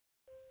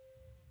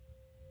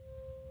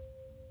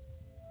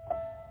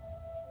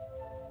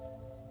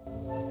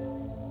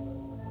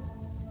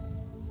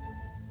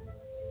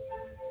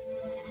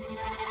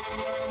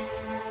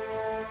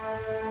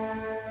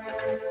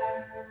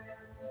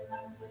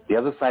The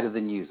Other Side of the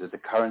News is a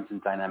current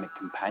and dynamic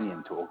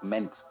companion to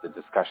augment the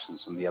discussions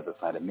from the other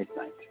side of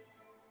midnight.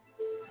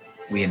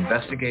 We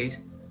investigate,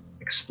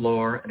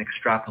 explore, and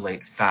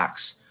extrapolate facts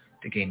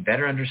to gain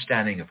better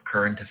understanding of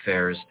current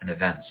affairs and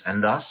events,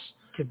 and thus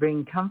to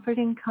bring comfort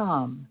and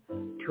calm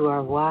to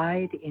our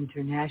wide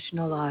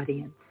international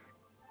audience.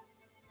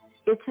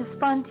 It's a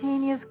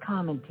spontaneous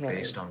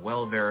commentary based on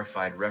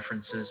well-verified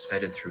references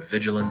vetted through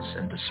vigilance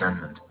and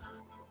discernment.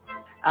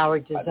 Our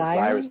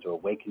desire is to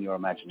awaken your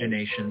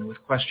imagination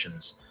with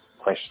questions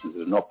that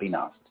have not been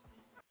asked,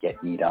 yet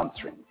need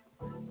answering.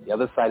 The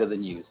Other Side of the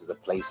News is a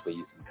place where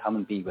you can come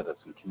and be with us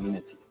in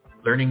community.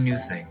 Learning new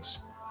things,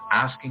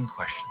 asking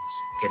questions,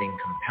 getting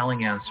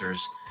compelling answers,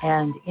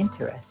 and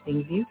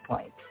interesting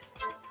viewpoints.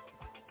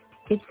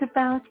 It's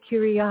about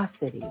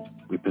curiosity.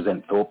 We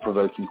present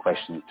thought-provoking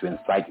questions to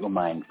incite your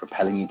mind,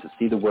 propelling you to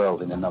see the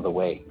world in another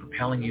way.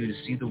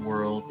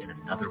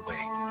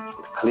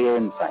 With clear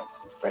insights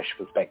and fresh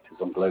perspectives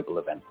on global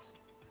events.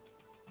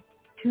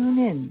 Tune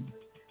in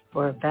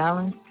for a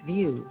balanced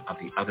view of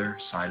the other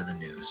side of the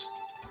news.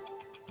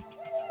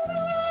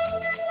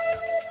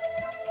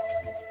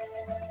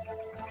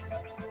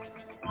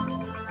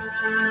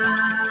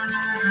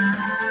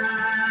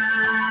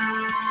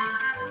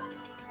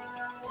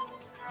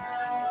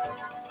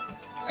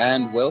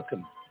 And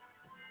welcome.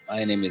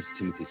 My name is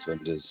Timothy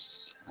Saunders.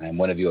 I am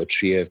one of your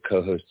trio of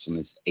co-hosts on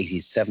this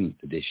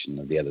 87th edition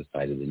of The Other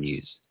Side of the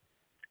News.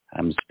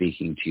 I'm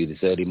speaking to you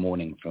this early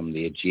morning from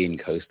the Aegean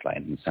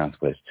coastline in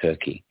southwest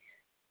Turkey,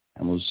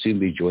 and will soon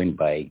be joined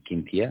by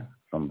Cynthia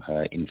from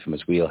her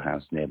infamous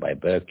wheelhouse nearby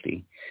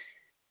Berkeley,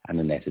 and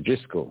Annette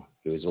Driscoll,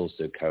 who is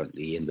also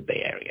currently in the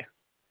Bay Area.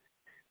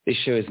 This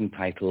show is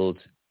entitled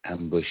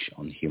Ambush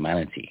on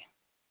Humanity.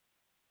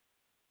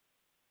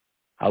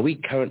 Are we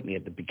currently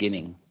at the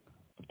beginning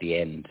of the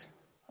end,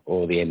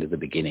 or the end of the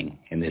beginning,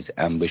 in this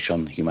ambush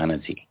on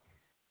humanity?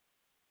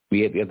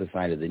 We at The Other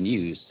Side of the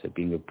News have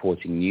been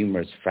reporting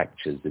numerous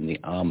fractures in the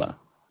armor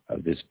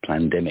of this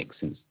pandemic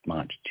since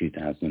March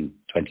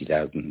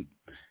 2020.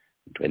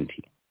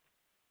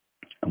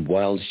 And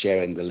while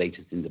sharing the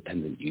latest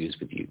independent news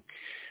with you,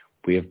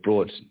 we have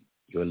brought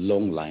you a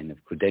long line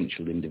of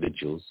credentialed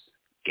individuals,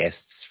 guests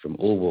from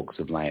all walks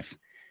of life,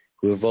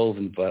 who evolve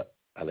and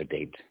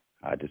validate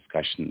our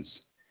discussions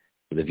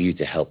with a view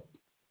to help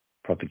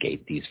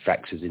propagate these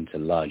fractures into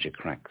larger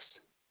cracks.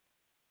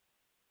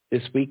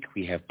 This week,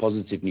 we have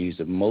positive news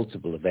of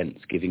multiple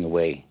events giving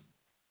away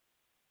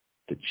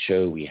that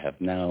show we have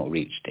now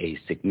reached a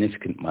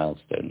significant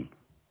milestone.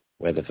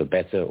 Whether for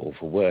better or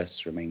for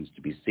worse remains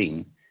to be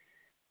seen.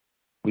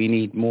 We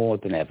need more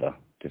than ever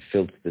to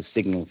filter the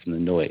signal from the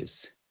noise,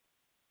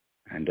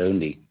 and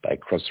only by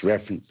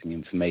cross-referencing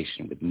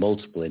information with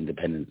multiple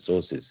independent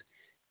sources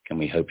can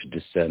we hope to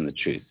discern the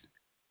truth.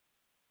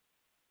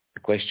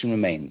 The question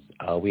remains,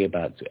 are we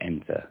about to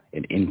enter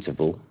an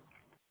interval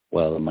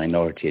while the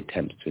minority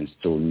attempts to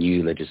install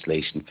new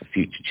legislation for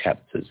future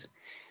chapters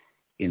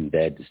in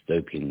their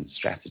dystopian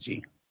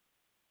strategy,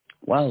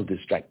 while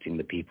distracting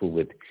the people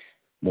with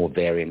more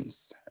variants,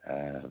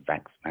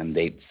 vax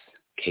mandates,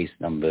 case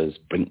numbers,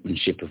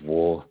 brinkmanship of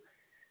war,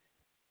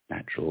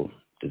 natural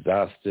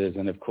disasters,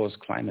 and of course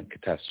climate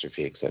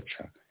catastrophe,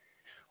 etc.?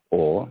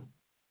 Or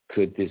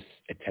could this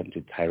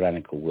attempted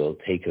tyrannical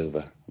world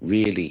takeover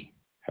really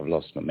have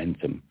lost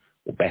momentum,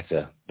 or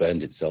better,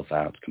 burned itself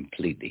out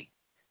completely,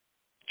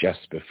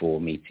 just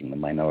before meeting the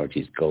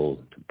minority's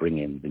goal to bring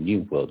in the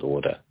new world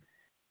order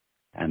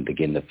and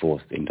begin the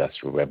fourth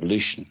industrial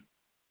revolution?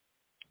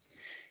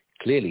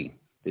 Clearly,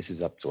 this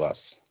is up to us.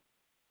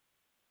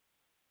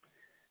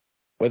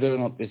 Whether or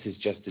not this is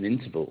just an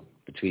interval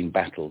between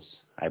battles,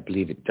 I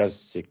believe it does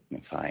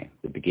signify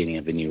the beginning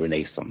of a new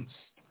renaissance,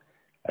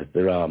 as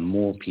there are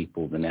more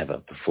people than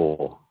ever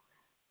before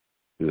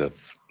who have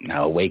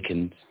now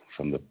awakened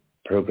from the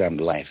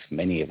programmed life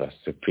many of us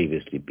have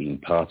previously been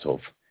part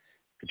of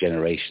for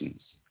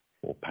generations,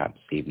 or perhaps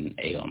even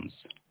aeons.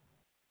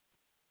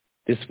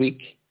 This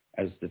week,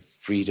 as the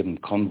Freedom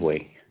Convoy,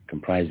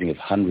 comprising of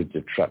hundreds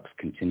of trucks,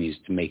 continues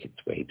to make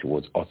its way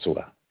towards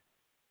Ottawa.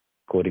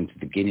 According to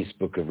the Guinness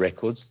Book of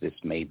Records, this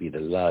may be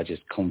the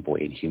largest convoy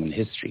in human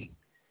history.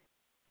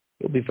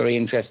 It'll be very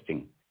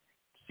interesting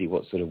to see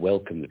what sort of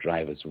welcome the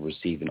drivers will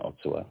receive in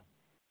Ottawa,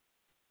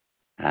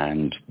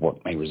 and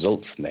what may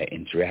result from their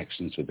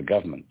interactions with the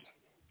government.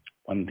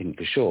 One thing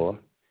for sure,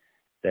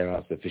 there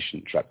are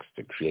sufficient trucks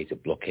to create a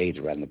blockade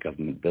around the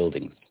government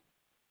buildings.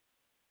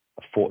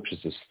 A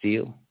fortress of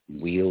steel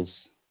and wheels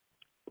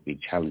will be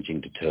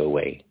challenging to tow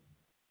away.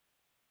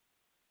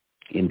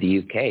 In the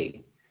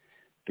UK,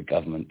 the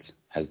government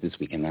has this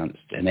week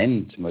announced an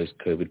end to most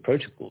COVID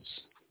protocols,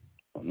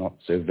 not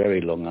so very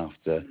long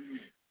after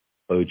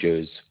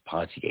Bojo's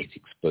Partygate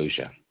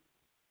exposure.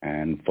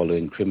 And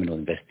following criminal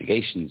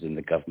investigations in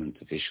the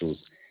government, officials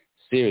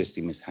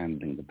seriously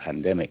mishandling the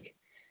pandemic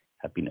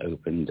have been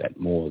opened at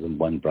more than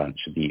one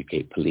branch of the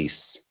UK police.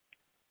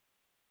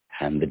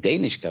 And the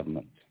Danish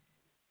government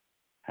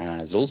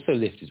has also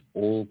lifted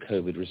all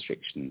COVID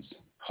restrictions,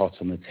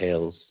 hot on the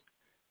tails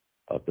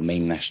of the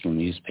main national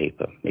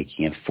newspaper,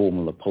 making a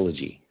formal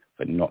apology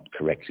for not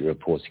correctly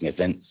reporting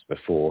events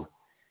before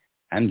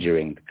and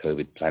during the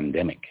COVID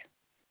pandemic.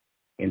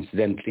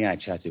 Incidentally, I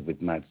chatted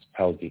with Mads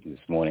Palvik this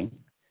morning,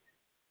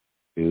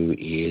 who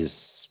is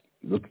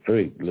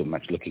very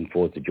much looking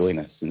forward to join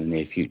us in the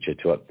near future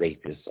to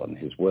update us on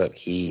his work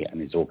he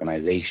and his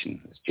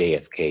organization,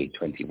 JFK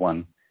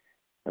 21,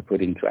 have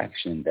put into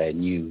action in their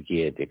New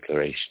Year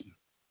declaration.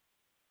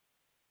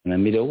 And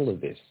amid all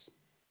of this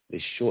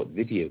short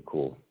video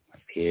call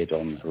appeared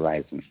on the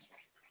horizon.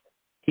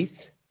 Keith,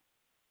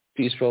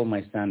 please roll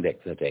my sound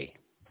excerpt A.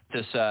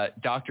 This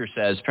doctor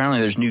says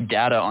apparently there's new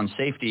data on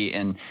safety,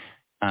 and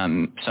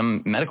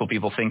some medical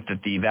people think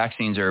that the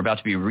vaccines are about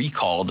to be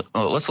recalled.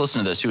 Oh, let's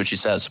listen to this, see what she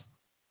says.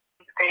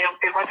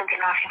 There wasn't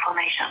enough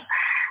information,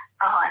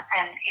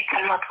 and it's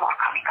a lot more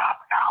coming up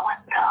now.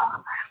 And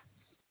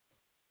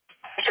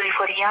especially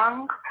for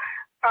young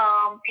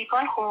people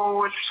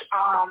whose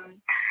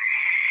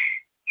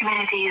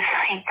immunity is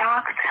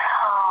intact,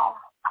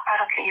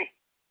 apparently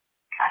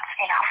that's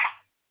enough.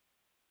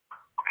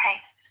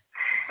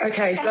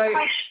 Okay,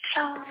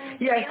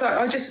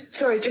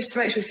 so just to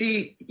make sure, so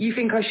you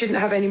think I shouldn't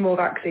have any more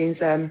vaccines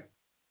then?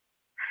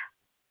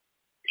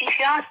 If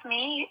you ask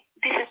me,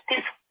 this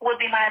would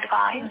be my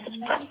advice,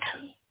 but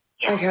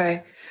yeah.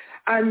 Okay,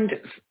 and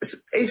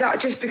is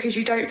that just because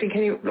you don't think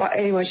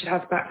anyone should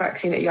have that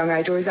vaccine at a young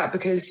age, or is that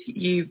because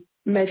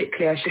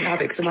medically I shouldn't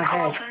have it because of my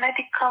head?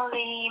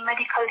 Medically,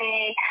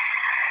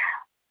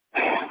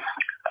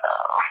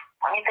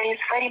 I mean, there is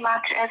very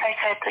much, as I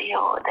said to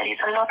you, there is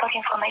a lot of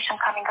information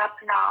coming up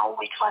now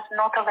which was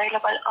not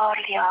available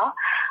earlier,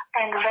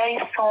 and very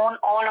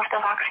soon all of the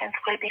vaccines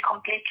will be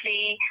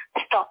completely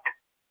stopped.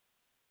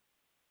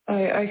 Oh,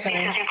 okay.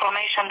 This is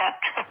information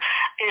that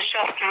is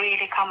just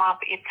really come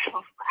up.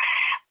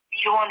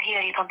 You won't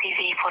hear it on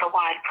TV for a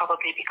while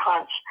probably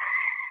because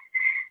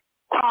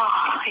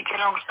it's a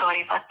long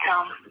story, but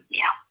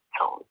yeah.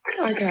 So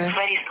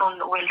very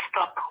soon we'll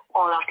stop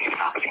all of these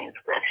vaccines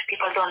that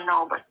people don't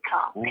know, but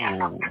they are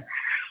not.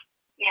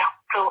 Yeah.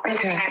 So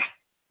okay.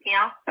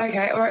 Yeah.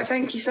 Okay. All right.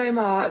 Thank you so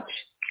much.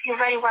 You're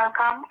very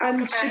welcome.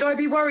 And should I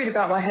be worried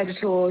about my head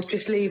at all?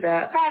 Just leave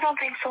it. No, I don't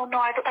think so. No,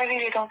 I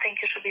really don't think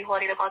you should be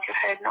worried about your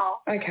head. No.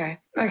 Okay.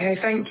 Okay.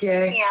 Thank you.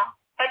 Yeah.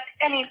 But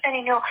any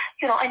any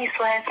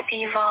sweat,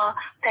 fever,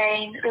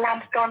 pain,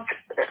 lumps that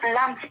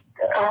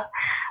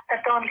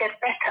don't get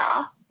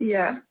better.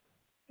 Yeah.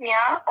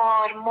 Yeah,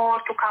 or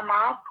more to come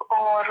up,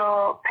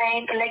 or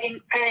pain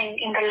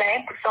in the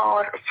legs,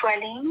 or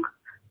swelling.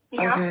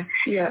 Yeah. Okay.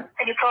 Yeah.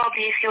 And you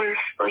probably, if you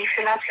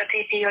ask your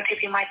GP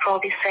might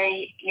probably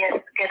say yes,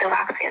 get the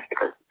vaccines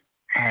because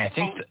I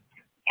think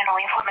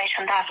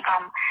information does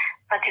come,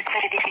 but it's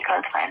very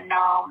difficult when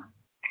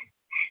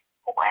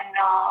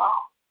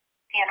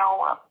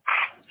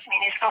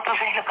it's not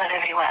available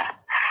everywhere.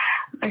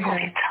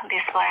 Okay.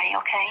 This way,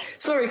 okay?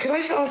 Sorry, could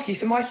I just ask you,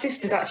 so my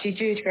sister's actually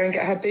due to go and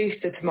get her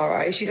booster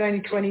tomorrow. She's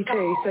only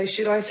 22, so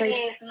should I say...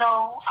 Please,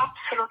 no,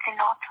 absolutely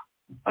not.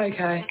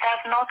 Okay.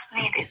 That's not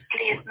needed,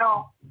 please,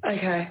 no.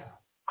 Okay.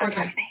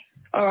 Okay.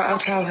 All right, I'll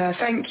tell her.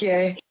 Thank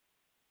you.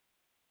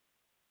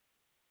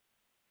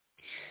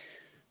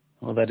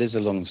 Well, that is a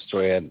long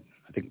story. I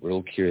think we're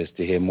all curious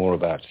to hear more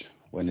about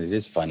when it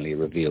is finally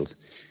revealed.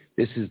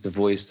 This is the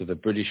voice of a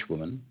British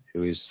woman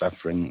who is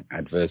suffering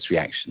adverse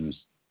reactions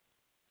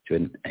to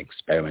an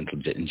experimental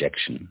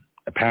injection,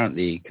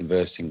 apparently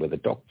conversing with a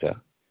doctor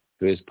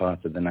who is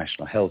part of the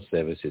National Health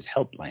Service's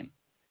helpline.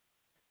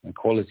 The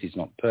quality is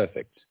not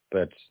perfect,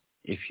 but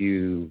if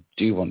you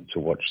do want to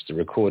watch the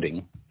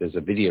recording, there's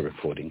a video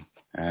recording,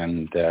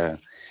 and that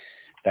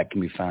can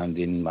be found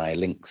in my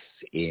links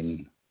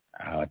in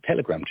our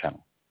Telegram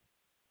channel.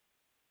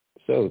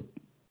 So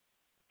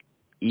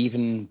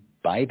even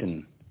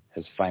Biden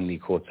has finally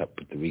caught up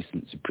with the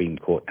recent Supreme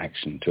Court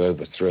action to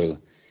overthrow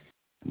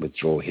and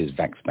withdraw his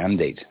vax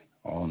mandate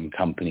on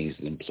companies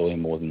that employ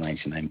more than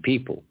 99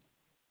 people.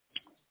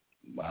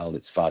 While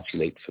it's far too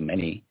late for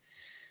many,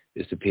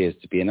 this appears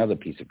to be another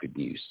piece of good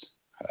news.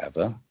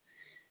 However,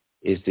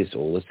 is this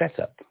all a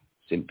setup,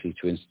 simply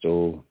to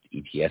install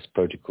ETS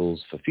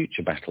protocols for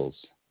future battles?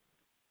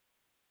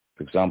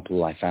 For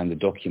example, I found a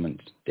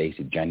document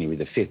dated January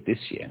the 5th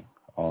this year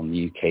on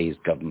the UK's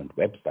government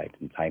website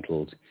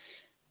entitled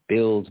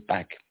Build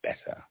Back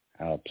Better,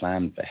 Our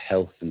Plan for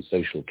Health and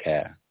Social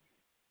Care.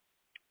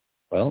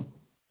 Well,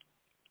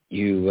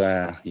 you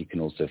can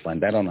also find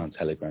that on our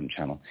Telegram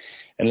channel.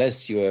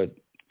 Unless you are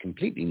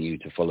completely new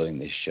to following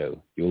this show,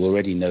 you'll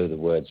already know the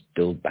words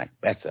Build Back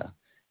Better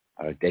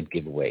are a dead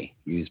giveaway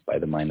used by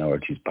the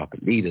minorities'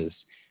 puppet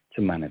leaders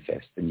to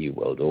manifest the New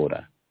World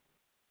Order.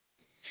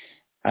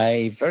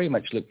 I very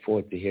much look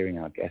forward to hearing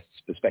our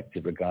guests'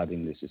 perspective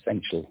regarding this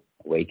essential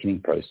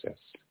awakening process,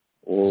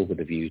 all with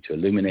a view to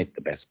illuminate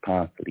the best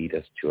path to lead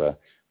us to a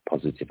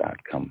positive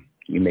outcome.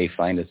 You may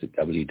find us at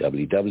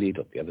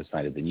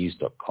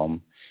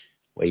www.theothersideofthenews.com,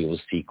 where you will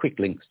see quick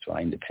links to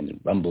our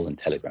independent Rumble and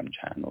Telegram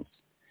channels,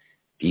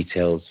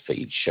 details for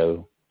each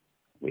show,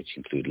 which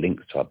include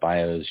links to our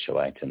bios, show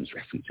items,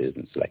 references,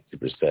 and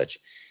selected research.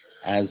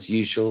 As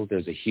usual,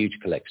 there's a huge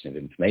collection of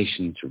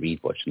information to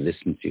read, watch, and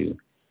listen to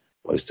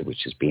most of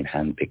which has been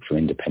handpicked from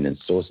independent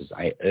sources.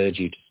 I urge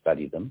you to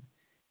study them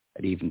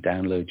and even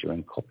download your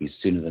own copies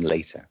sooner than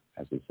later,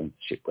 as the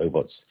censorship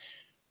robots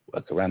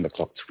work around the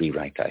clock to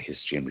rewrite our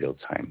history in real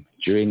time.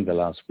 During the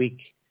last week,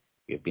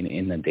 we have been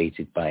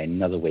inundated by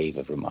another wave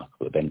of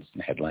remarkable events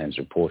and headlines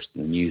reported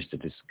in the news to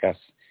discuss,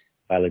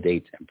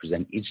 validate, and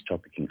present each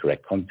topic in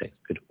correct context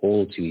could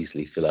all too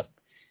easily fill up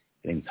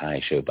an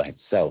entire show by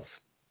itself.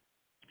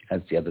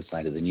 As the other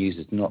side of the news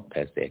is not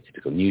per se a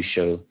typical news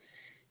show,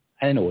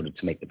 and in order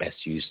to make the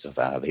best use of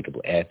our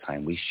available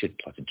airtime, we should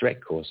plot a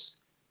direct course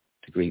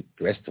to greet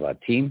the rest of our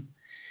team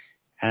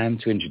and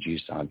to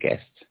introduce our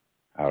guest,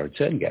 our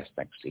return guest,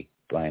 actually,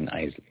 Brian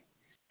Isley.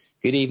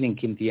 Good evening,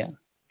 Cynthia.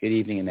 Good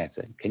evening,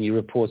 Annetta. Can you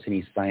report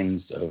any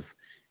signs of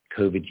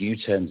COVID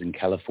U-turns in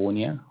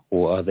California,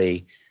 or are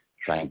they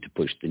trying to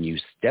push the new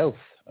stealth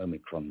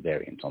Omicron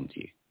variant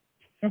onto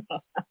you?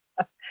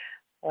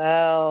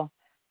 Well,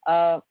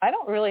 I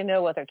don't really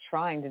know what they're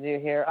trying to do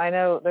here. I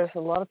know there's a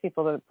lot of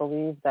people that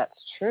believe that's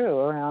true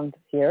around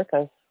here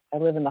because I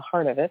live in the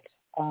heart of it.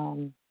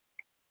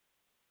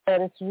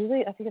 But it's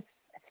really, I think it's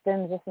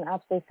been just an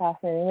absolutely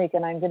fascinating week,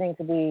 and I'm getting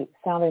to be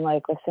sounding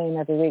like the same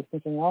every week,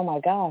 thinking, oh my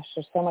gosh,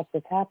 there's so much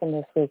that's happened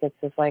this week. It's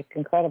just like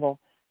incredible.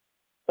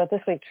 But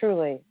this week,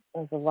 truly,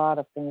 there's a lot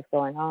of things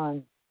going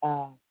on.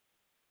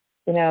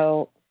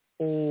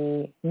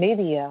 The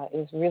media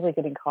is really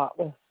getting caught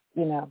with,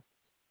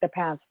 their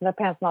pants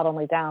not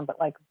only down, but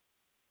like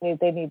they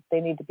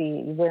need to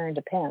be wearing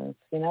depends.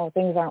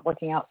 Things aren't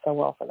working out so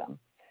well for them.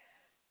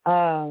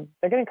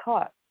 They're getting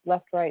caught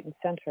left, right, and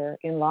center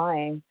in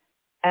lying,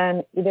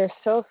 and they're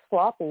so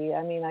sloppy.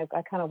 I mean, I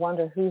kind of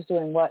wonder who's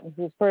doing what and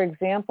who's. For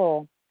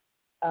example,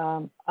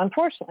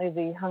 unfortunately,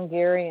 the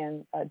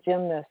Hungarian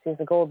gymnast, he's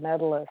a gold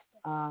medalist,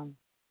 and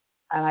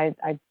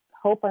I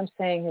hope I'm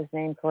saying his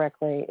name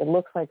correctly. It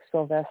looks like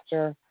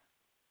Sylvester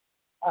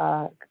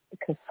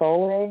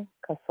Casolane.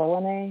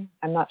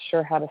 I'm not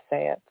sure how to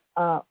say it,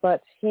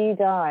 but he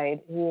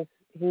died. He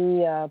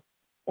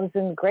was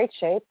in great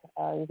shape.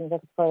 You can look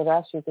at the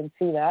photographs; you can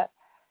see that.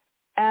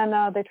 And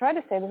they tried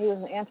to say that he was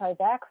an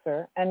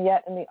anti-vaxxer, and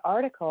yet in the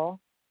article,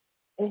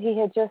 he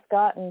had just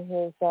gotten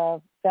his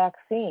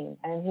vaccine,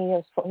 and he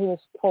was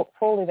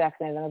fully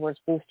vaccinated. In other words,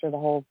 booster the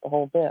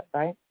whole bit,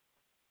 right?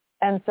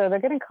 And so they're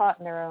getting caught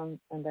in their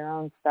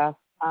own stuff.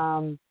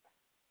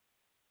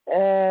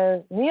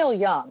 Neil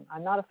Young.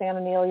 I'm not a fan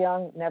of Neil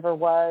Young. Never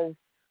was.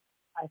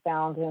 I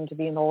found him to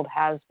be an old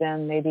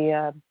has-been. Maybe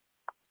I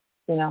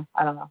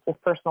don't know,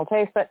 just personal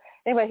taste. But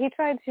anyway, he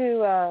tried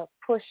to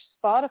push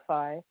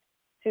Spotify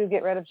to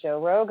get rid of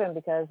Joe Rogan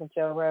because of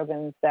Joe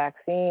Rogan's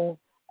vaccine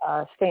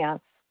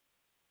stance,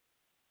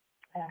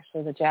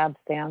 actually the jab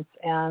stance,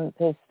 and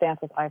his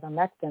stance with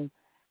ivermectin.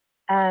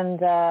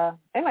 And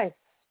anyway,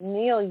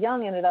 Neil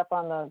Young ended up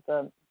on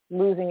the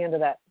losing end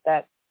of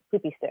that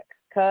poopy stick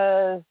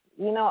because,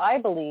 I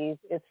believe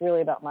it's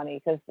really about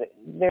money because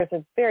there's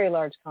a very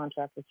large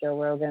contract with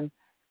Joe Rogan.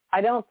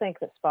 I don't think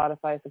that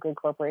Spotify is a good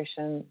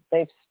corporation.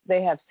 They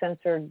have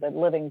censored the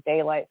living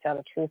daylights out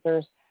of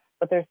truthers,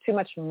 but there's too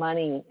much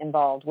money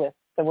involved with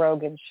the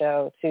Rogan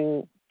show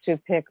to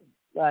pick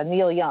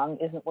Neil Young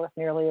isn't worth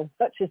nearly as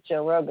much as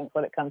Joe Rogan's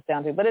what it comes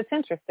down to. But it's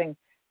interesting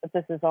that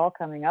this is all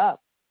coming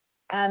up.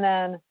 And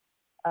then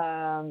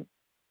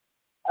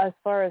as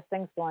far as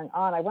things going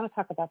on, I want to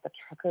talk about the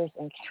truckers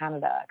in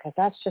Canada because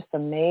that's just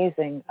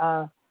amazing.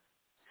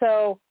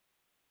 So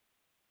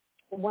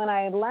when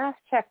I last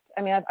checked,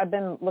 I mean, I've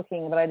been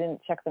looking, but I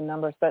didn't check the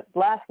numbers. But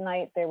last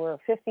night there were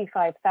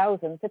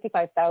 55,000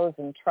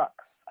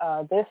 trucks.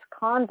 This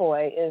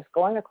convoy is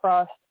going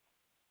across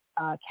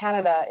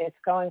Canada. It's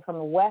going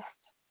from west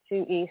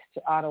to east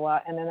to Ottawa,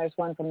 and then there's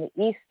one from the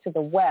east to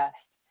the west.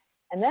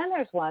 And then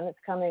there's one that's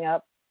coming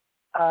up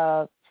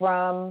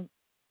from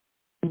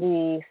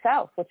the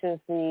south, which is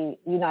the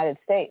United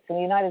States. And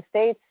the United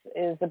States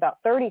is about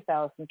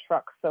 30,000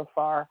 trucks so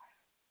far.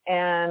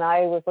 And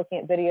I was looking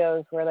at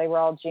videos where they were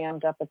all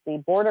jammed up at the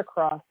border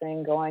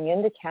crossing going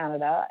into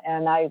Canada.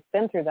 And I've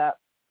been through that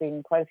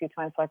thing quite a few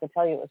times, so I could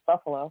tell you it was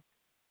Buffalo,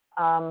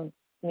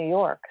 New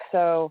York.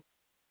 So,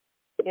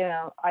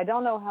 I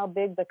don't know how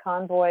big the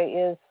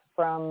convoy is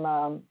from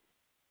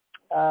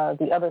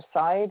the other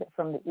side,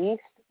 from the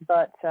east,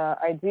 but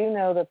I do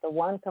know that the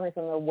one coming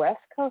from the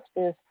west coast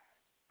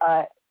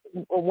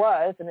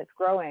was, and it's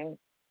growing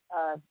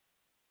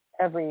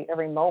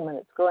every moment.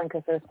 It's growing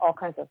because there's all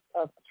kinds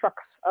of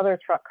trucks, other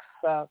trucks,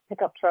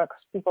 pickup trucks,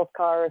 people's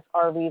cars,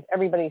 RVs,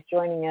 everybody's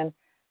joining in.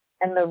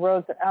 And the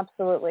roads are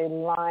absolutely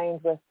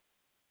lined with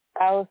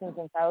thousands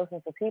and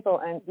thousands of people.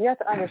 And you have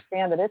to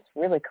understand that it's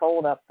really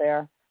cold up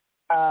there.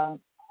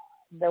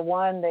 The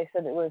one, they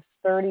said it was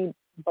 30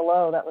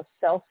 below, that was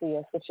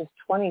Celsius, which is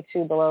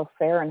 22 below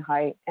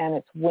Fahrenheit, and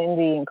it's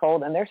windy and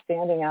cold. And they're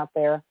standing out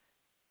there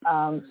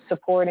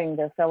supporting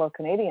their fellow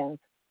Canadians,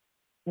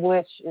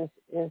 which is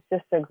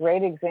just a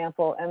great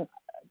example. And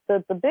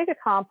the big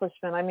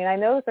accomplishment, I mean, I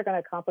know that they're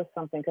going to accomplish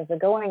something because they're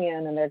going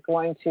in and they're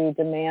going to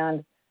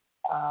demand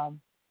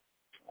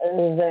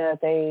that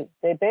they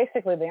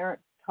aren't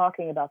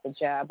talking about the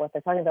jab. What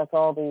they're talking about is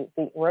all the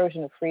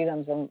erosion of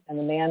freedoms and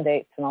the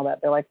mandates and all that.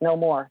 They're like, no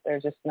more.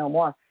 There's just no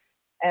more.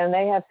 And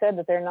they have said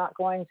that they're not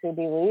going to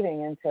be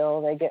leaving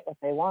until they get what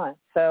they want.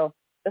 So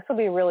this will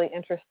be really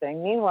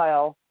interesting.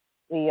 Meanwhile,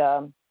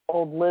 the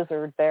old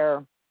lizard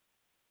there,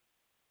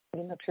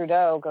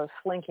 Trudeau, goes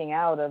slinking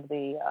out of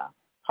the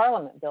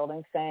Parliament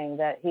building saying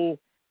that he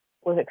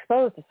was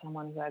exposed to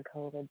someone who had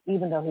COVID,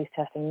 even though he's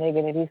testing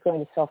negative. He's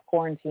going to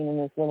self-quarantine in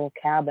his little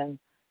cabin.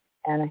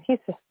 And he's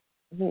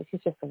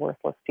just a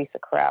worthless piece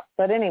of crap.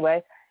 But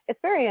anyway, it's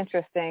very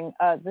interesting.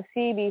 The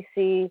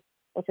CBC,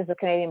 which is the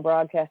Canadian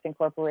Broadcasting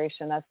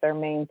Corporation, that's their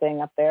main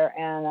thing up there.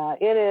 And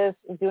it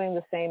is doing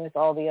the same as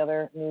all the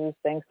other news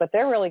things, but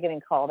they're really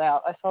getting called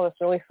out. I saw this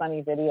really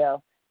funny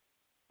video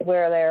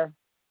where they're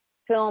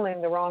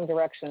filming the wrong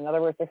direction. In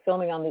other words, they're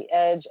filming on the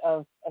edge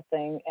of a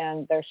thing,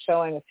 and they're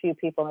showing a few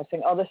people, and they're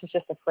saying, oh, this is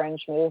just a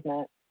fringe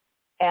movement.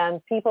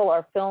 And people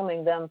are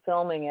filming them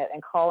filming it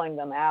and calling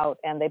them out,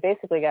 and they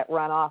basically got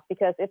run off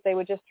because if they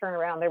would just turn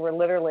around, there were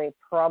literally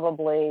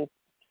probably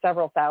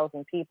several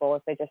thousand people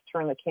if they just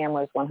turn the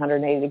cameras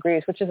 180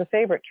 degrees, which is a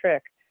favorite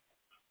trick.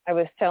 I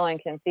was telling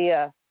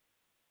Cynthia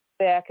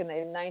back in the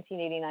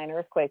 1989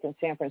 earthquake in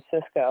San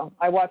Francisco,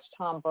 I watched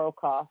Tom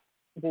Brokaw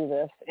do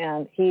this,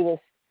 and he was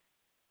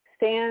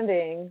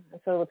standing,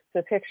 so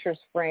the picture's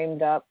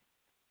framed up,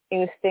 he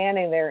was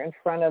standing there in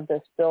front of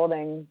this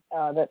building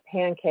that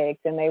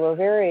pancaked, and they were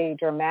very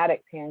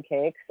dramatic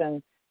pancakes,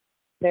 and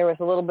there was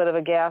a little bit of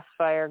a gas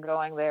fire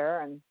going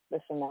there and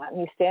this and that, and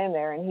he's standing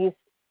there, and he's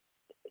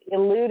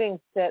alluding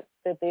that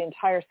the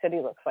entire city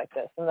looks like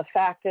this. And the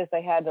fact is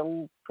they had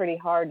to pretty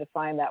hard to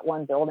find that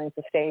one building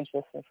to stage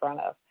this in front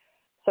of.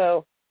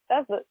 So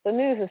that's the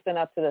news has been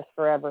up to this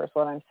forever is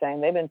what I'm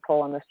saying. They've been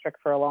pulling this trick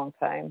for a long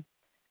time.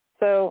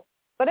 So,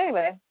 but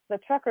anyway, the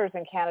truckers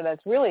in Canada,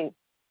 it's really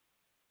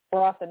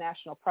brought the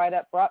national pride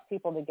up, brought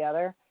people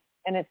together,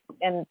 and it's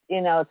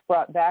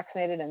brought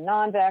vaccinated and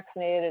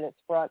non-vaccinated.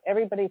 It's brought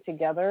everybody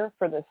together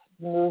for this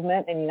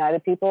movement and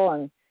united people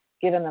and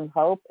given them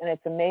hope. And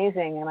it's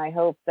amazing. And I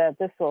hope that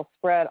this will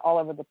spread all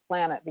over the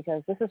planet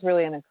because this is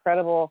really an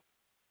incredible,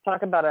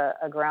 talk about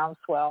a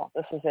groundswell.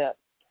 This is it.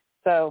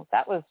 So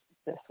that was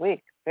this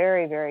week.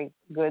 Very, very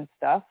good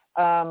stuff.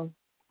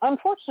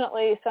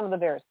 Unfortunately, some of the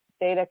VAERS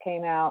data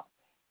came out,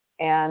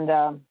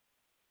 and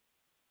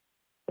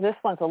this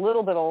one's a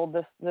little bit old,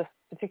 this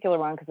particular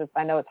one, because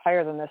I know it's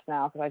higher than this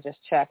now because I just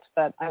checked,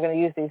 but I'm going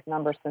to use these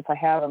numbers since I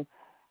have them.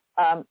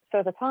 So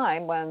at the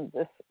time when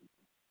this,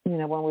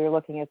 when we were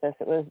looking at this,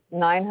 it was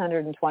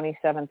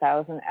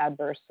 927,000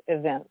 adverse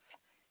events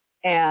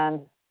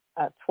and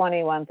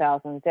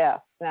 21,000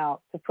 deaths. Now,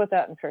 to put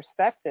that in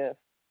perspective,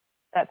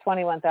 that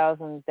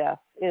 21,000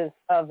 deaths is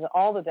of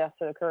all the deaths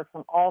that occurred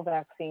from all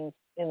vaccines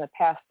in the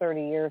past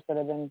 30 years that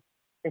have been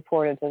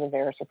reported to the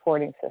VAERS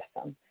reporting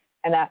system,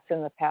 and that's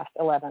in the past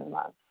 11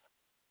 months.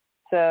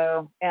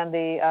 So, and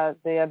the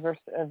adverse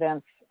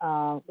events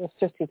was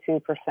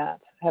 52%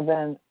 have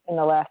been in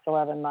the last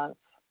 11 months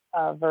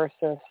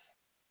versus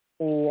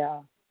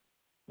the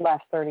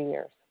last 30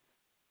 years.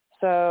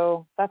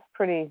 So that's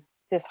pretty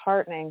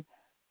disheartening.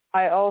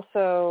 I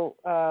also,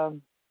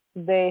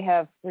 they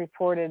have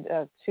reported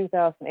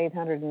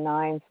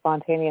 2,809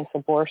 spontaneous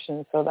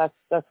abortions. So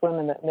that's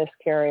women that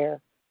miscarry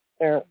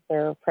or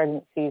their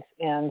pregnancies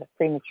end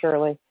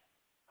prematurely.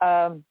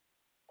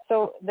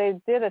 So they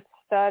did a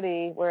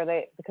study where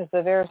because the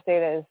VAERS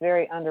data is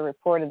very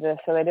underreported this,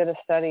 so they did a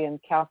study and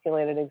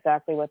calculated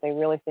exactly what they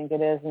really think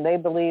it is. And they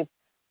believe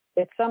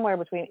it's somewhere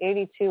between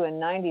 82 and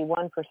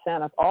 91%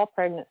 of all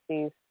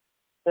pregnancies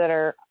that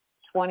are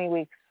 20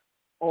 weeks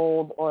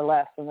old or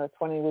less, and they're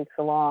 20 weeks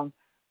along,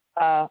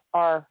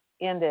 are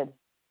ended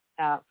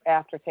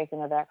after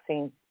taking the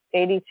vaccine,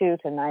 82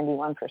 to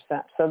 91%.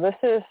 So this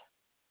is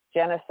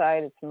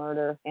genocide, it's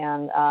murder,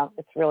 and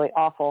it's really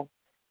awful.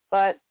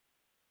 But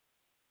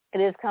it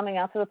is coming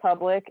out to the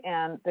public,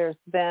 and there's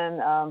been,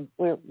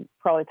 we'll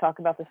probably talk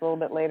about this a little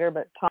bit later,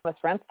 but Thomas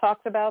Rentz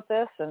talks about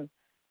this, and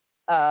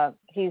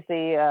he's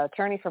the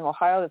attorney from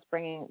Ohio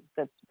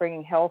that's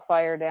bringing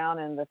hellfire down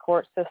in the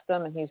court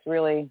system, and he's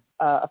really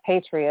a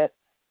patriot.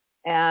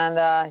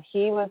 And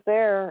he was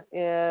there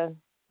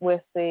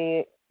with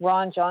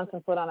Ron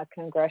Johnson put on a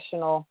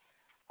congressional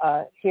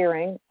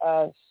hearing,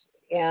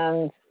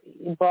 and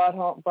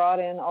brought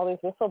in all these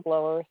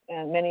whistleblowers,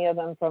 and many of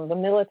them from the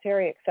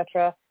military, et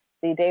cetera.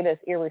 The data is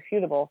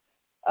irrefutable.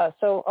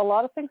 So a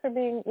lot of things are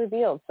being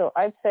revealed. So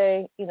I'd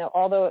say,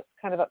 although it's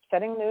kind of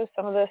upsetting news,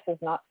 some of this is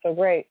not so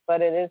great,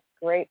 but it is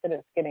great that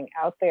it's getting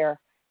out there.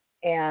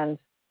 And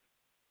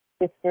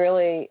it's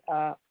really,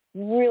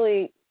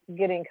 really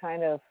getting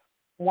kind of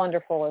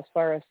wonderful as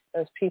far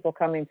as people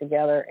coming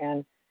together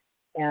and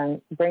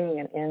bringing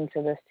an end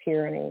to this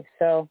tyranny.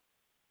 So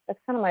that's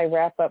kind of my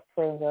wrap up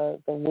for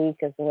the week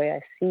is the way I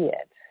see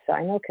it. So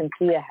I know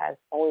Cynthia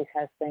always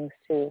has things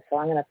too, so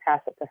I'm going to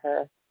pass it to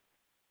her.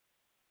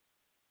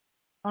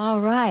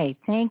 All right,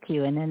 thank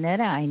you. And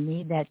Annetta, I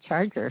need that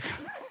charger.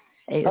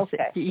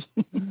 Okay.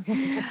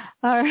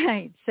 All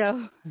right,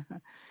 so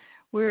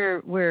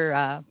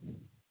we're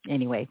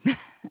anyway.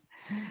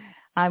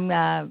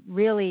 I'm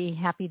really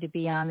happy to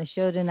be on the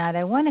show tonight.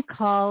 I want to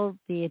call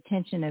the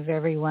attention of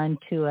everyone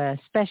to a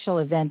special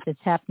event that's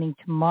happening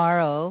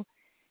tomorrow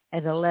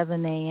at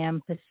 11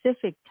 a.m.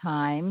 Pacific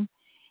time,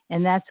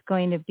 and that's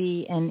going to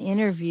be an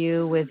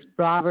interview with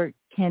Robert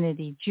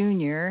Kennedy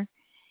Jr.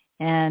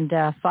 and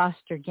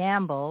Foster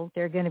Gamble.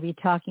 They're going to be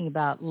talking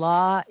about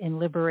law and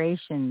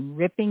liberation,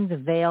 ripping the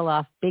veil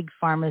off Big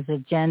Pharma's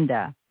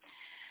agenda.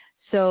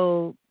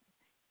 So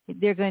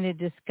they're going to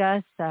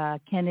discuss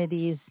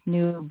Kennedy's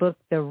new book,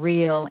 The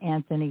Real,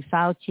 Anthony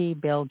Fauci,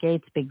 Bill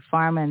Gates, Big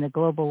Pharma, and the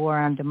Global War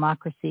on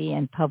Democracy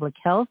and Public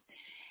Health.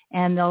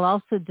 And they'll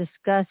also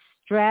discuss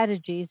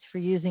strategies for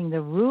using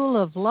the rule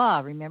of law.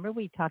 Remember,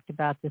 we talked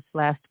about this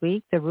last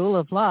week, the rule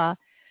of law,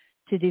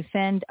 to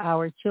defend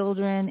our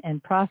children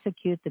and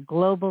prosecute the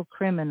global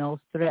criminals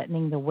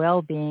threatening the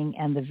well-being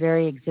and the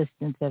very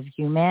existence of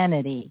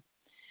humanity.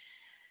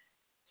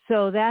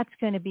 So that's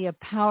going to be a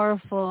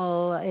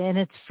powerful, and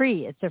it's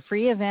free. It's a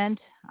free event.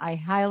 I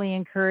highly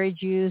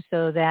encourage you.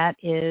 So that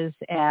is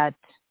at,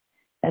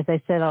 as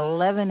I said,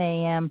 11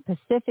 a.m.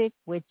 Pacific,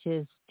 which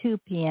is 2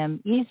 p.m.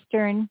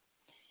 Eastern.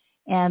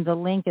 And the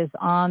link is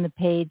on the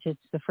page. It's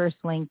the first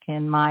link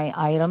in my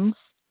items.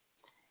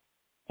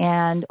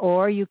 And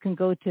or you can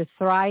go to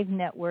Thrive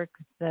Network,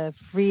 the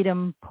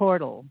Freedom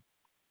Portal.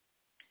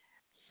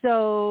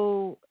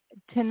 So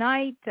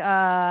tonight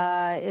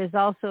is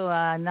also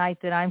a night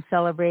that I'm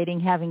celebrating,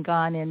 having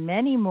gone in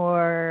many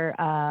more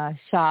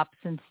shops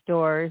and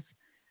stores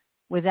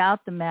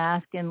without the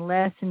mask and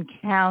less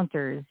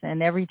encounters.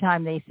 And every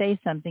time they say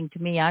something to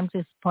me, I'm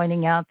just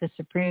pointing out the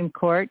Supreme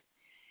Court,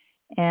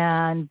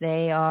 and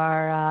they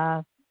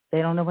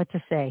don't know what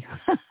to say.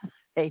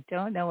 They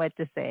don't know what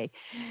to say.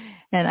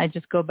 And I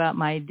just go about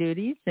my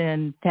duties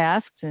and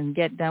tasks and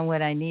get done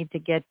what I need to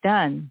get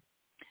done.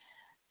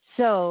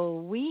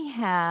 So we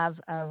have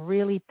a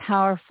really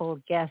powerful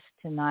guest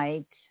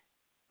tonight.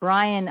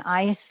 Brian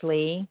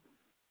Isley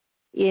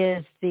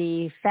is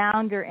the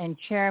founder and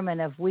chairman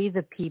of We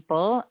the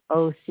People,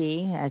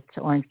 OC, at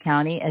Orange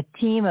County, a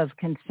team of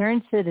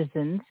concerned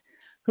citizens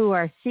who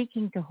are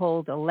seeking to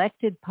hold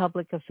elected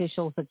public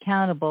officials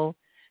accountable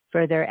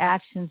for their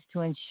actions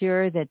to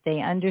ensure that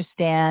they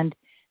understand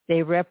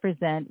they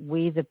represent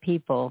we the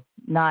people,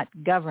 not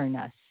govern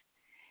us.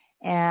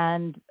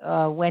 And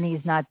when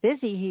he's not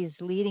busy, he's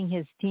leading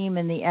his team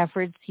in the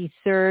efforts. He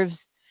serves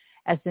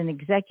as an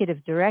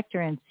executive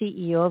director and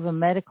CEO of a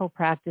medical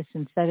practice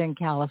in Southern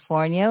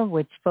California,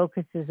 which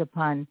focuses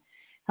upon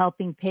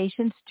helping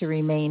patients to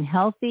remain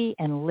healthy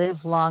and live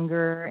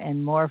longer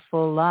and more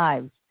full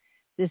lives.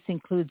 This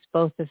includes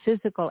both the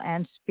physical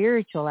and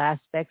spiritual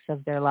aspects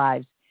of their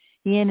lives.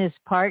 He and his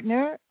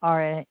partner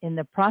are in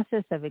the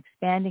process of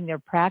expanding their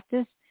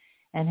practice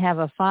and have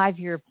a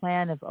 5-year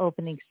plan of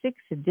opening 6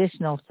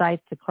 additional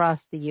sites across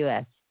the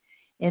U.S.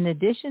 In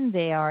addition,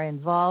 they are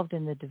involved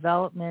in the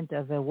development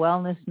of a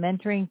wellness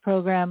mentoring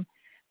program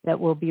that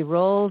will be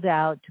rolled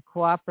out to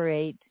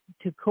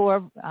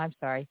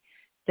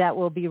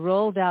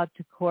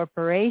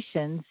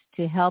corporations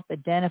to help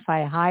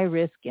identify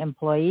high-risk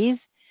employees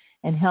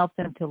and help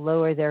them to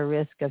lower their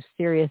risk of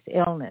serious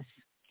illness.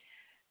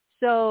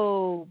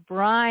 So,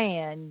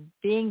 Brian,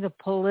 being the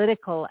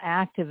political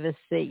activist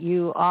that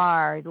you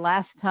are,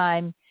 last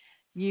time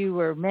you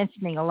were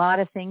mentioning a lot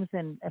of things,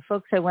 and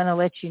folks, I want to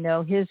let you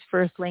know his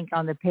first link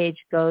on the page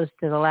goes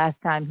to the last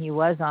time he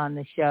was on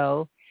the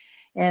show.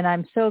 And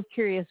I'm so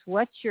curious,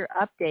 what's your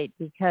update?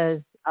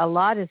 Because a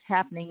lot is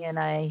happening, and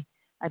I'd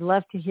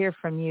love to hear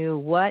from you.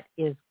 What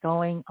is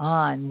going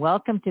on?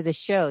 Welcome to the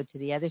show, to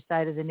the other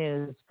side of the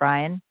news,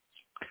 Brian.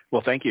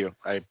 Well, thank you.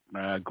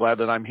 I'm glad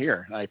that I'm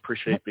here. I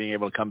appreciate being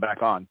able to come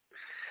back on.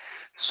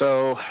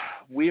 So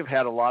we have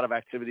had a lot of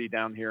activity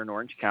down here in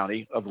Orange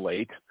County of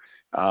late.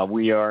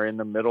 We are in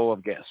the middle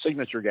of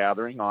signature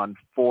gathering on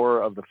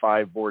 4 of the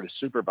 5 board of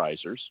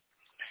supervisors,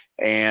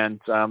 and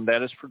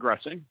that is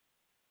progressing.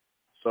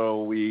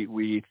 So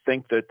we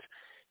think that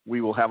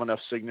we will have enough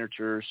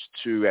signatures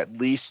to at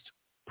least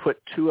put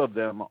 2 of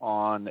them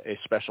on a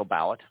special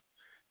ballot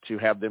to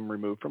have them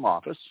removed from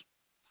office.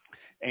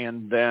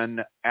 And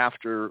then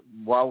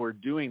while we're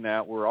doing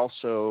that, we're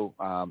also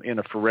in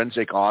a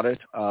forensic audit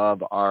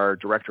of our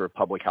director of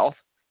public health,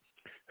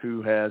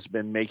 who has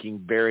been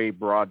making very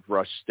broad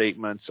brush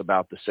statements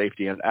about the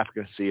safety and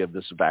efficacy of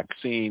this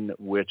vaccine,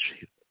 which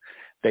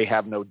they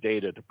have no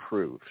data to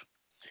prove.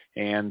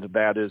 And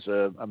that is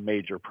a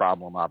major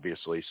problem,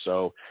 obviously.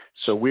 So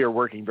we are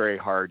working very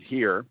hard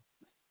here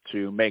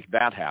to make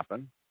that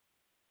happen.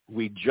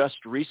 We just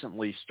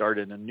recently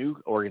started a new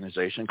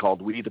organization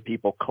called We the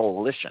People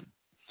Coalition.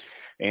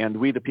 And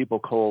We the People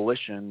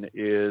Coalition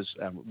is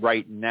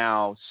right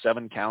now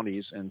 7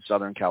 counties in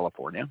Southern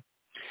California.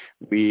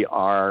 We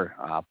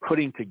are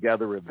putting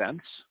together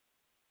events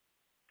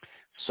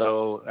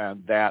so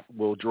that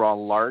will draw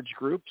large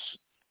groups,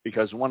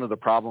 because one of the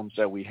problems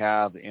that we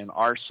have in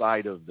our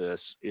side of this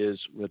is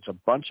it's a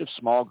bunch of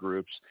small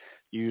groups.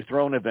 You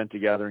throw an event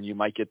together and you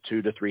might get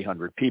 200 to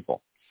 300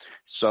 people.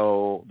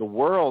 So the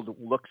world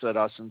looks at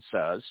us and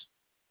says,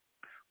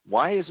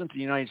 why isn't the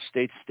United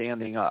States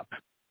standing up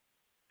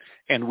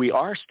And we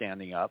are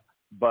standing up,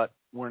 but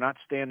we're not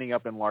standing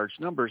up in large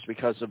numbers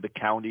because of the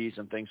counties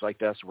and things like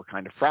this. We're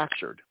kind of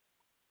fractured.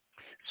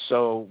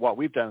 So what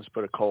we've done is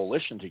put a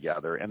coalition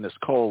together, and this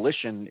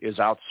coalition is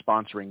out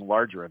sponsoring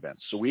larger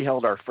events. So we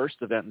held our first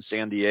event in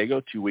San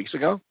Diego 2 weeks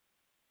ago,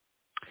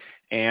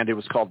 and it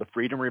was called the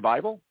Freedom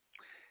Revival.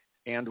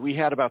 And we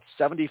had about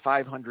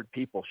 7,500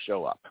 people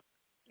show up.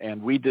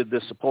 And we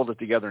pulled it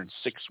together in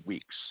 6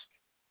 weeks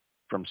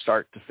from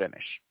start to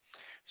finish.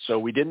 So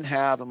we didn't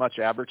have much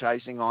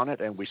advertising on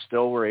it, and we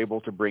still were able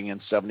to bring in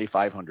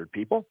 7,500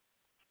 people.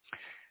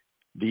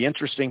 The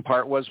interesting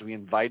part was we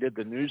invited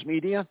the news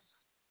media,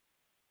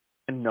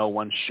 and no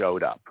one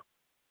showed up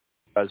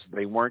because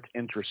they weren't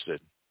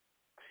interested.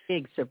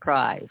 Big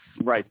surprise.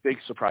 Right, big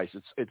surprise.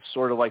 It's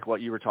sort of like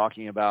what you were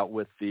talking about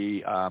with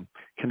the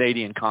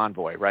Canadian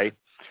convoy, right,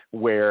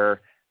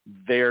 where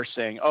they're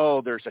saying,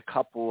 oh, there's a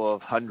couple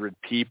of hundred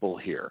people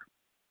here.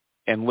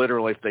 And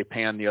literally, if they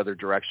pan the other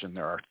direction,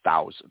 there are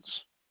thousands.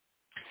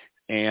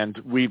 And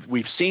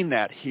we've seen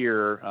that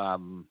here.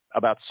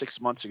 About 6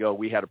 months ago,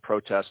 we had a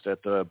protest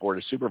at the Board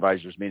of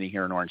Supervisors meeting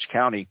here in Orange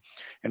County,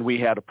 and we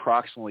had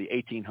approximately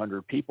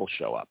 1,800 people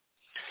show up.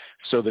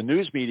 So the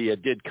news media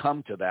did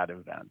come to that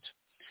event,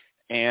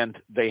 and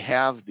they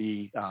have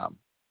the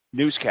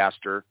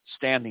newscaster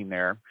standing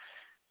there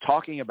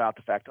talking about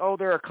the fact, oh,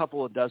 there are a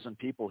couple of dozen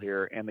people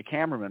here, and the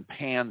cameraman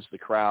pans the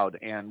crowd,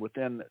 and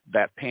within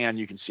that pan,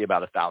 you can see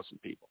about 1,000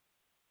 people.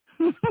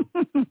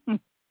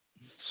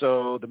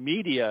 So the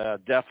media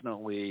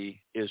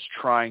definitely is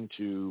trying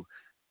to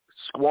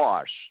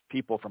squash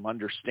people from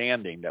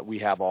understanding that we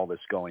have all this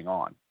going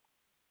on.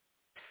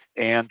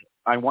 And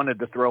I wanted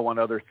to throw one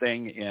other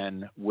thing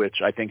in, which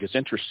I think is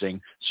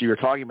interesting. So you're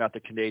talking about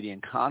the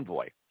Canadian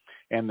convoy,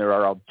 and there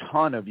are a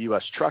ton of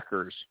U.S.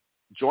 truckers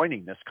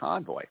joining this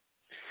convoy.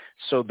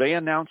 So they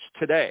announced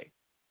today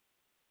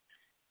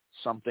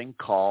something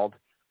called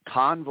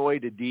Convoy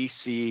to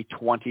D.C.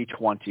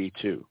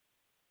 2022.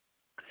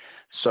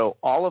 So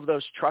all of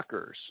those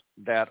truckers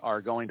that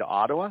are going to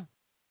Ottawa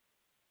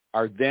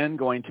are then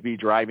going to be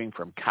driving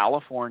from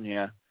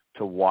California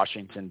to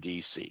Washington,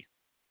 D.C.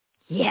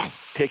 Yes.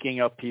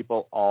 Picking up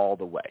people all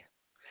the way.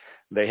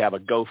 They have a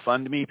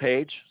GoFundMe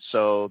page.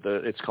 So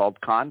it's called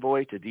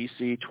Convoy to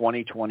D.C.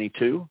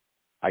 2022,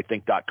 I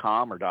think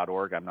 .com or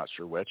 .org. I'm not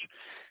sure which.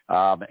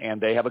 And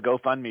they have a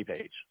GoFundMe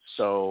page.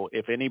 So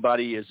if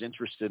anybody is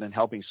interested in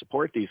helping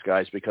support these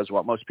guys, because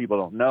what most people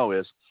don't know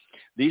is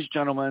these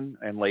gentlemen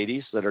and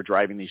ladies that are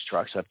driving these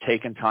trucks have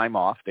taken time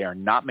off. They are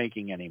not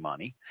making any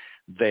money.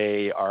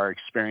 They are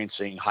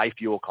experiencing high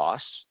fuel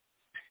costs.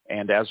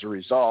 And as a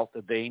result,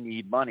 they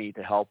need money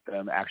to help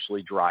them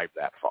actually drive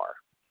that far.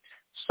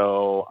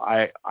 So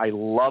I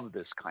love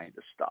this kind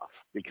of stuff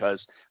because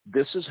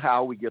this is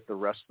how we get the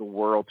rest of the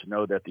world to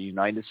know that the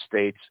United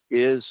States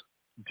is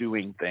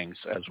doing things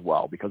as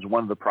well, because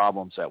one of the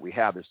problems that we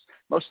have is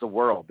most of the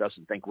world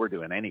doesn't think we're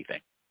doing anything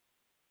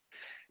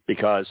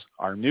because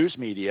our news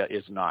media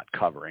is not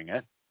covering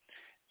it,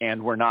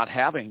 and we're not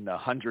having the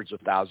hundreds of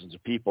thousands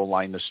of people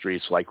line the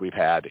streets like we've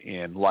had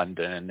in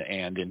London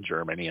and in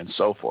Germany and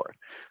so forth.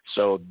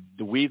 So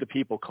the We the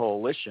People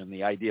Coalition,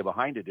 the idea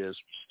behind it is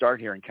start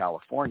here in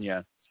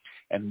California,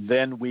 and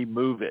then we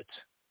move it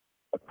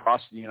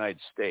across the United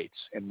States,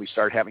 and we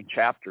start having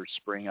chapters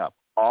spring up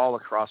all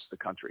across the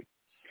country.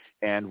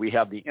 And we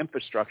have the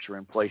infrastructure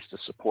in place to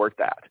support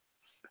that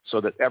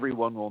so that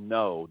everyone will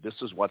know this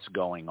is what's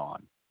going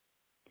on.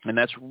 And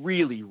that's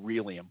really,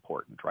 really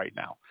important right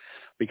now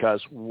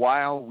because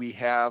while we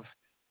have,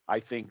 I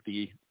think,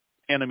 the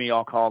enemy,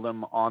 I'll call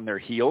them, on their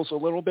heels a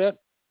little bit,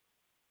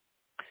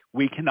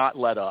 we cannot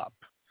let up.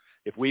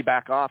 If we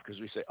back off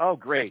because we say, oh,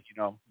 great,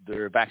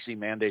 their vaccine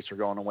mandates are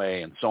going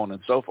away and so on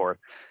and so forth,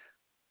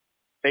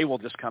 they will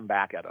just come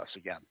back at us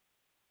again.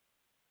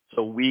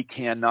 So we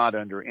cannot,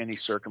 under any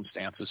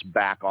circumstances,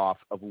 back off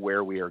of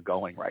where we are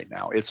going right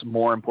now. It's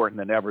more important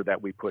than ever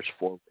that we push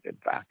forward, in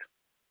fact.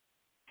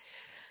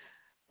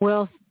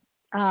 Well,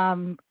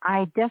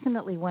 I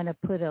definitely want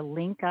to put a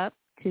link up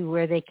to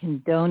where they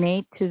can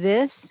donate to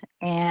this.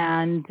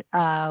 And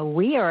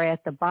we are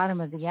at the bottom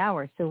of the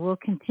hour, so we'll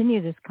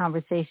continue this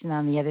conversation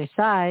on the other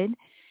side.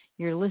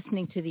 You're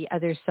listening to The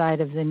Other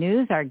Side of the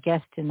News. Our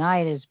guest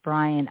tonight is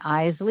Brian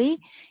Isley,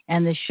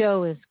 and the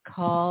show is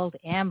called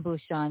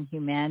Ambush on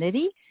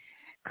Humanity.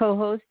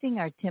 Co-hosting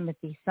are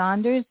Timothy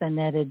Saunders,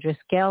 Annetta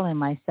Driscoll, and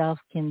myself,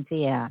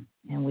 Kinzia.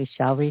 And we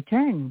shall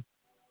return.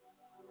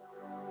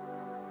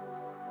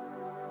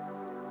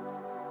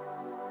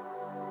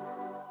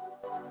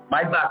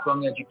 My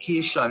background in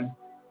education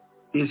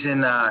is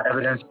in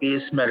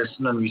evidence-based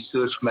medicine and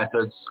research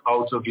methods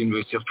out of the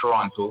University of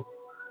Toronto.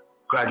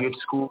 Graduate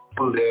school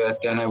there,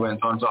 then I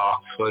went on to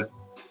Oxford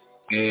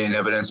in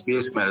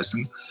evidence-based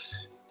medicine,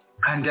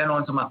 and then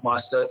on to my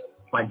master,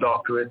 my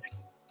doctorate,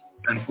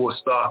 and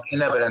postdoc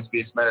in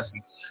evidence-based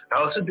medicine.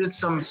 I also did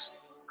some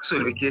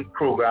certificate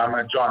program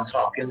at Johns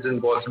Hopkins in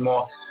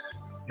Baltimore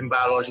in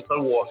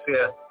biological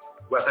warfare,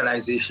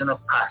 weaponization of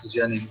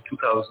pathogen in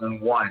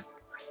 2001.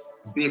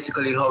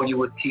 Basically how you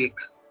would take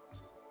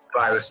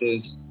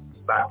viruses,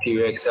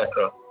 bacteria,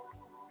 etc.,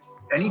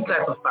 any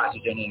type of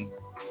pathogen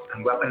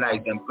and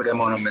weaponize them, put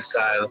them on a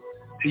missile,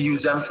 to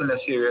use them for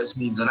nefarious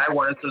means. And I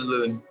wanted to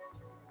learn,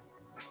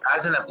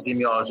 as an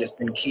epidemiologist,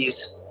 in case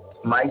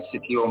my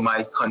city or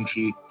my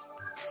country,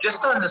 just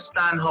to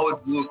understand how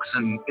it works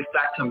and if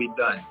that can be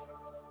done.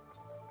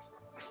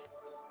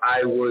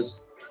 I was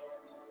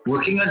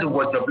working at the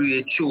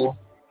WHO,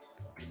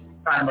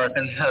 Pan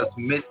American Health,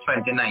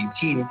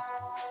 mid-2019,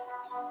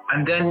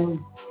 and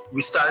then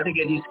we started to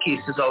get these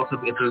cases out of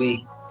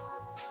Italy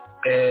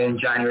in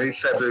January,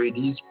 February.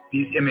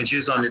 These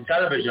images on the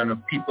television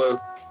of people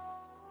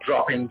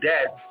dropping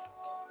dead.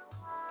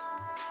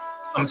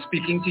 I'm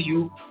speaking to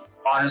you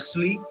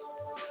honestly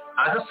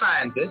as a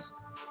scientist,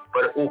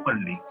 but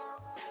openly.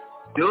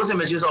 Those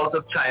images out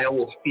of China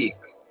were fake.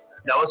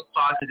 That was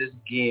part of this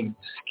game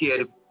to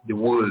scare the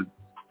world.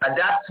 At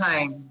that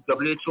time,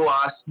 WHO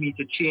asked me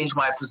to change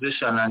my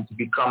position and to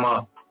become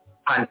a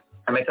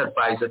pandemic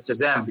advisor to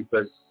them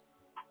because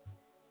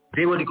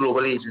they were the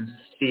global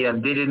agency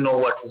and they didn't know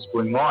what was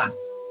going on.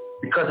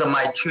 Because of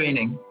my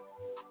training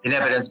in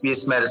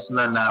evidence-based medicine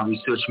and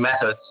research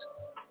methods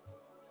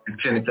in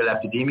clinical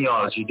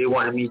epidemiology, they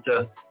wanted me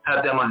to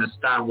help them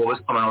understand what was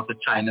coming out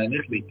of China and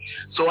Italy.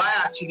 So I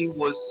actually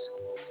was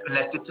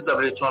connected to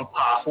WHO and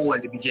PAHO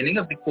at the beginning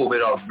of the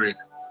COVID outbreak.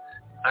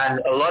 And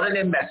a lot of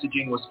their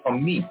messaging was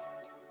from me.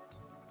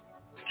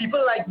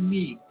 People like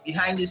me,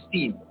 behind the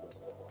scenes,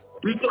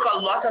 we took a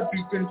lot of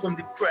beating from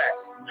the press,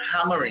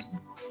 hammering,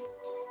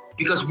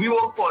 because we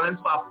were calling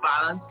for a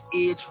balanced,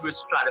 age-risk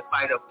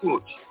stratified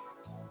approach.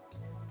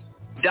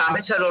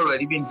 Damage had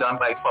already been done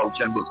by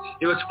Fauci and Birx.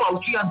 It was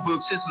Fauci and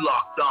Birx's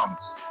lockdowns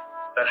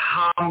that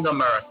harmed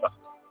America,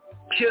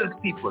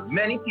 killed people.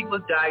 Many people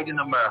died in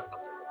America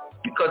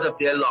because of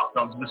their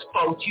lockdowns. It was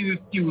Fauci's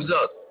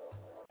refusal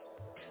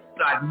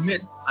to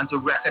admit and to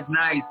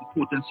recognize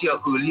the potency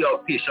of early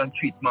outpatient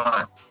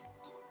treatment.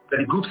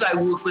 The groups I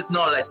work with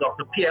now, like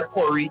Dr. Pierre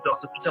Corey,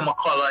 Dr. Peter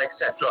McCullough,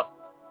 etc.,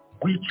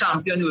 we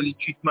champion early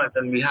treatment,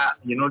 and we have,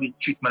 the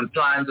treatment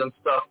plans and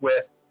stuff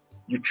where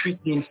you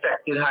treat the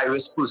infected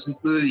high-risk person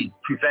early,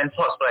 prevent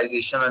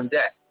hospitalization and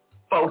death.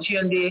 Fauci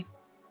and they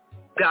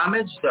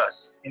damaged us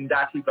in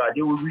that regard.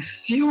 They will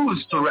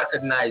refuse to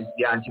recognize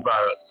the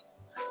antivirals.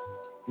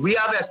 We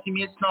have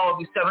estimates now of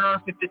the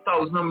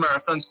 750,000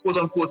 Americans,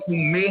 quote-unquote, who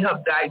may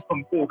have died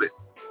from COVID.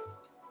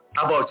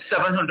 About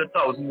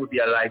 700,000 would be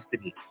alive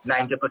today,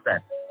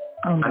 90%.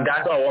 And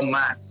that's our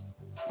math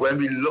when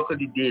we look at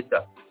the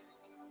data.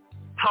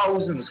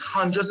 Thousands,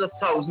 hundreds of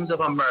thousands of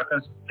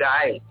Americans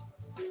died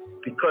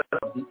because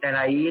of the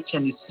NIH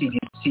and the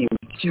CDC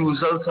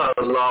refusal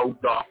to allow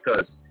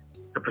doctors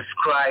to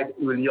prescribe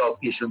early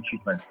outpatient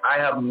treatment. I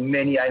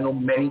know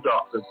many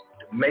doctors,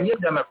 many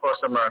of them across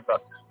America,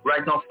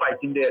 right now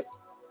fighting their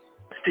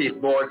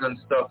state boards and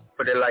stuff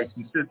for their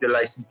licenses. Their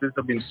licenses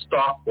have been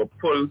stopped or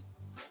pulled.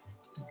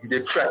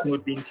 They're threatened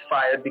with being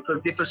fired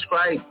because they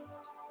prescribed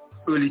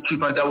early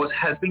treatment that was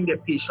helping their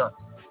patients.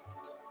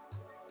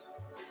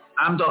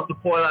 I'm Dr.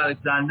 Paul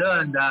Alexander,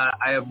 and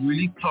I have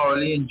really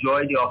thoroughly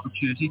enjoyed the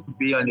opportunity to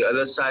be on the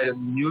other side of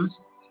the news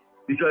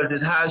because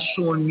it has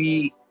shown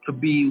me to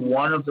be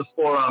one of the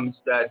forums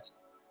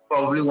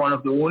probably one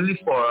of the only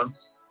forums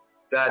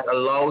that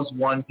allows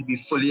one to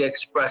be fully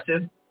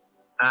expressive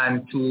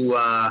and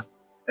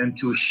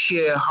to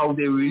share how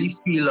they really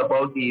feel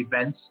about the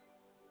events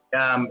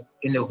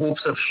in the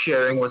hopes of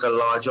sharing with a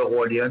larger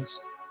audience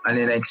and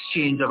an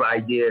exchange of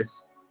ideas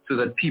so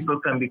that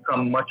people can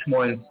become much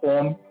more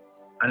informed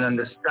and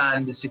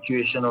understand the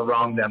situation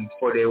around them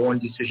for their own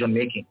decision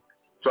making.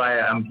 So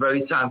I am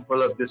very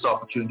thankful of this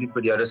opportunity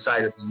for the other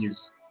side of the news.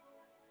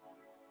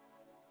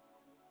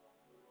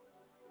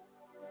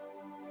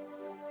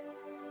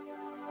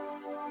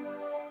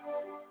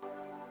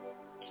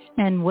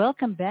 And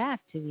welcome back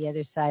to the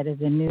other side of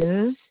the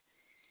news.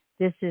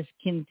 This is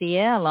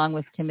Cynthia along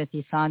with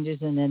Timothy Saunders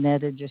and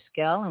Annetta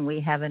Driscoll, and we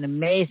have an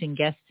amazing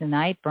guest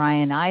tonight,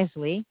 Brian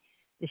Isley.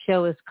 The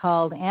show is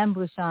called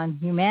Ambush on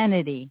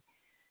Humanity.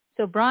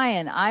 So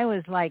Brian, I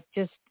was like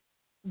just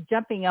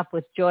jumping up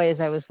with joy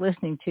as I was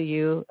listening to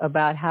you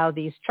about how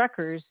these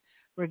truckers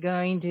were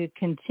going to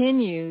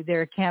continue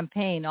their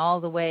campaign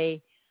all the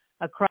way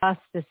across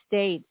the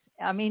states.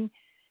 I mean,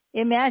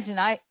 imagine,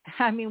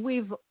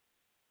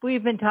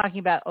 we've been talking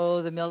about,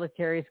 the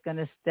military's going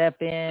to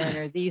step in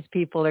or these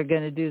people are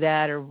going to do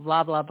that or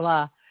blah, blah,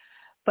 blah.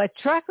 But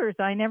truckers,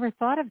 I never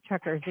thought of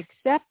truckers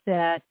except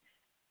that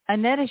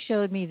Annetta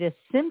showed me this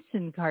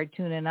Simpson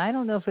cartoon, and I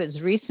don't know if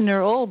it's recent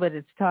or old, but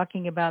it's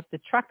talking about the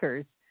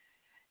truckers.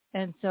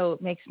 And so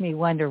it makes me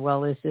wonder,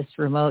 well, is this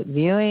remote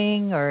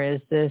viewing or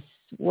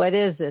what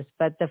is this?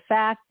 But the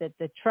fact that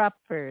the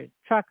truckers,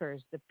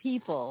 the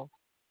people,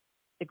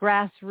 the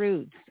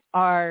grassroots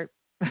are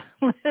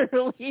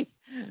literally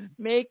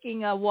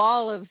making a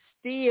wall of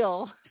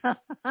steel.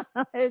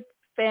 It's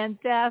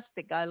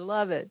fantastic. I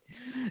love it.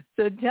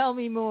 So tell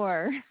me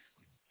more.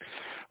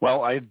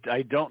 Well, I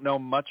don't know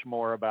much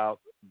more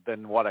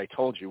than what I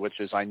told you, which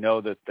is I know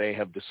that they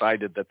have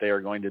decided that they are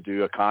going to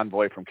do a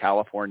convoy from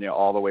California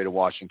all the way to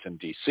Washington,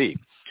 D.C.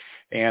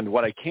 And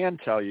what I can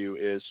tell you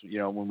is,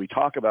 when we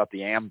talk about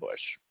the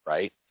ambush,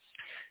 right,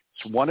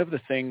 it's one of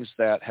the things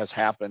that has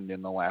happened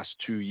in the last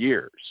 2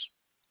 years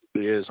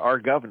is our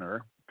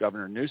Governor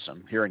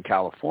Newsom here in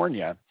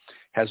California,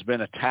 has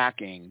been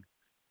attacking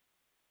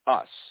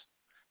us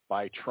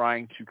by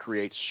trying to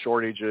create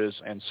shortages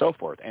and so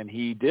forth. And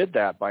he did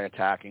that by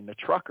attacking the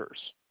truckers.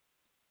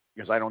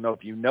 Because I don't know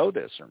if you know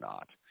this or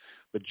not,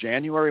 but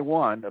January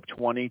 1 of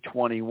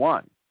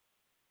 2021,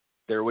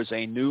 there was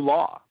a new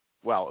law.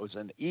 Well, it was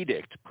an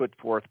edict put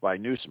forth by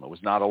Newsom. It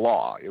was not a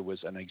law. It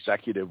was an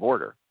executive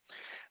order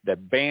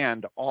that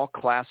banned all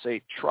Class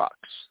 8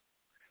 trucks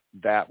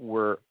that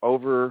were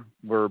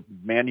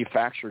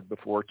manufactured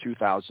before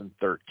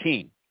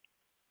 2013.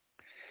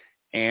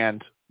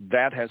 And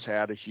that has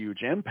had a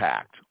huge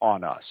impact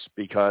on us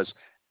because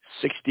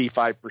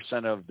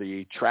 65% of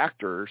the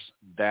tractors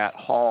that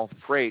haul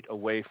freight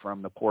away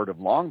from the port of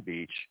Long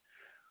Beach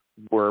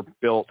were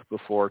built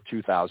before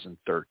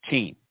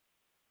 2013.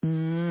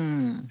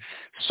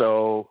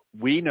 So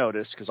we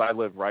noticed, because I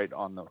live right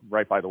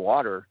by the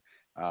water,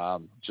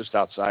 just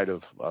outside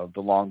of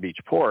the Long Beach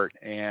port,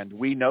 and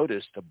we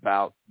noticed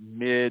about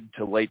mid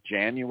to late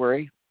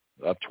January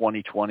of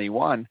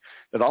 2021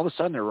 that all of a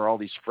sudden there were all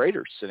these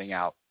freighters sitting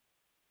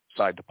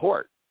outside the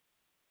port,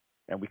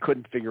 and we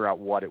couldn't figure out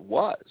what it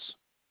was.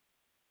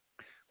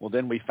 Well,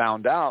 then we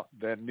found out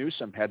that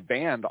Newsom had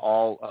banned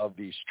all of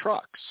these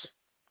trucks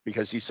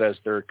because he says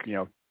they're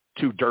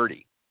too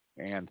dirty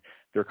and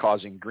they're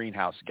causing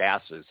greenhouse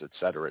gases, et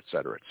cetera, et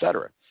cetera, et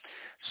cetera.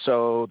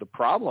 So the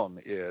problem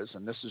is,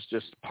 and this is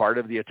just part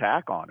of the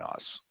attack on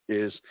us,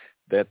 is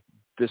that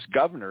this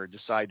governor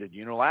decided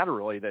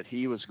unilaterally that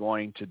he was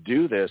going to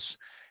do this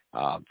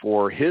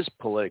for his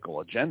political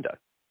agenda,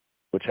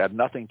 which had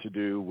nothing to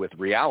do with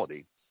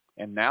reality.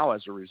 And now,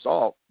 as a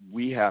result,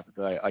 we have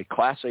a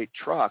Class 8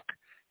 truck,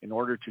 in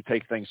order to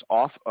take things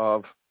off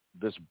of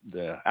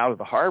out of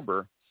the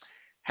harbor,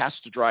 has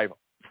to drive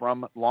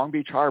from Long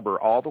Beach Harbor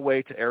all the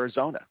way to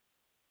Arizona,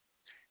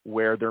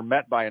 where they're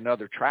met by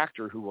another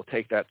tractor who will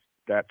take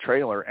that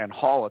trailer and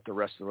haul it the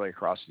rest of the way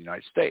across the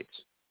United States.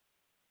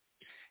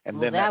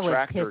 And then that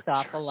tractor would piss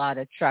off a lot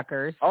of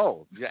truckers.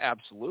 Oh, yeah,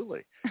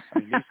 absolutely. I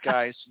mean,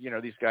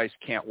 these guys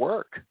can't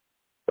work,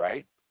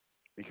 right?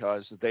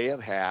 Because they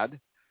have had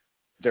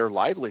their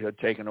livelihood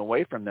taken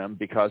away from them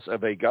because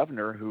of a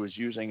governor who is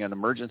using an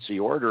emergency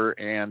order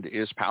and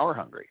is power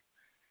hungry.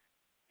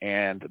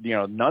 And,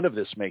 none of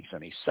this makes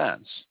any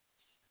sense.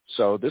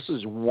 So this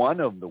is one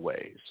of the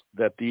ways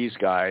that these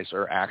guys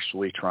are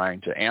actually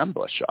trying to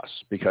ambush us,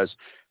 because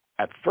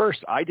at first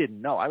I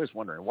didn't know. I was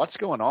wondering what's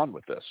going on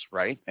with this,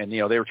 right? And,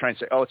 they were trying to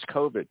say, oh, it's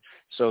COVID.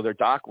 So their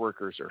dock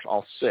workers are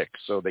all sick,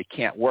 so they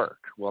can't work.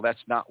 Well, that's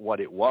not what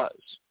it was.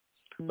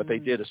 But they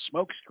did a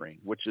smoke screen,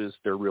 which is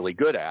they're really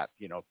good at,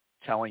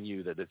 telling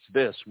you that it's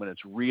this when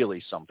it's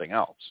really something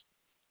else.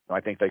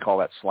 I think they call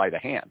that sleight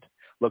of hand.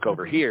 Look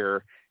over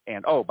here,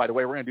 and, oh, by the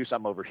way, we're going to do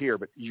something over here,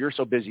 but you're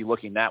so busy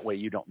looking that way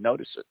you don't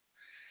notice it.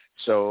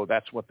 So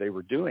that's what they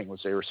were doing, was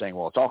they were saying,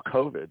 well, it's all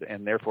COVID,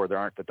 and therefore there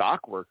aren't the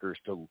dock workers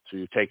to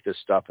take this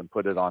stuff and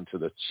put it onto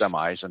the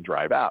semis and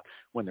drive out,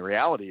 when the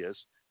reality is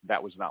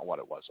that was not what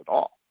it was at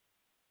all.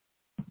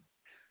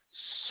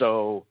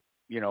 So,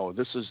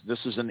 this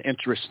is an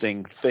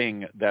interesting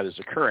thing that is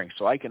occurring.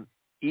 So I can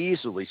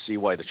easily see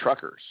why the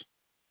truckers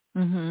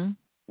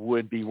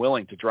would be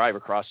willing to drive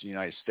across the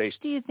United States.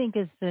 What do you think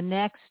is the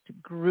next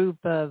group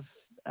of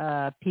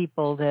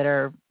people that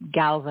are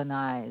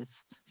galvanized?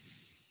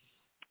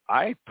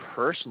 I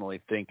personally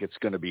think it's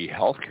going to be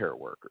healthcare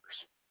workers.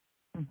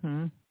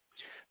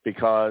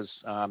 Because,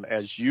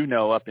 as you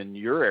know, up in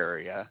your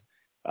area,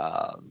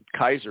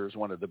 Kaiser is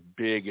one of the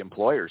big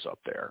employers up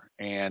there.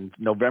 And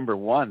November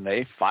 1,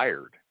 they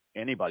fired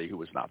anybody who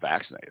was not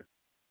vaccinated.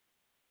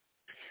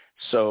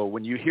 So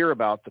when you hear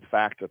about the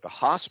fact that the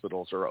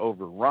hospitals are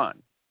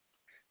overrun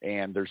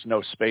and there's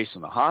no space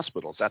in the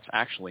hospitals, that's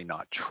actually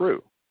not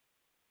true.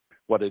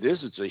 What it is,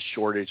 it's a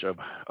shortage of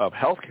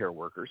healthcare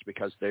workers,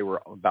 because they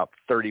were about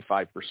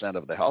 35%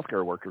 of the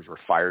healthcare workers were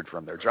fired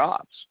from their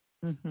jobs.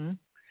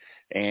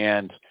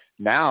 And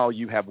now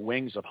you have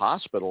wings of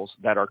hospitals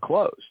that are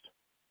closed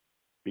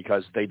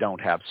because they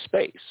don't have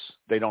space.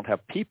 They don't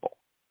have people,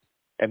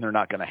 and they're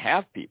not going to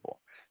have people.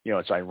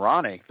 It's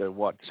ironic that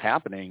what's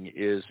happening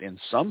is in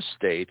some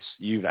states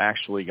you've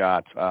actually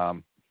got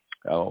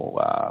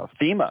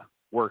FEMA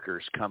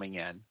workers coming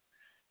in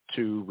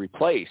to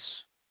replace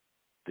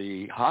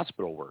the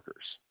hospital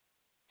workers.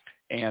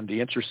 And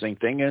the interesting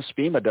thing is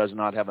FEMA does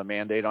not have a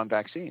mandate on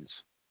vaccines.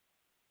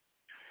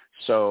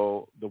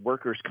 So the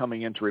workers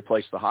coming in to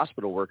replace the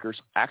hospital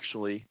workers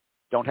actually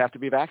don't have to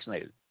be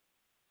vaccinated.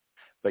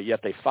 But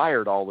yet they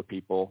fired all the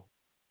people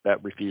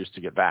that refused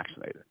to get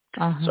vaccinated.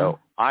 So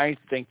I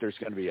think there's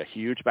going to be a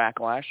huge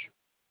backlash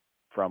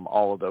from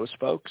all of those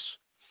folks.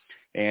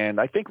 And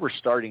I think we're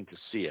starting to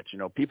see it.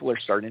 People are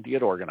starting to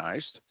get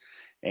organized,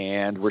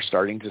 and we're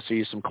starting to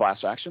see some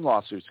class action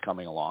lawsuits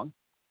coming along.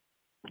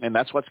 And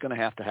that's what's going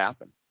to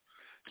happen,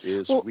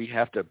 is we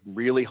have to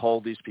really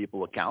hold these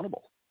people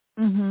accountable.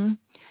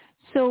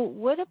 So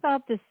what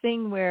about this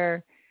thing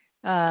where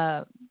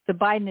the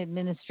Biden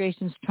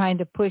administration's trying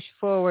to push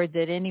forward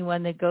that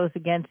anyone that goes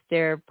against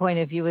their point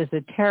of view is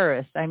a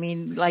terrorist? I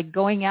mean, like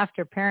going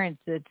after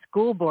parents at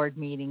school board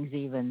meetings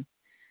even.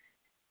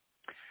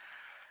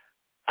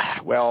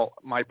 Well,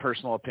 my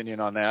personal opinion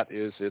on that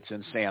is it's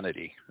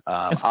insanity.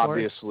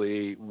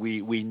 Obviously,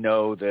 we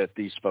know that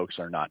these folks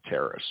are not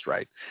terrorists,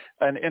 right?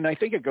 And I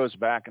think it goes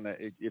back, and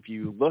if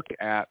you look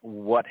at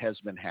what has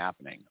been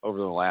happening over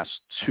the last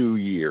 2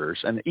 years,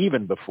 and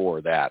even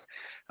before that,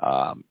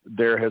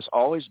 there has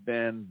always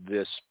been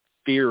this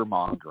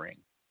fear-mongering.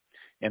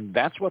 And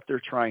that's what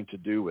they're trying to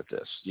do with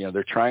this. You know,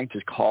 they're trying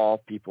to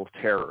call people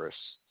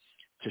terrorists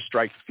to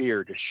strike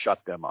fear, to shut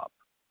them up,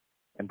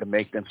 and to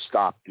make them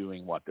stop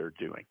doing what they're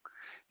doing.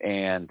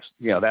 And,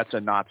 you know, that's a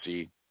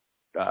Nazi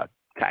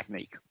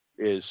technique,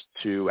 is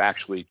to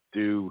actually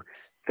do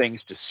things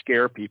to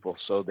scare people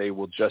so they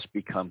will just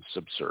become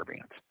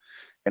subservient.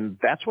 And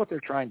that's what they're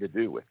trying to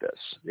do with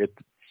this.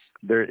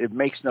 It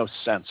makes no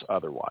sense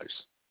otherwise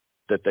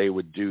that they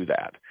would do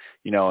that.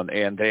 You know,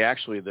 and they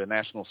actually, the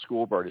National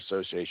School Board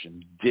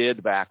Association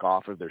did back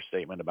off of their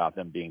statement about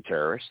them being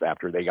terrorists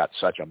after they got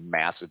such a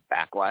massive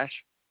backlash.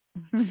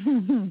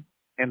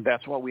 And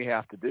that's what we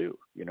have to do.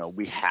 You know,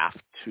 we have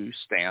to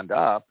stand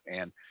up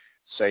and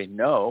say,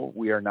 no,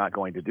 we are not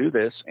going to do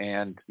this,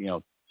 and, you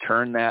know,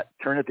 turn it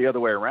the other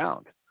way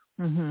around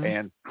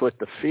and put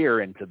the fear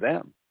into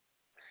them,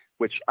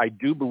 which I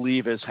do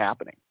believe is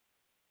happening.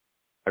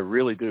 I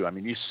really do. I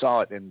mean, you saw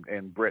it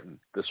in Britain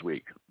this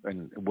week,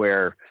 and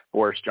where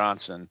Boris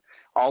Johnson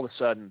all of a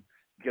sudden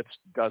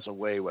does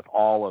away with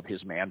all of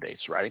his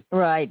mandates, right?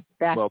 Right,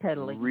 backpedaling.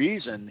 Well, the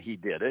reason he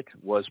did it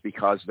was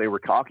because they were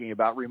talking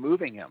about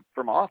removing him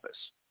from office.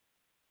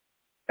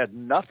 Had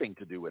nothing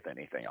to do with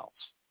anything else.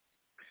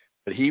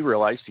 But he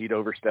realized he'd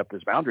overstepped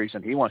his boundaries,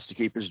 and he wants to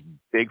keep his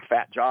big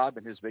fat job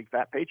and his big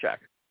fat paycheck,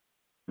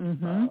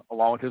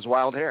 along with his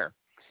wild hair.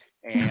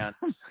 And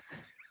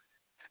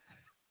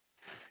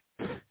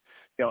you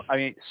know, I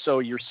mean, so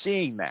you're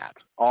seeing that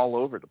all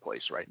over the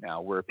place right now,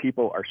 where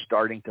people are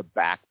starting to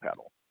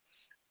backpedal.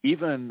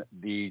 Even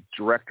the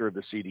director of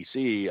the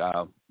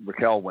CDC,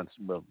 Raquel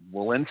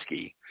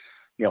Walensky,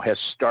 you know, has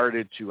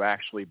started to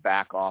actually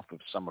back off of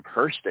some of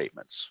her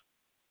statements,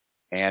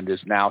 and is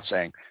now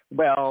saying,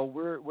 well,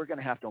 we're going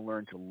to have to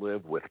learn to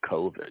live with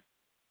COVID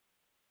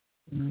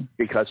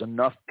because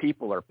enough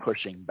people are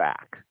pushing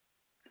back.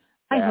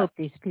 I hope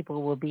these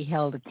people will be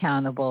held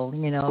accountable.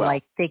 You know,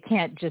 like they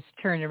can't just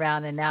turn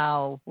around and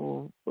now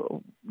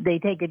they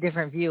take a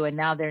different view and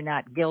now they're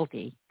not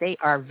guilty. They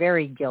are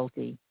very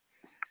guilty.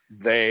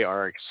 They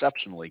are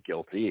exceptionally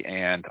guilty,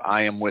 and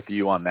I am with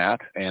you on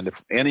that. And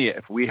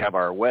if we have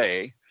our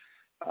way,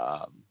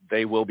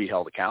 they will be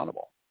held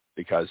accountable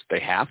because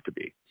they have to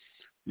be.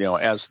 You know,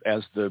 as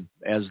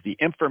the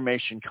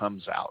information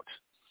comes out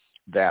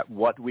that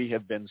what we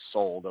have been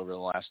sold over the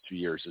last 2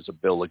 years is a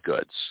bill of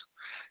goods,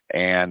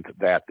 and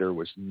that there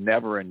was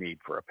never a need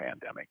for a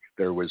pandemic,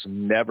 there was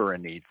never a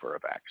need for a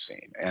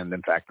vaccine, and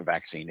in fact, the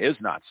vaccine is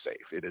not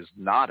safe. It is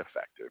not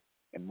effective.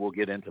 And we'll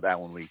get into that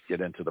when we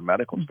get into the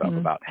medical stuff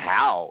about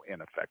how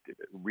ineffective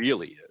it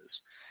really is.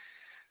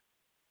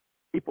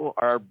 People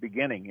are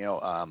beginning, you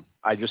know,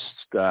 I just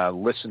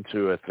listened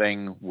to a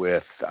thing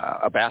with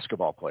a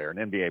basketball player,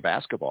 an NBA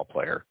basketball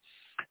player,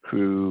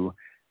 who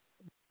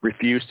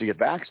refused to get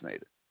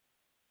vaccinated.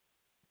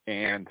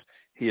 And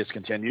he has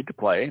continued to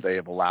play. They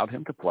have allowed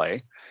him to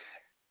play.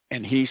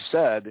 And he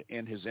said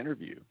in his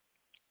interview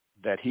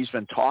that he's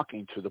been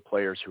talking to the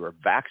players who are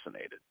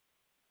vaccinated,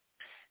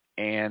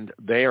 and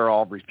they are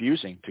all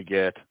refusing to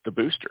get the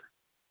booster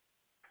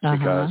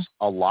because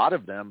a lot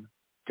of them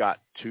got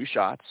 2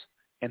 shots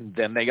and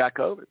then they got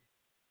COVID.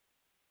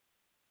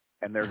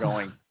 And they're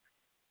going,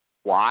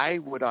 why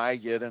would I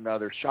get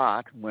another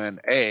shot when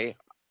A,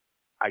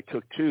 I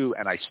took 2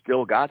 and I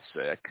still got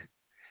sick,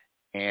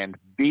 and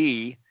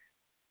B,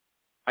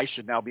 I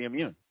should now be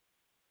immune.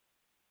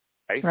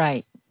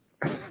 Right.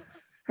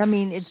 I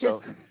mean, it's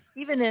just,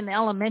 even an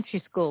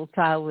elementary school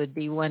child would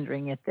be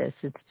wondering at this.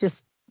 It's just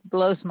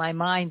blows my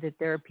mind that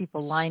there are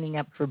people lining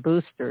up for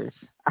boosters.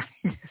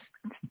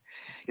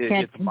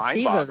 It's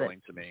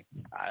mind-boggling to me.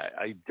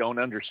 I don't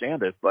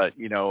understand it, but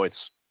you know,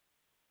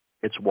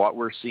 it's what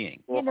we're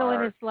seeing. You know,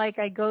 and it's like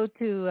I go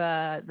to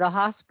the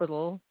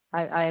hospital.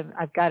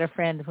 I've got a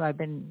friend who I've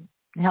been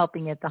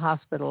helping at the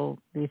hospital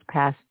this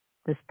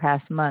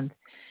past month,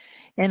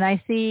 and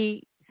I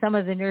see some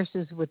of the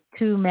nurses with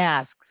 2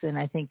 masks. And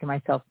I think to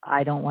myself,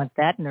 I don't want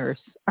that nurse.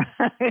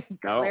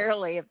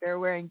 Clearly, if they're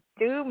wearing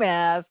 2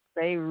 masks,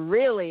 they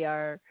really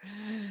are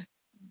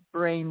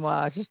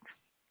brainwashed.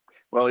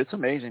 Well, it's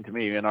amazing to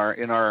me. In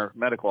our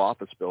medical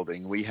office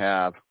building, we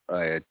have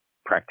a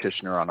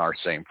practitioner on our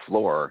same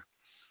floor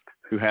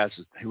who had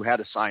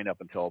a sign up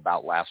until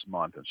about last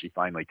month, and she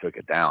finally took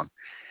it down,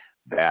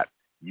 that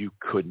you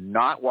could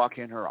not walk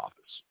in her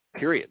office,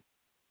 period.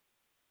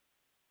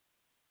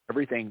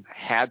 Everything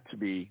had to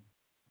be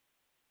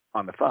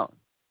on the phone.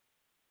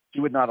 She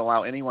would not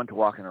allow anyone to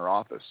walk in her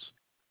office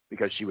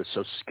because she was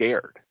so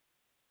scared.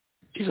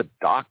 She's a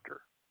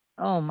doctor.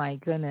 Oh, my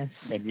goodness.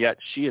 And yet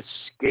she is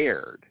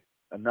scared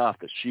enough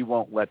that she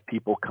won't let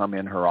people come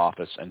in her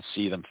office and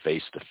see them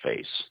face to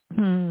face.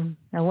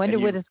 I wonder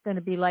what it's going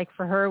to be like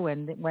for her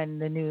when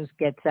the news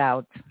gets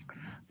out.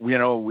 You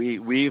know,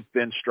 we've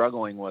been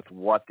struggling with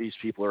what these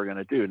people are going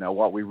to do. Now,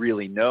 what we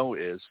really know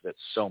is that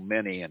so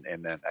many, and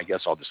then I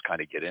guess I'll just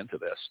kind of get into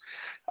this,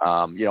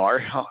 you know,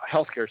 our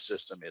healthcare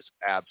system is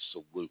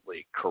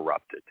absolutely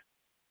corrupted.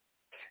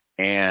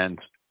 And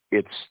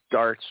it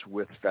starts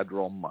with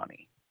federal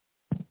money.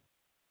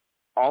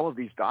 All of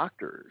these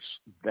doctors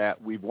that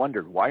we've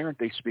wondered, why aren't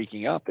they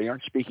speaking up? They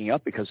aren't speaking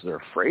up because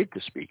they're afraid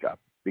to speak up,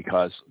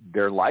 because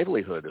their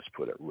livelihood is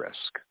put at risk.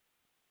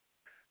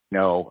 You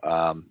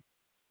know,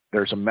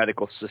 there's a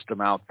medical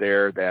system out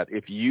there that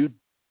if you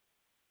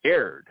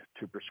dared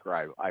to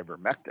prescribe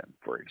ivermectin,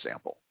 for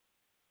example,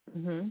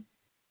 you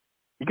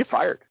get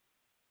fired.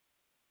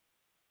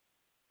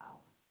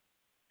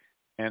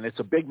 And it's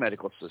a big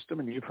medical system,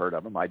 and you've heard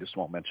of them. I just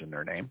won't mention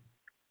their name.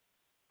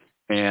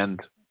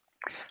 And,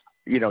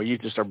 you know, you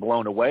just are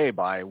blown away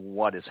by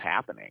what is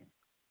happening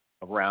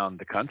around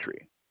the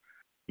country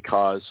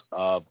because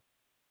of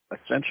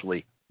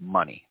essentially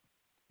money.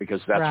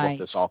 Because that's what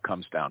this all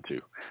comes down to,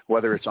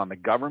 whether it's on the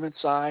government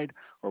side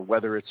or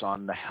whether it's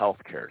on the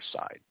healthcare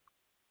side.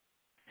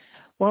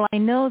 Well, I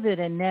know that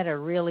Annetta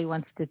really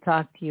wants to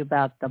talk to you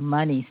about the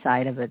money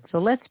side of it. So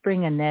let's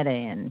bring Annetta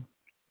in.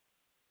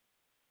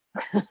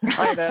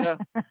 Hi, Annetta.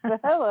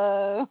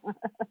 Hello.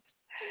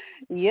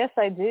 Yes,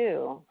 I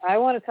do. I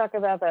want to talk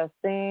about that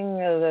thing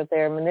that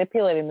they're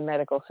manipulating the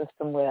medical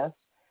system with.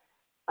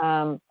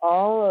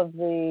 All of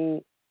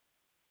the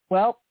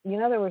Well, you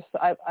know,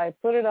 I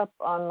put it up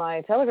on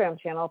my Telegram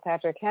channel,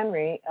 Patrick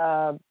Henry,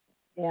 and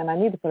I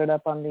need to put it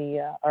up on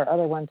our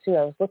other one too.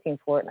 I was looking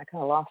for it and I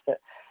kind of lost it.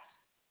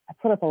 I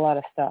put up a lot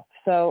of stuff.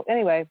 So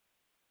anyway,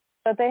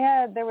 but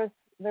there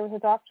was a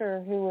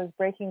doctor who was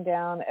breaking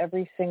down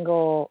every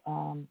single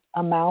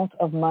amount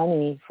of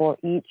money for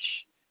each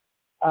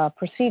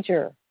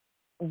procedure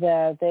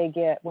that they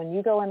get. When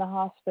you go in the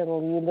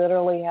hospital, you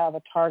literally have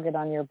a target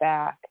on your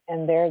back,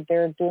 and they're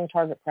doing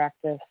target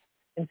practice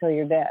until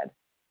you're dead,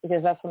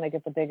 because that's when they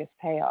get the biggest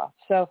payoff.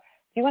 So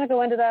do you want to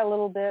go into that a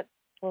little bit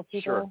for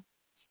people? Sure.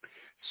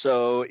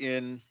 So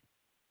in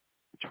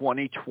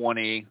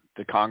 2020,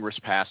 the Congress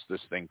passed this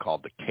thing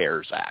called the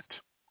CARES Act.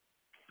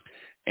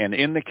 And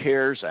in the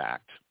CARES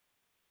Act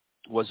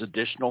was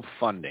additional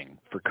funding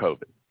for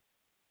COVID.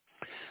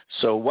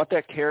 So what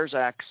that CARES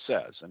Act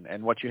says,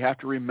 and what you have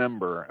to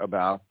remember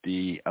about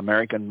the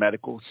American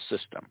medical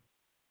system,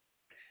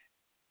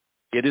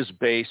 it is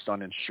based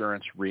on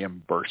insurance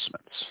reimbursements.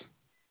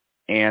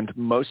 And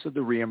most of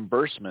the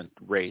reimbursement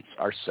rates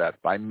are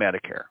set by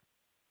Medicare.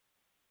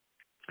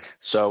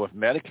 So if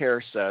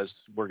Medicare says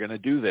we're going to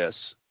do this,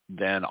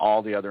 then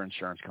all the other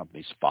insurance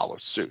companies follow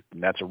suit.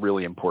 And that's a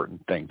really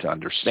important thing to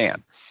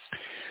understand.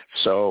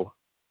 So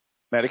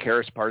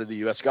Medicare is part of the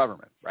U.S.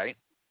 government, right?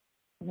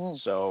 Mm-hmm.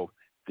 So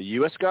the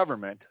U.S.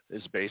 government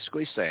is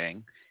basically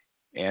saying,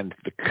 and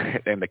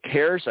the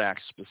CARES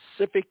Act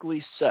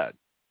specifically said,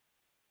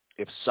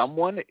 if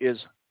someone is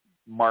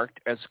marked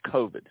as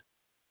COVID,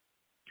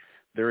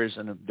 there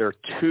are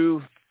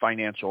two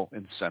financial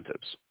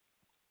incentives.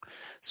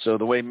 So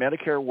the way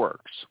Medicare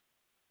works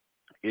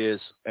is,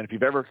 and if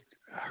you've ever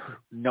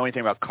know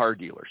anything about car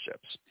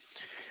dealerships,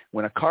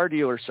 when a car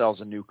dealer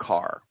sells a new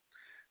car,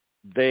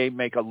 they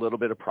make a little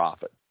bit of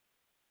profit.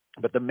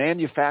 But the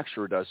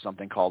manufacturer does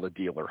something called a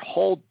dealer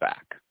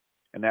holdback.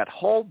 And that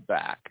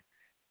holdback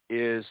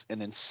is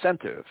an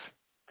incentive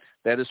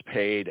that is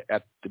paid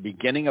at the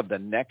beginning of the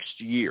next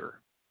year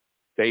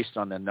based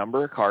on the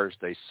number of cars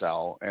they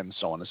sell and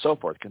so on and so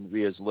forth. It can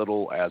be as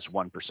little as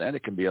 1%.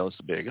 It can be as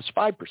big as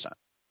 5%.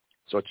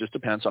 So it just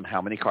depends on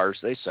how many cars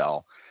they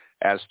sell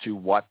as to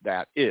what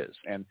that is.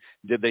 And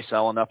did they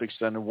sell enough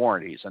extended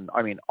warranties? And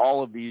I mean,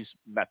 all of these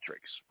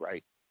metrics,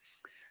 right?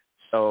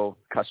 So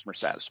customer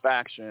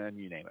satisfaction,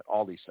 you name it,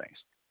 all these things.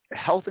 The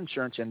health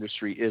insurance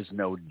industry is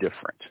no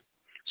different.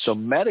 So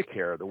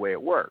Medicare, the way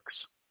it works,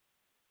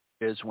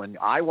 is when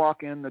I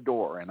walk in the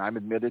door and I'm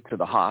admitted to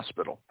the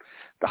hospital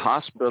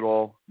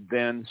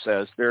then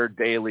says their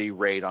daily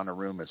rate on a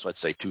room is,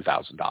 let's say,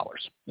 $2,000.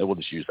 We'll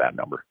just use that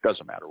number.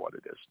 Doesn't matter what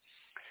it is.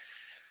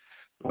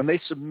 When they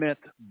submit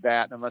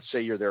that, and let's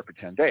say you're there for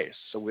 10 days,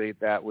 so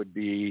that would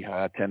be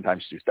 10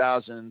 times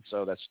 2,000,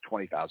 so that's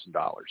 $20,000,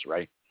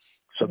 right?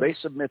 So they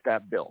submit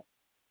that bill.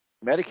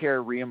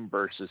 Medicare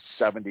reimburses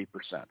 70%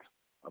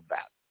 of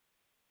that.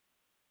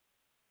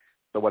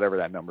 So whatever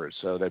that number is,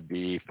 so that'd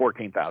be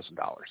 $14,000,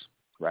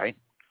 right?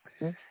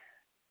 Mm-hmm.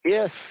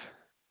 If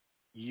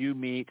you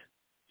meet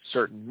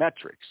certain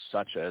metrics,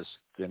 such as,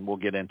 then we'll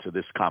get into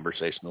this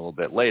conversation a little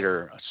bit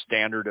later, a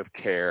standard of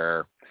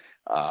care,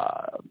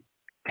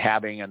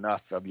 having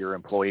enough of your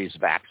employees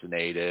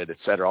vaccinated, et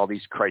cetera, all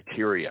these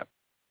criteria.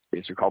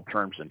 These are called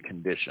terms and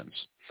conditions.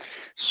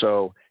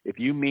 So if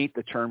you meet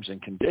the terms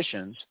and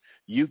conditions,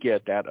 you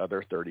get that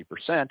other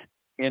 30%.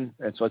 And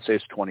so let's say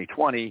it's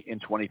 2020. In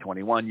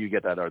 2021, you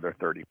get that other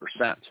 30%.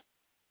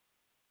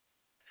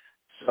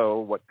 So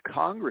what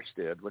Congress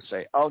did was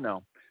say, oh,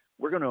 no,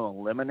 we're going to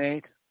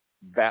eliminate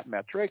that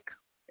metric,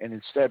 and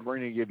instead we're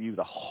going to give you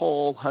the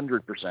whole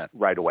 100%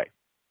 right away.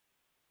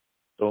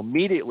 So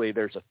immediately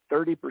there's a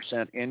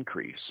 30%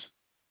 increase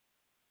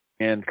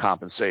in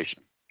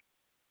compensation,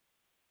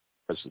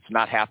 because it's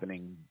not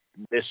happening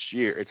this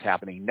year. It's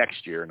happening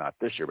next year, not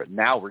this year, but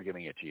now we're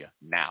giving it to you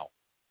now.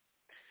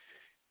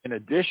 In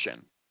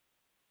addition,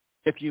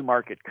 if you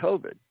market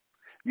COVID,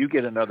 you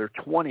get another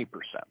 20%.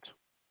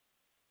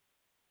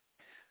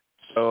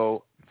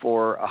 So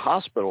for a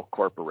hospital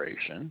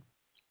corporation,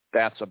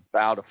 that's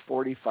about a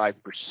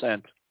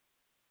 45%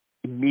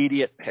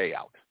 immediate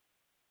payout.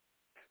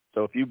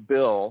 So if you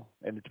bill,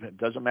 and it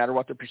doesn't matter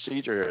what the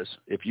procedure is,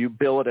 if you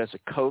bill it as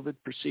a COVID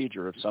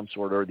procedure of some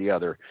sort or the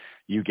other,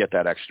 you get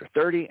that extra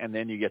 30, and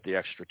then you get the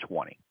extra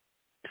 20.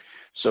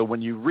 So when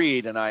you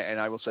read, and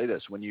I will say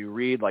this, when you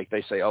read, like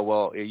they say, oh,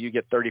 well, you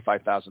get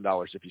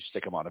 $35,000 if you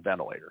stick them on a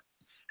ventilator.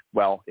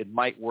 Well, it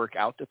might work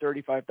out to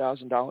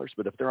 $35,000,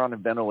 but if they're on a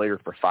ventilator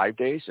for 5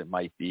 days, it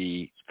might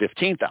be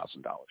 $15,000.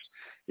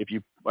 If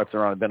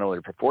they're on a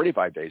ventilator for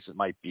 45 days, it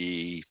might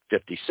be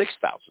 $56,000.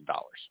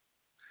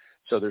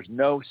 So there's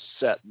no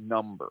set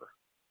number.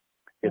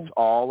 It's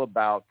all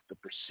about the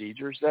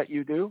procedures that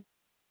you do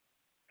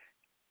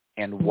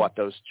and what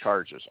those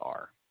charges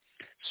are.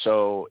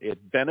 So it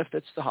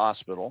benefits the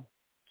hospital.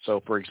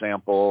 So, for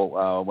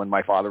example, when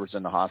my father was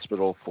in the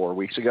hospital 4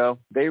 weeks ago,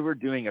 they were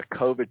doing a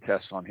COVID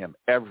test on him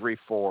every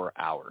 4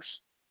 hours.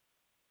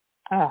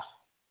 Oh.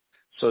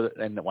 So,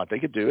 and what they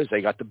could do is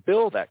they got to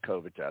bill that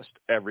COVID test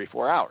every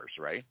 4 hours,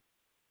 right?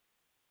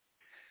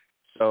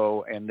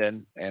 So, and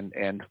then,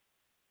 and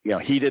you know,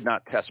 he did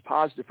not test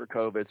positive for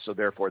COVID, so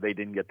therefore they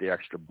didn't get the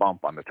extra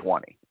bump on the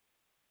 20.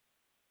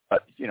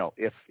 But, you know,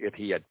 if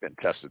he had been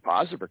tested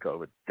positive for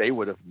COVID, they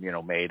would have, you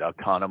know, made a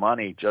ton of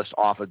money just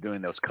off of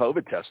doing those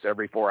COVID tests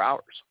every 4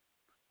 hours.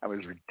 I mean,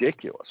 it was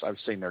ridiculous. I was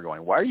sitting there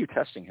going, why are you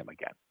testing him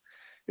again?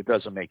 It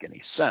doesn't make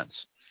any sense.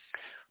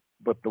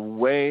 But the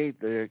way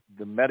the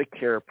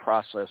Medicare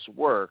process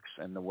works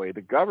and the way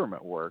the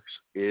government works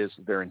is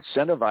they're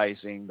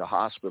incentivizing the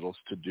hospitals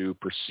to do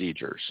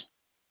procedures.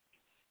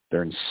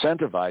 They're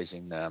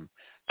incentivizing them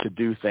to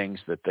do things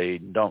that they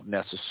don't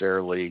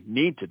necessarily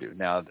need to do.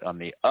 Now, on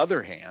the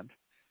other hand,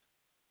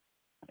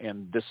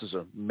 and this is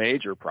a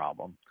major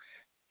problem,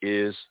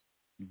 is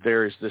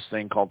there is this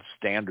thing called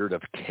standard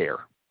of care.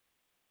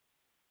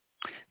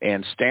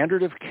 And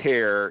standard of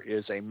care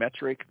is a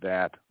metric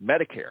that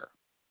Medicare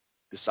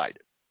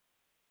decided.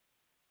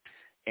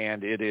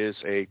 And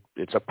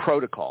it's a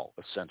protocol,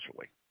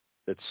 essentially,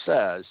 that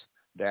says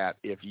that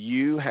if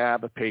you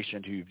have a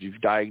patient who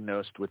you've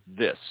diagnosed with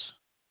this,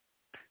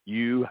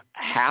 you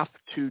have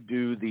to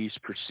do these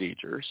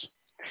procedures,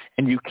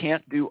 and you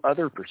can't do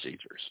other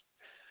procedures.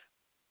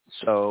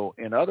 So,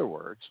 in other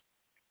words,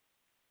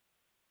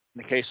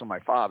 in the case of my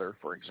father,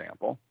 for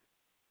example,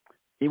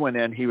 he went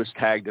in, he was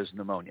tagged as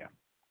pneumonia.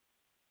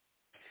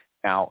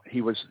 Now,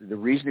 the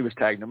reason he was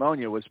tagged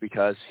pneumonia was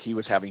because he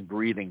was having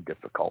breathing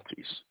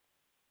difficulties.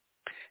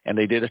 And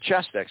they did a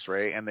chest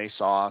x-ray, and they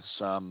saw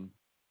some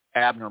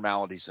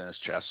abnormalities in his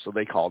chest, so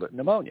they called it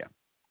pneumonia.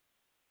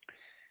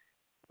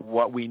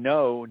 What we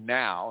know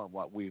now, and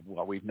what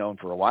we've known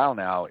for a while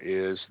now,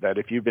 is that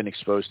if you've been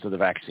exposed to the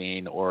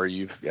vaccine or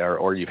you've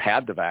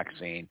had the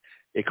vaccine,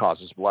 it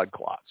causes blood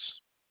clots.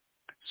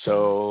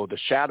 So the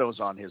shadows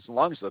on his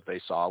lungs that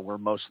they saw were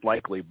most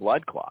likely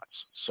blood clots.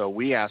 So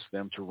we asked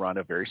them to run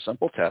a very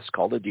simple test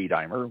called a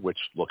D-dimer, which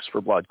looks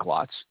for blood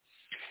clots,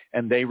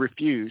 and they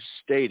refused,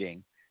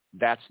 stating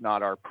that's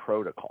not our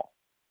protocol.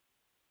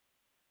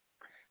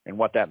 And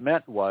what that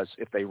meant was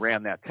if they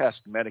ran that test,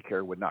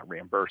 Medicare would not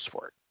reimburse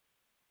for it.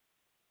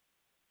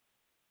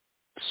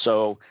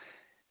 So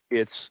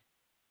it's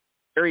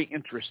very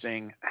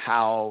interesting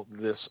how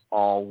this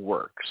all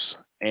works,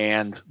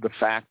 and the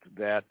fact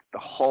that the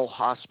whole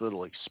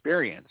hospital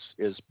experience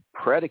is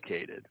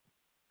predicated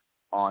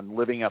on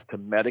living up to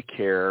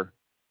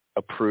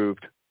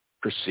Medicare-approved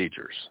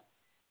procedures.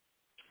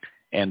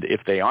 And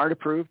if they aren't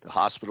approved, the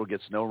hospital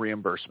gets no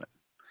reimbursement.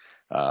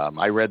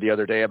 I read the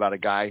other day about a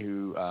guy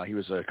who he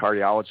was a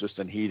cardiologist,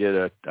 and he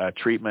did a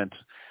treatment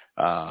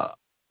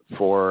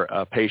for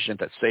a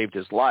patient that saved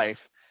his life,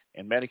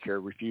 and Medicare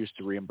refused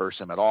to reimburse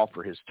him at all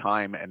for his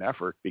time and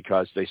effort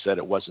because they said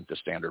it wasn't the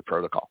standard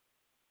protocol.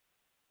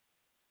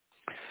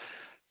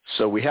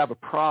 So we have a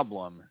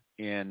problem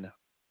in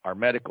our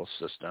medical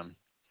system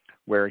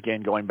where,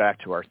 again, going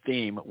back to our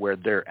theme, where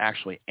they're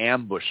actually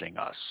ambushing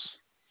us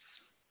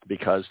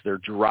because they're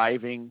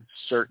driving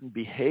certain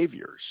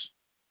behaviors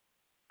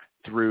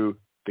through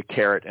the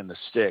carrot and the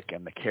stick,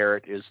 and the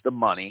carrot is the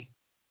money.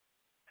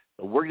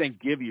 But we're going to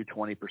give you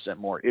 20%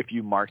 more if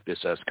you mark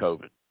this as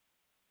COVID.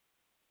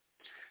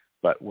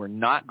 But we're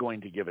not going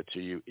to give it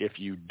to you if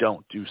you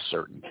don't do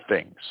certain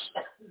things.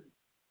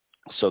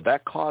 So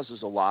that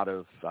causes a lot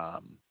of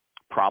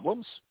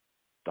problems,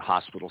 the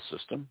hospital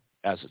system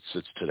as it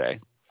sits today.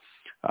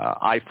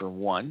 I, for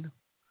one,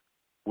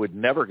 would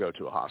never go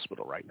to a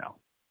hospital right now.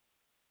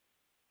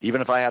 Even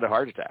if I had a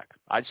heart attack,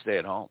 I'd stay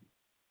at home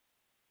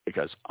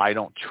because I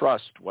don't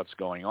trust what's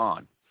going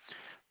on.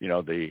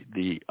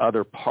 The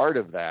other part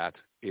of that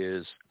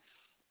is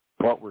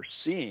what we're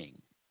seeing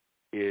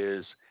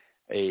is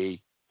a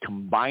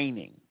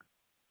combining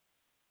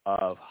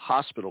of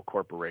hospital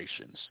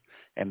corporations.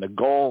 And the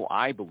goal,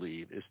 I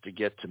believe, is to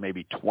get to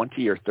maybe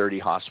 20 or 30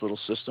 hospital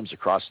systems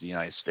across the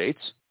United States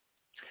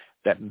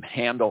that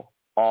handle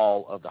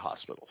all of the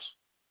hospitals.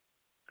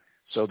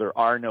 So there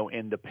are no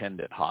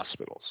independent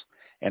hospitals.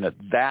 And at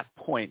that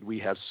point, we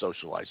have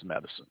socialized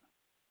medicine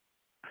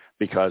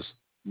because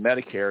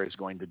Medicare is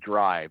going to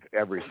drive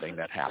everything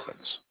that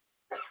happens.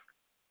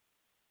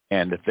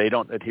 And if they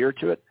don't adhere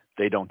to it,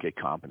 they don't get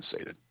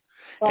compensated.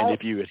 Well, and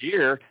if you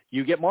adhere,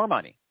 you get more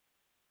money.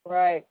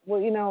 Right.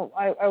 Well,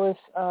 I was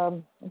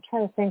I'm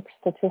trying to think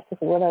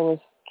statistically what I was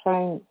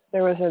trying.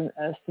 There was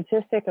a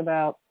statistic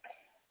about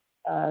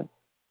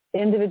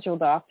individual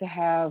doctor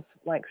have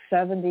like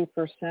 70%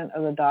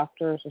 of the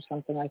doctors or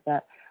something like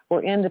that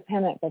were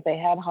independent, but they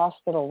had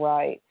hospital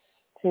rights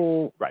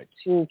to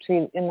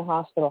treat in the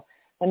hospital.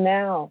 And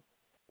now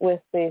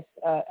with this,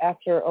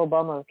 after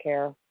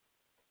Obamacare,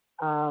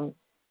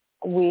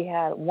 we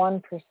had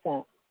 1%.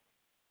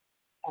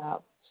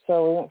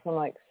 So we went from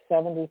like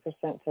 70%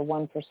 to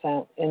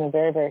 1% in a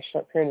very, very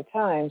short period of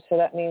time. So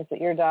that means that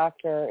your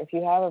doctor, if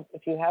you have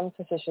a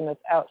physician that's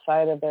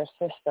outside of their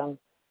system,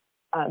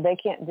 they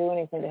can't do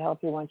anything to help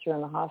you once you're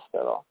in the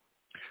hospital.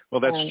 Well,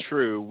 that's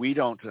true.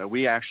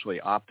 We actually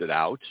opted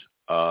out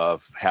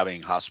of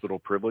having hospital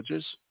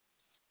privileges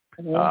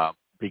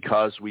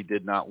because we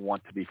did not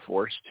want to be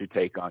forced to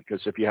take on,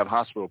 because if you have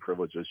hospital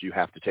privileges, you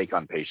have to take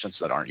on patients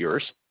that aren't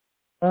yours.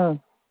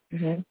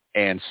 Mm-hmm.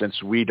 And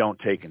since we don't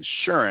take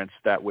insurance,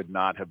 that would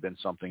not have been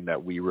something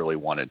that we really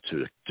wanted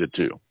to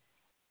do.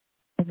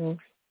 Mm-hmm.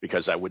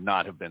 Because that would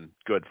not have been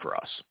good for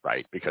us,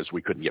 right? Because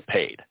we couldn't get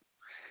paid.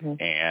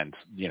 Mm-hmm. And,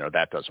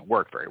 that doesn't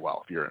work very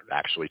well. If you're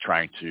actually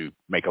trying to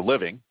make a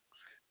living,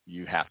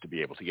 you have to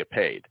be able to get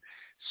paid.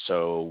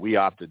 So we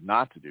opted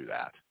not to do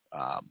that.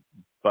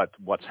 But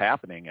what's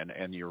happening,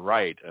 and you're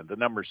right, the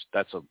numbers,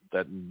 that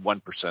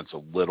 1% is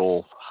a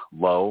little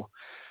low.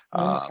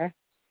 Okay.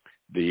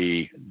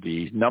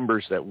 The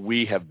numbers that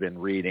we have been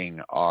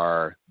reading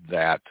are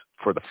that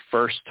for the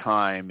first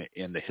time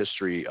in the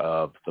history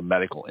of the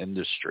medical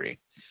industry,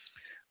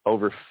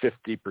 over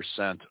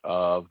 50%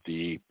 of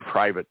the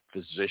private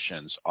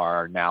physicians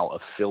are now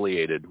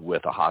affiliated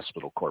with a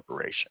hospital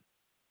corporation.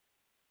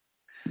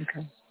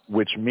 Okay.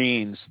 Which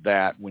means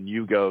that when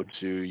you go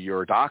to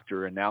your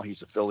doctor and now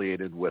he's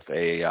affiliated with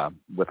a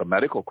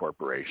medical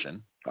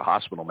corporation, a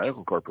hospital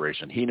medical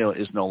corporation, he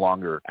is no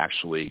longer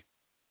actually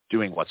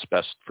doing what's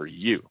best for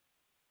you.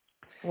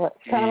 Well,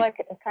 it's kind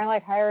of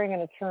like hiring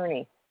an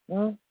attorney.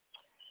 Mm-hmm.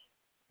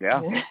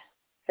 Yeah.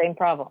 Same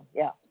problem.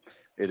 Yeah.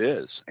 It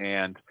is,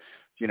 and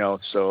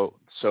so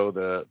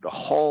the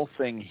whole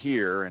thing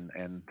here,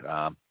 and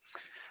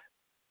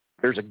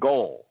there's a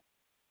goal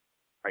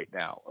right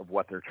now of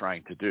what they're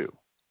trying to do.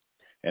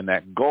 And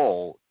that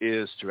goal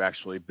is to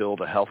actually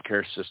build a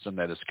healthcare system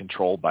that is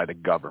controlled by the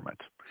government.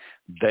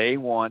 They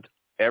want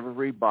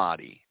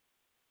everybody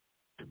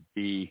to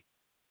be,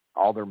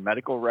 all their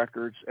medical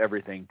records,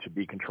 everything to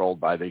be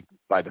controlled by the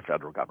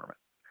federal government.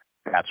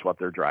 That's what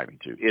they're driving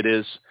to. It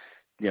is,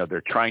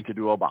 they're trying to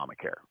do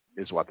Obamacare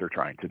is what they're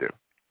trying to do.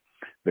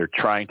 They're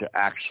trying to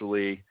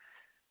actually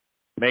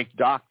make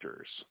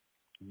doctors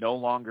no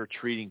longer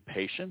treating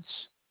patients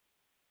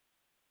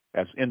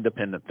as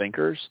independent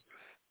thinkers,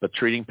 but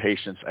treating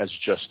patients as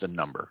just a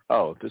number.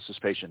 Oh, this is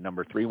patient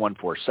number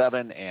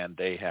 3147, and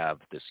they have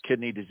this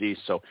kidney disease.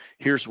 So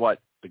here's what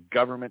the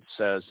government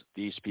says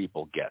these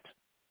people get.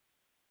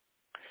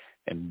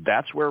 And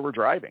that's where we're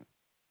driving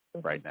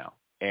right now.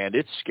 And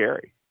it's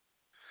scary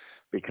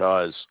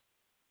because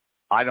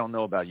I don't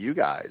know about you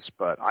guys,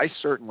 but I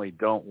certainly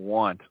don't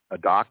want a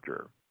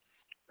doctor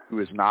who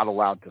is not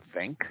allowed to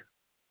think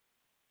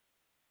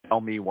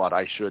tell me what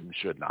I should and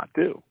should not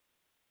do.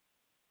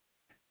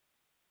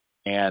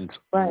 And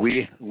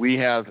we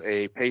have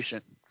a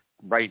patient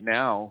right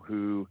now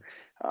who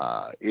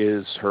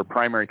is her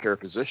primary care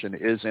physician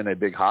is in a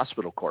big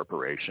hospital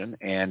corporation,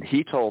 and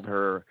he told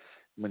her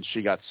when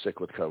she got sick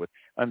with COVID,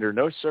 under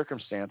no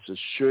circumstances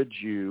should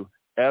you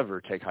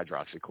ever take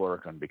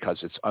hydroxychloroquine because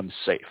it's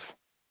unsafe.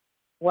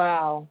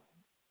 Wow.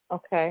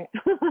 Okay.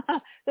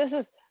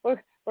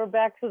 We're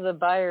back to the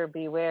buyer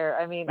beware.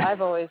 I mean,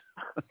 I've always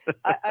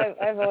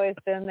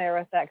been there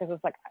with that because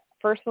it's like,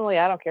 personally,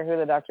 I don't care who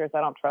the doctor is.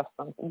 I don't trust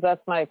them.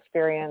 That's my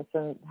experience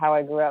and how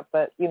I grew up.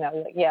 But,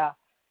 yeah,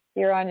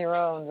 you're on your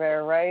own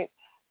there, right?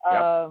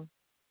 Yep.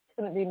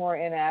 Couldn't be more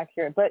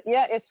inaccurate. But,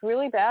 yeah, it's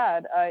really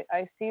bad.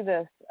 I see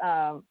this.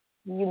 I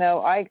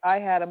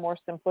had a more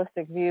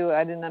simplistic view.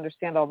 I didn't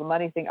understand all the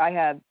money thing. I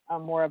had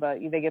more of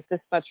they get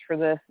this much for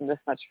this and this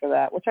much for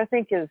that, which I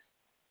think is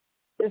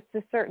to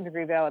a certain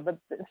degree valid. But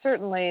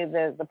certainly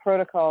the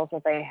protocols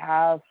that they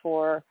have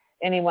for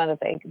anyone that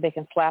they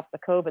can slap the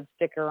COVID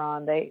sticker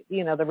on, the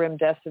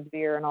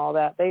remdesivir and all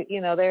that,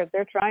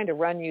 they're trying to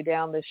run you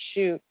down this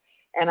chute.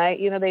 And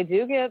they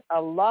do get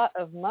a lot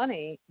of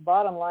money.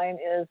 Bottom line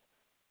is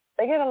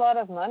they get a lot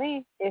of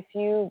money if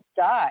you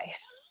die.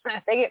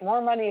 They get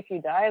more money if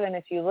you die than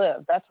if you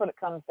live. That's what it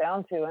comes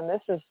down to. And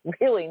this is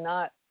really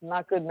not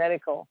good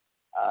medical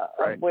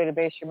way to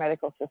base your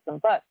medical system.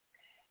 But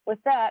with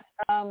that,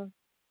 I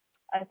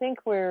think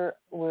we're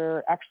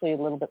actually a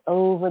little bit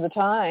over the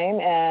time,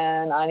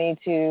 and I need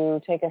to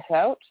take us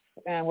out.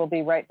 And we'll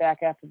be right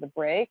back after the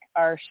break.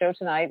 Our show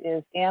tonight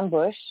is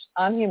Ambush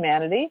on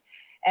Humanity,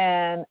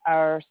 and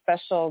our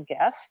special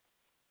guest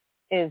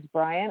is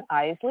Brian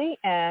Isley,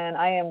 and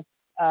I am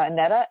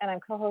Netta, and I'm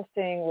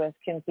co-hosting with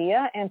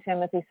Cynthia and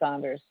Timothy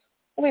Saunders.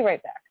 We'll be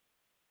right back.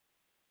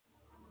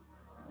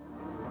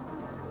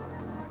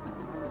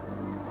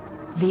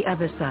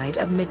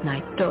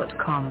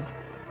 theothersideofmidnight.com.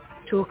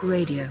 Talk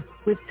radio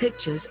with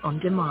pictures on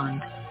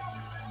demand.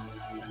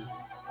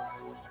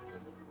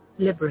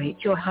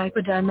 Liberate your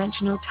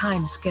hyperdimensional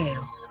time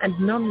scale and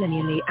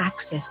non-linearly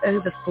access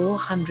over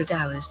 400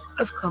 hours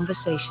of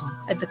conversation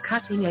at the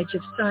cutting edge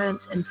of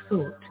science and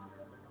thought.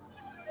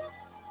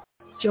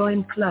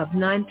 Join Club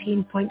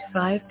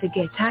 19.5 to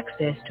get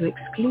access to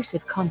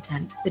exclusive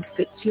content that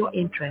fits your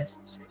interests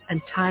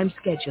and time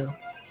schedule.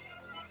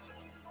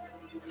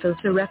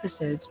 Filter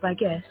episodes by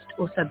guest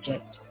or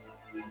subject.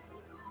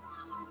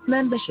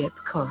 Membership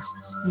costs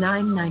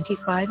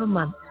 $9.95 a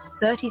month,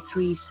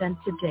 33 cents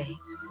a day.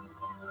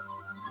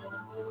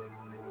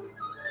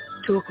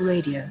 Talk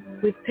radio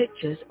with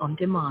pictures on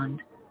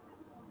demand.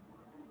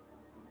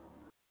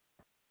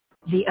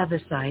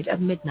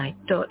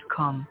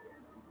 theothersideofmidnight.com.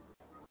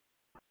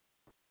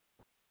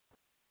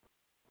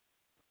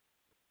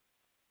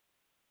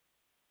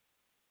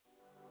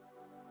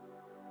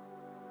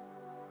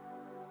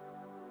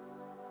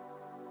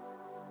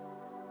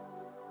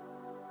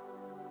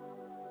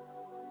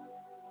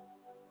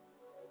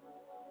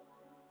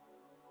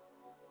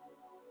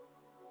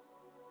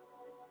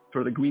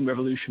 For the Green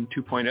Revolution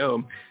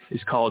 2.0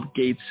 is called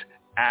Gates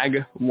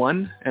Ag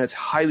 1, and it's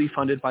highly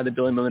funded by the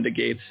Bill and Melinda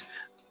Gates.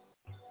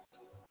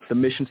 The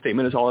mission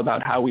statement is all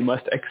about how we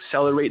must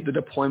accelerate the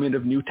deployment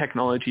of new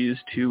technologies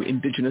to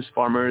indigenous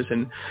farmers,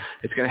 and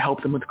it's going to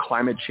help them with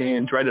climate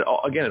change, right? It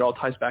all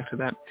ties back to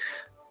that.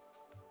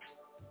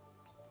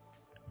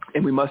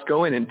 And we must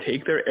go in and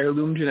take their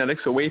heirloom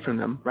genetics away from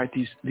them, right?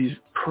 These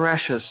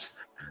precious,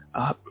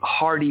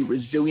 hardy,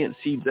 resilient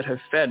seeds that have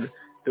fed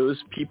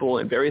those people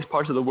in various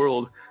parts of the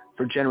world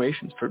for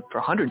generations, for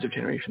hundreds of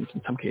generations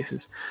in some cases,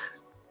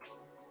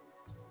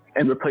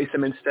 and replace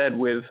them instead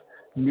with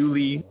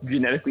newly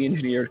genetically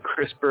engineered,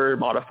 CRISPR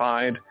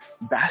modified,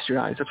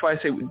 bastardized. That's why I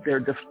say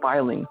they're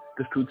defiling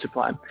the food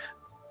supply.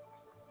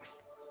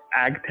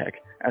 Ag tech,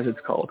 as it's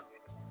called.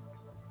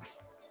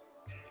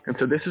 And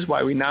so this is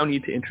why we now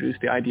need to introduce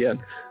the idea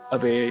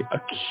of a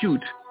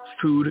acute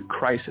food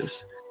crisis.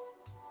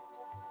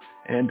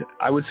 And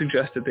I would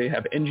suggest that they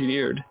have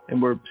engineered,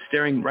 and we're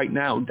staring right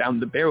now down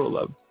the barrel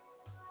of,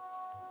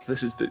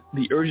 this is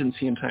the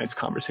urgency in tonight's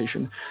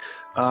conversation,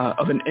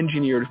 of an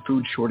engineered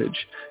food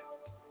shortage.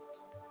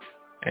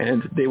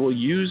 And they will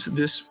use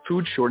this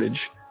food shortage,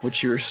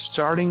 which you're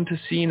starting to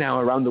see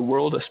now around the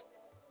world,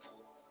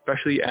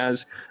 especially as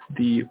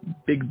the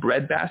big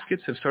bread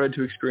baskets have started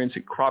to experience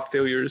crop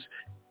failures,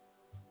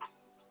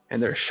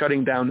 and they're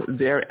shutting down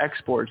their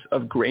exports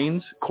of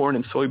grains. Corn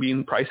and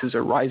soybean prices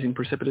are rising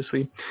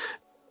precipitously.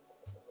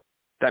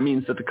 That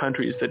means that the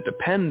countries that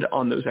depend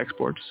on those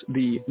exports,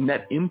 the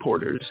net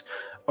importers,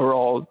 are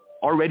all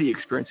already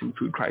experiencing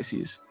food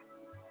crises.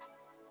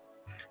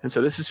 And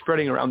so this is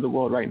spreading around the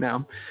world right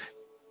now.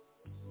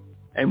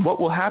 And what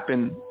will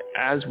happen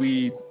as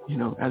we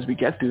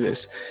get through this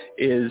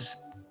is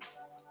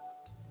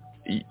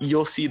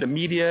you'll see the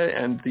media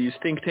and these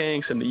think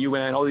tanks and the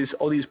UN, all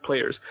these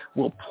players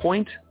will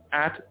point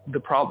at the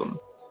problem.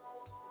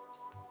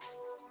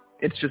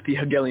 It's just the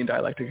Hegelian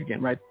dialectic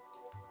again, right?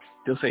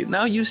 They'll say,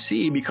 now you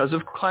see, because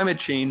of climate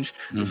change,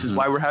 this is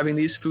why we're having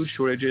these food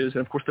shortages,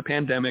 and of course the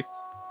pandemic.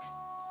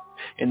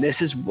 And this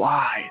is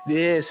why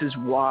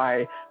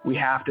we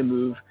have to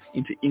move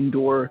into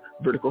indoor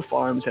vertical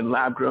farms and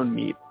lab-grown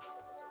meat.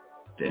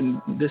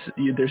 And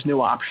there's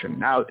no option.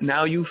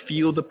 Now you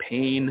feel the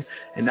pain,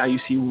 and now you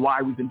see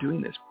why we've been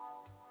doing this.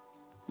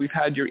 We've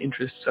had your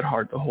interests at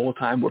heart the whole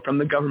time. We're from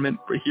the government.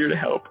 We're here to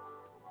help.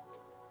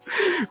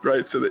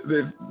 Right? So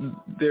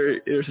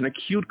there's an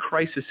acute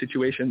crisis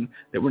situation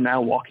that we're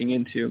now walking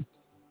into,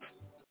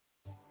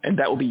 and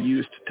that will be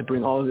used to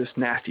bring all of this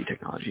nasty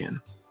technology in.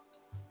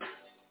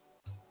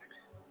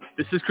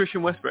 This is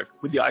Christian Westbrook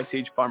with the Ice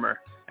Age Farmer,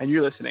 and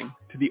you're listening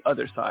to The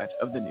Other Side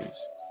of the News.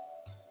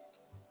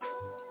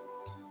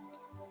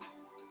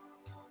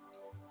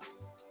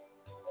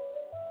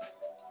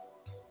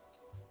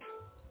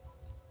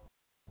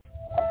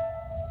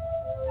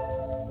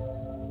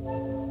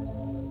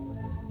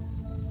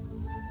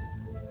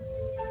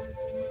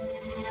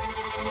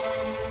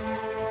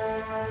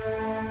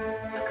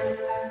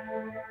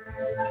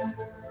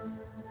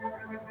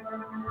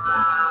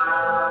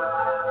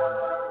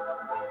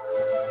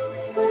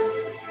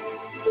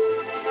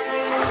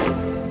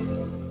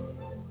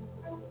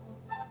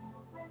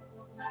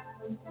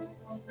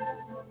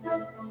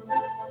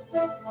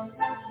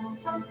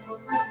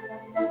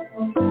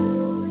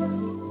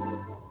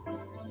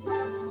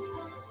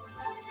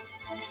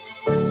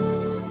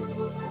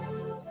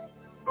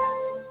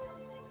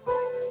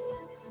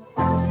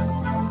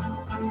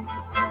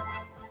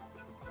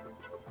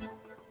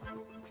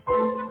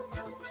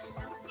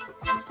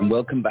 And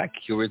welcome back.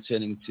 You're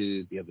returning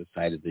to The Other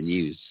Side of the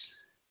News.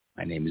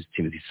 My name is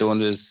Timothy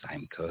Saunders.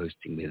 I'm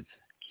co-hosting with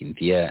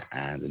Cynthia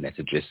and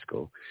Annetta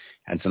Driscoll.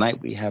 And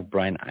tonight we have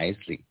Brian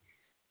Isley.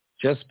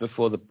 Just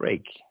before the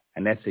break,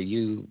 Annetta,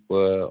 you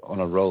were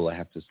on a roll, I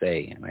have to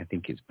say, and I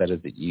think it's better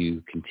that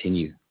you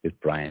continue with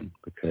Brian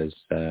because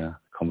the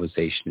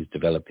conversation is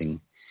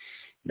developing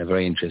in a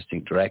very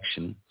interesting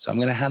direction. So I'm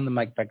going to hand the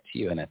mic back to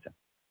you, Annetta.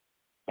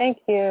 Thank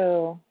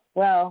you.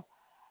 Well,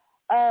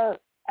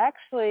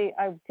 actually,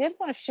 I did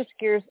want to shift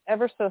gears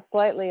ever so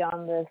slightly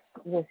on this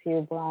with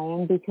you,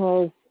 Brian,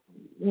 because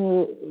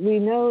we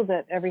know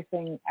that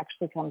everything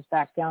actually comes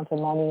back down to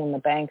money and the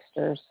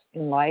banksters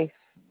in life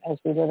as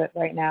we live it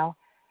right now.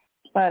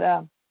 But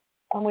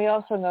and we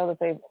also know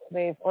that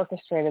they've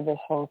orchestrated this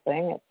whole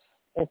thing.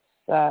 It's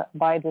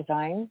by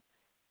design,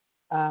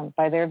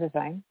 by their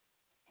design.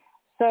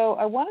 So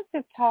I wanted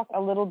to talk a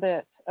little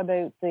bit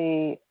about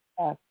the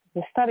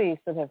studies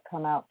that have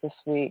come out this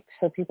week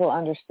so people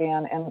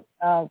understand. And,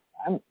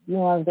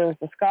 there was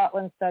the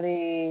Scotland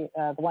study,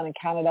 the one in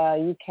Canada,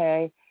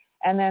 UK,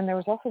 and then there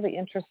was also the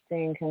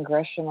interesting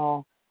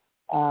congressional,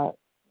 I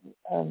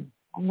don't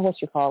know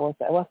what you call it.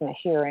 It wasn't a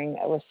hearing,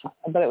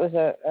 but it was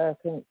a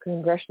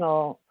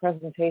congressional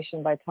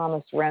presentation by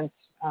Thomas Rentz,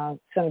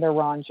 Senator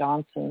Ron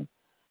Johnson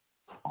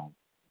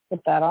put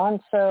that on.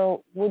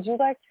 So would you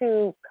like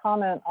to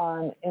comment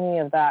on any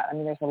of that? I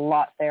mean, there's a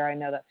lot there. I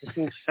know that's a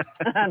huge,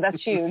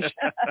 that's huge.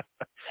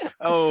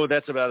 Oh,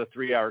 that's about a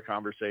 3-hour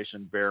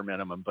conversation, bare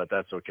minimum, but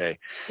that's okay.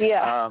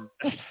 Yeah.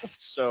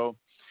 So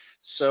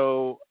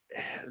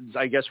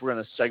I guess we're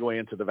going to segue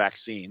into the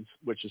vaccines,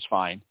 which is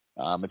fine.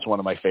 It's one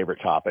of my favorite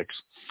topics.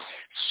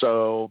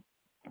 So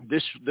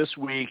this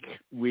week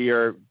we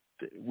are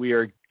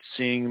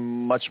seeing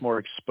much more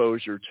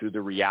exposure to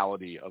the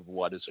reality of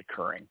what is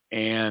occurring,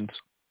 and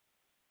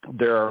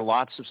there are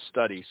lots of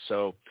studies.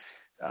 So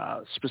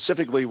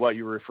specifically what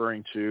you're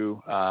referring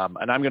to,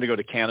 and I'm going to go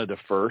to Canada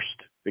first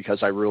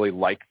because I really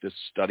like this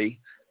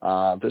study.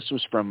 This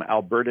was from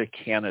Alberta,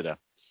 Canada.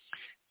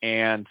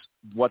 And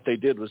what they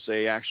did was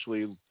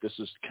this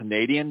is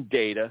Canadian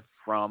data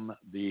from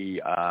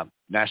the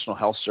National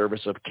Health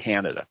Service of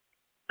Canada.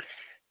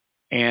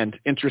 And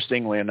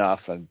interestingly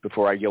enough, and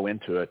before I go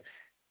into it,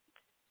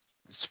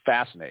 it's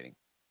fascinating.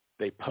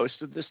 They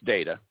posted this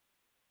data.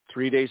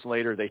 3 days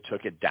later, they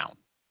took it down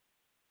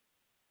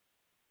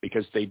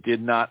because they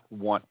did not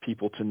want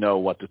people to know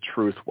what the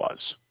truth was.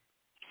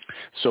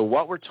 So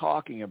what we're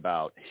talking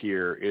about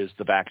here is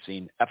the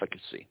vaccine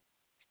efficacy.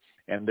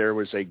 And there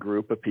was a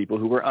group of people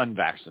who were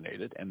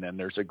unvaccinated, and then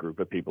there's a group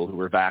of people who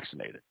were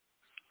vaccinated.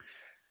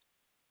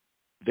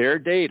 Their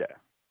data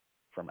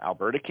from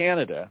Alberta,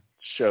 Canada,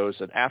 shows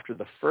that after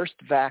the first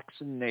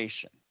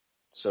vaccination,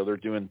 so they're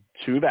doing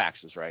 2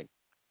 vaxes, right?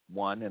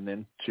 1 and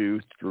then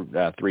 2 through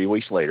 3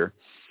 weeks later.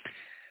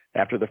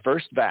 After the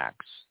first vax,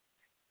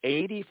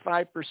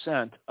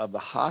 85% of the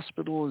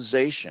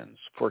hospitalizations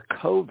for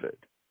COVID,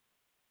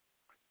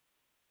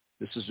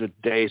 this is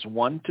at days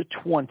 1 to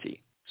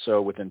 20,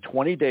 so within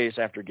 20 days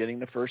after getting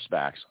the first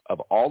vax, of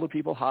all the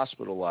people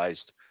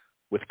hospitalized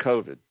with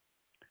COVID,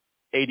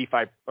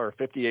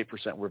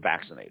 58% were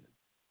vaccinated.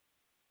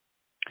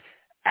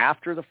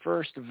 After the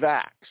first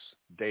vax,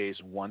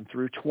 days 1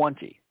 through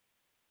 20,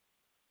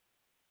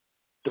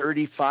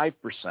 35%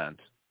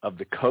 of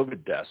the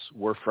COVID deaths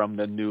were from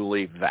the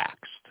newly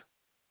vaxxed.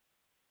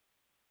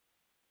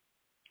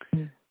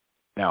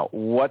 Now,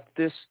 what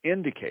this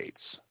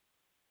indicates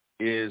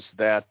is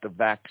that the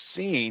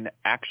vaccine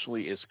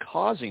actually is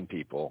causing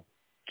people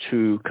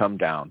to come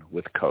down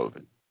with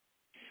COVID.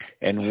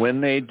 And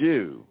when they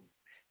do,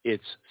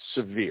 it's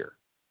severe.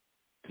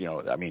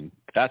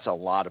 That's a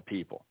lot of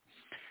people.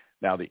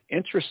 Now, the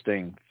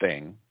interesting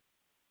thing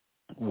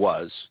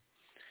was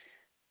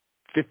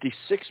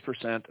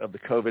 56% of the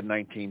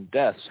COVID-19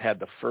 deaths had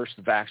the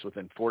first vax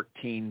within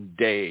 14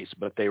 days,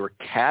 but they were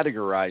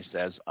categorized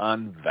as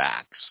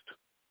unvaxxed.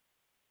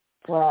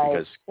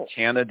 Right. Because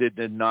Canada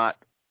did not,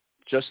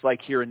 just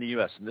like here in the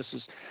U.S., and this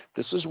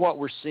is what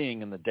we're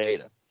seeing in the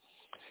data.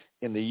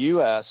 In the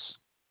U.S.,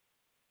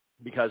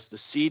 because the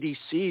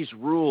CDC's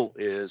rule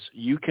is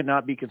you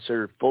cannot be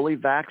considered fully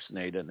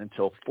vaccinated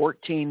until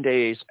 14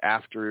 days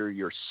after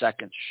your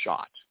second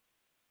shot.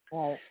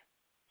 Right.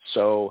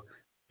 So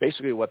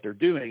basically what they're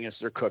doing is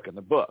they're cooking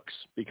the books,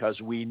 because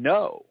we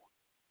know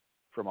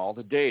from all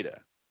the data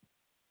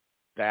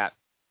that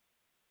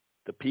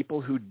the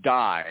people who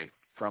die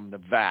from the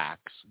vax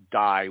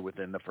die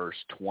within the first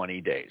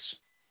 20 days.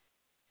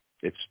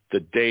 The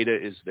data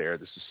is there.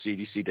 This is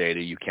CDC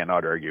data. You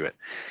cannot argue it.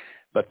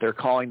 But they're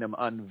calling them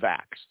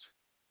unvaxxed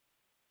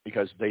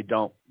because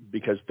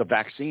the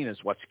vaccine is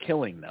what's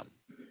killing them.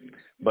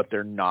 But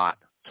they're not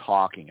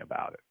talking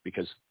about it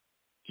because,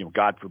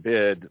 God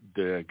forbid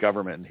the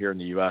government here in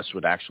the U.S.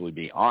 would actually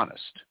be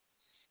honest.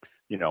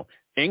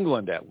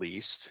 England at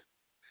least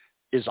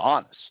is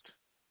honest.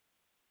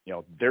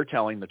 They're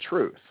telling the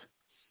truth.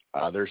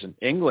 There's an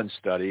England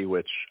study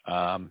which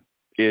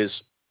is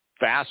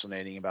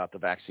fascinating about the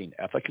vaccine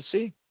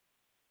efficacy.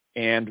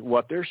 And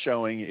what they're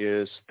showing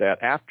is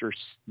that after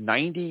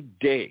 90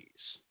 days,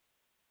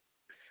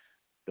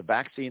 the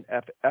vaccine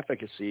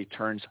efficacy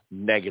turns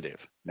negative.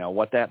 Now,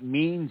 what that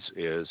means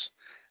is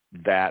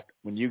that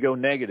when you go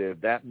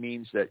negative, that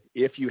means that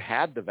if you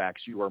had the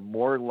vax, you are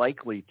more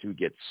likely to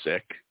get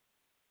sick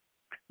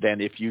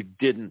than if you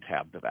didn't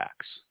have the vax.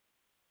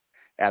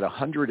 At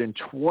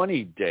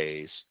 120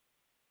 days,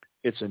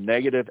 it's a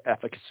negative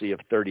efficacy of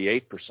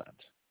 38%.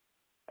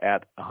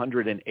 At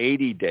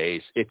 180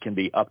 days, it can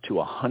be up to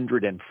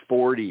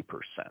 140%.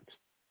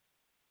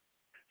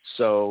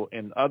 So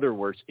in other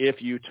words,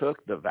 if you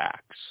took the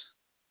vax,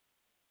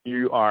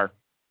 you are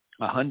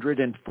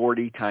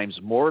 140 times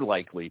more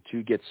likely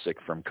to get sick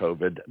from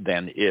COVID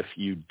than if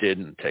you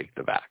didn't take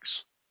the vax.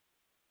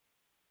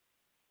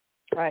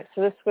 Right.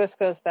 So this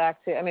goes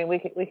back to, I mean, we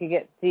could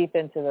get deep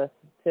into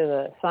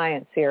the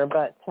science here,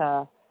 but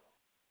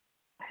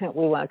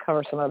we want to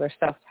cover some other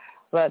stuff.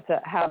 But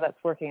how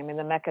that's working, I mean,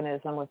 the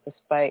mechanism with the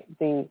spike,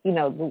 the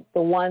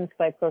one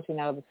spike protein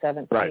out of the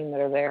 17 that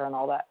are there and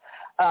all that.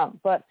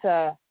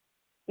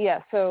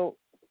 So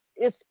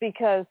it's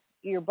because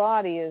your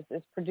body is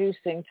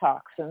producing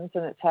toxins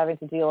and it's having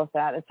to deal with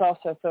that. It's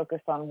also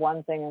focused on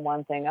one thing and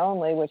one thing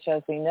only, which,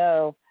 as we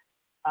know,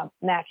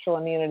 natural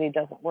immunity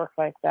doesn't work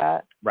like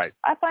that. Right.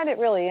 I find it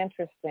really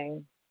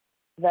interesting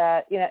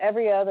that,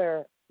 every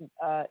other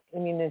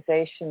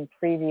immunization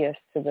previous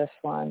to this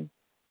one,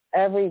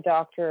 every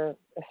doctor,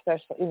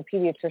 especially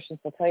pediatricians,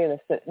 will tell you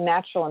this, that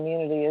natural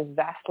immunity is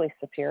vastly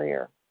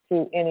superior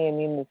to any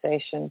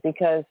immunization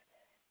because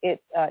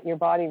your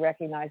body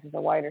recognizes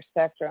a wider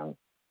spectrum.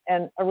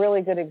 And a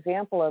really good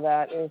example of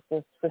that is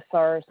the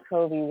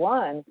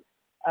SARS-CoV-1,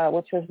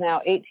 which was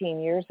now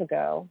 18 years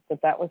ago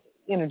that was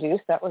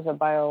introduced. That was a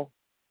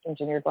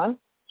bioengineered one.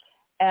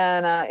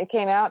 And it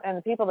came out, and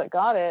the people that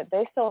got it,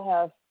 they still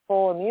have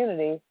full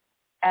immunity.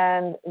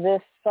 And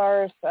this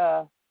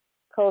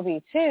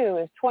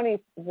SARS-CoV-2 is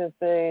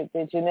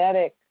the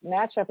genetic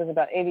matchup is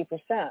about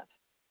 80%.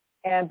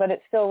 But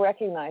it still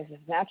recognizes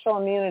natural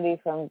immunity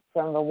from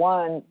the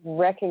one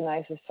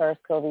recognizes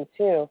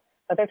SARS-CoV-2.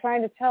 But they're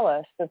trying to tell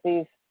us that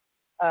these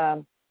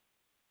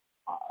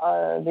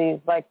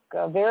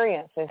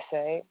variants, they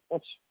say,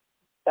 which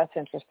that's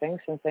interesting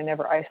since they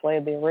never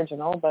isolated the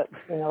original. But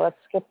let's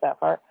skip that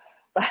part.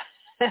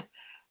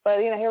 But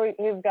here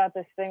we've got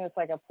this thing that's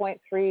like a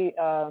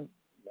 0.3%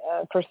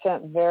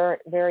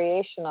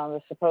 variation on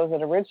the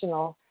supposed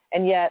original,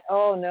 and yet,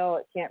 oh no,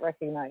 it can't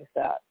recognize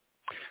that.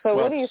 So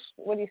what do you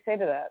say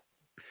to that?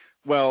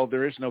 Well,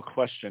 there is no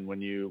question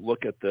when you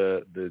look at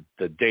the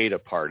data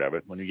part of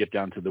it, when you get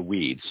down to the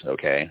weeds,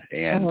 okay,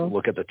 and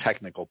look at the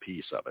technical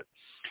piece of it.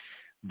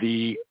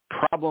 The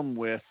problem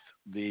with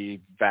the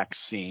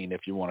vaccine,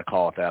 if you want to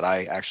call it that,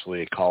 I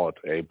actually call it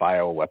a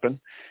bioweapon,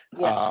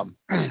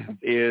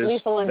 is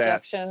lethal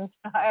injection.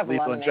 I have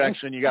lethal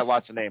injection. You got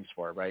lots of names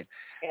for it, right?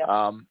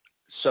 Yeah.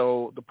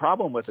 So the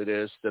problem with it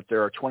is that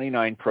there are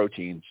 29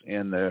 proteins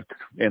in the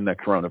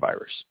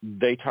coronavirus.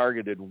 They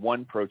targeted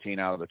one protein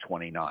out of the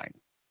 29.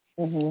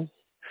 Mm-hmm.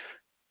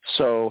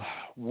 So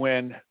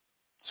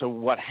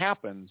what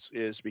happens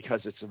is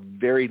because it's a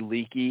very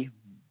leaky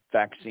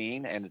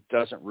vaccine and it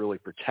doesn't really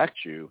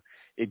protect you,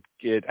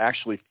 it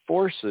actually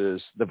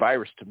forces the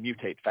virus to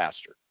mutate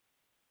faster,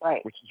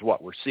 right? Which is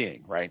what we're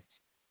seeing, right?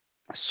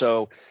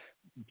 So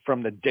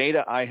from the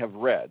data I have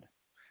read,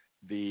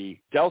 the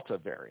Delta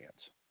variant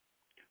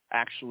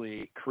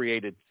actually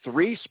created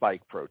 3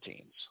 spike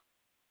proteins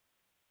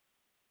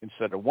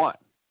instead of 1.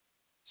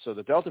 So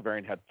the Delta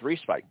variant had 3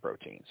 spike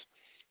proteins,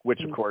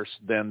 which of course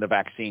then the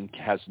vaccine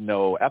has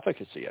no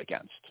efficacy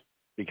against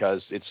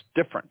because it's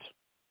different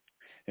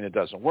and it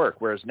doesn't work.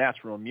 Whereas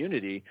natural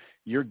immunity,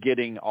 you're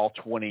getting all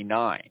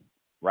 29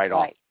 right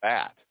off the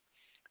bat.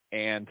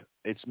 And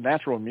its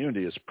natural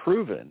immunity is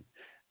proven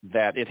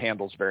that it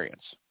handles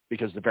variants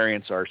because the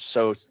variants are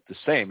so the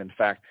same. In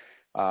fact,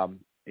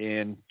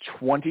 in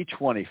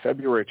 2020,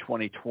 February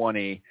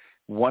 2020,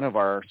 one of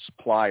our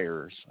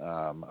suppliers,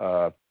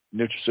 a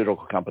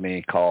nutraceutical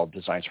company called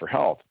Designs for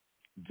Health,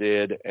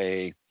 did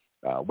a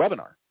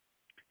webinar.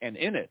 And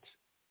in it,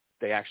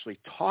 they actually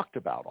talked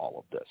about all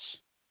of this.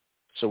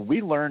 So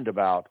we learned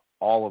about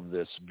all of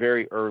this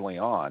very early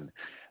on,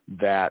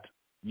 that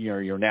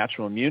your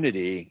natural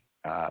immunity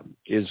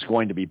is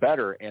going to be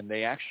better. And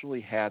they actually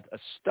had a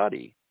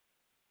study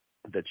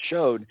that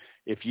showed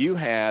if you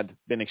had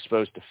been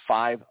exposed to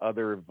 5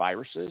 other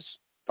coronaviruses,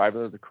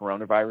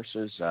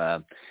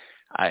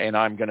 and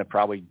I'm going to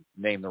probably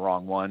name the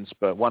wrong ones,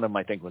 but one of them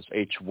I think was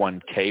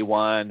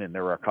H1K1, and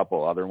there were a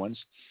couple other ones.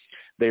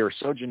 They are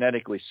so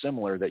genetically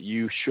similar that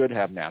you should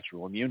have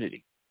natural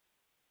immunity.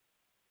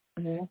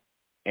 Mm-hmm.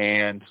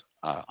 And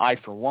I,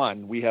 for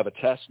one, we have a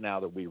test now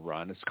that we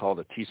run. It's called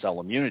a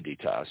T-cell immunity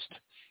test,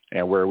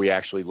 and where we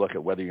actually look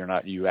at whether or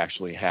not you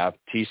actually have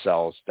T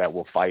cells that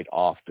will fight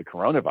off the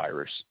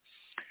coronavirus.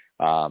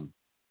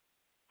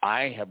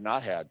 I have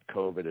not had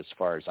COVID as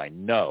far as I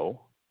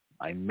know.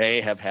 I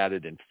may have had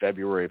it in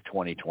February of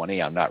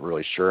 2020. I'm not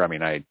really sure. I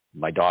mean,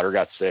 my daughter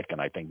got sick, and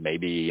I think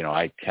maybe,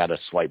 I had a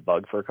slight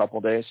bug for a couple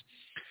of days.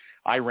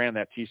 I ran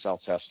that T-cell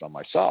test on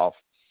myself,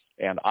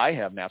 and I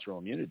have natural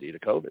immunity to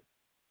COVID.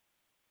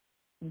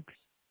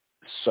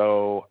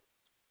 So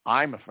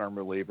I'm a firm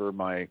believer.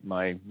 My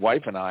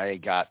wife and I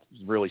got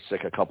really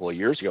sick a couple of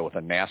years ago with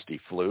a nasty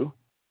flu.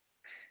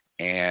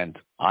 And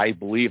I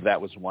believe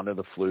that was one of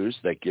the flus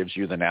that gives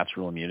you the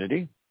natural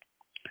immunity.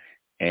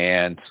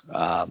 And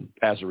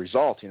as a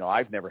result,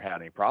 I've never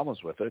had any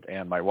problems with it.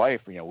 And my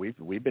wife,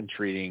 we've been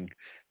treating,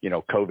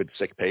 COVID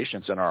sick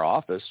patients in our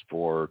office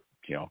for,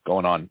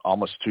 going on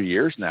almost 2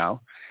 years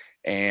now.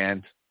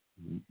 And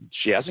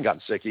she hasn't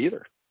gotten sick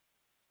either.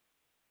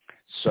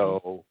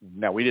 So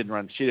now she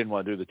didn't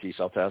want to do the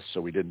T-cell test,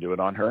 so we didn't do it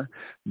on her.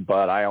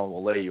 But I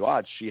will lay you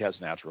odds, she has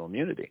natural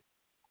immunity.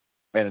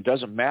 And it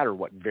doesn't matter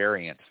what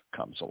variant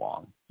comes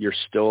along. You're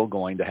still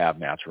going to have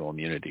natural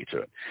immunity to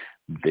it.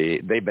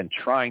 They've been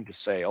trying to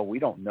say, we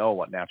don't know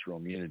what natural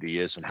immunity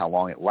is and how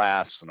long it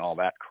lasts and all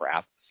that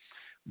crap.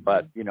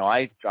 But,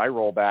 I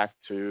roll back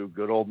to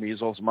good old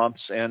measles,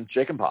 mumps, and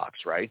chickenpox,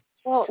 right?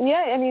 Well,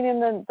 yeah, I mean, in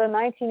the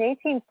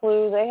 1918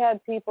 flu, they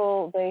had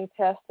people, they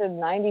tested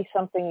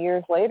 90-something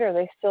years later.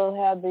 They still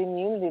had the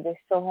immunity. They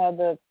still had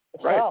the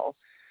cells. Right.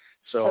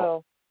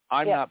 So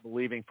I'm not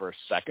believing for a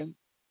second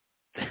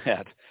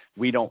that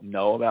we don't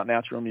know about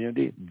natural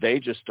immunity. They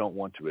just don't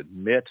want to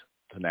admit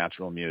to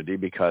natural immunity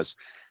because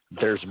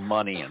there's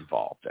money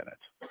involved in it.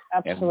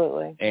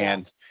 Absolutely.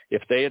 And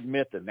if they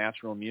admit that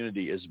natural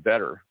immunity is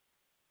better,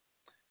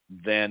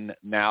 then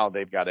now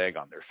they've got egg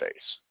on their face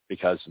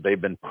because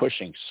they've been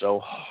pushing so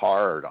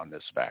hard on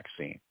this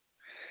vaccine.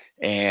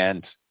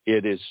 And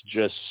it is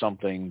just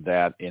something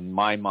that, in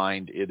my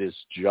mind, it is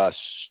just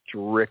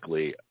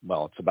strictly,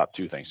 it's about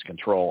two things,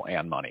 control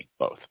and money,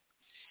 both.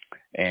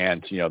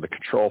 And, the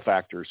control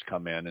factors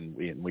come in,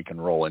 and we can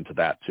roll into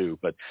that too.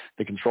 But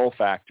the control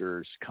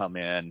factors come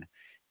in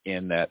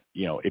that,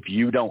 if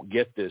you don't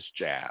get this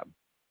jab,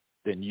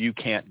 then you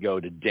can't go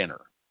to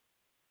dinner,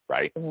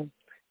 right? Mm-hmm.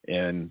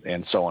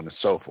 And so on and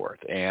so forth.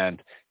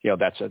 And,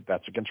 that's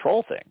a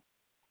control thing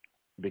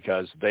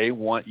because they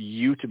want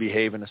you to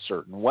behave in a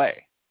certain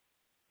way.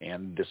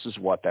 And this is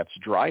what that's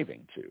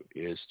driving to,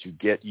 is to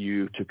get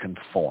you to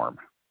conform,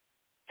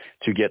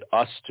 to get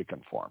us to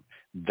conform.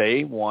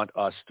 They want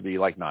us to be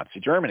like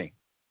Nazi Germany,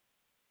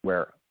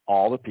 where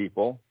all the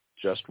people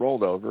just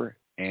rolled over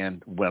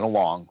and went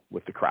along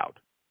with the crowd.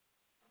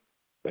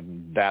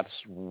 And that's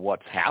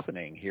what's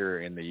happening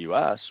here in the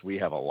U.S. We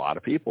have a lot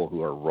of people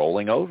who are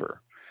rolling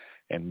over,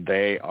 and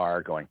they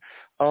are going,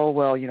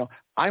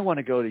 I want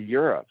to go to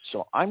Europe,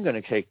 so I'm going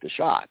to take the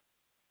shot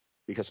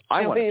because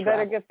I want to You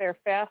better get there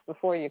fast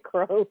before you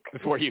croak.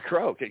 Before you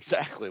croak,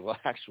 exactly. Well,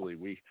 actually,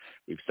 we've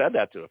said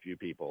that to a few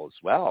people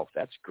as well.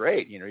 That's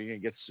great. You're going to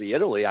get to see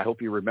Italy. I hope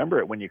you remember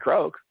it when you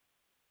croak,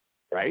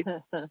 right?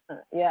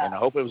 Yeah. And I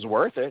hope it was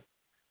worth it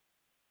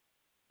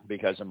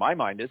because in my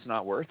mind, it's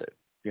not worth it.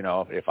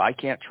 If I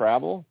can't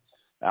travel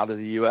out of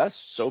the U.S.,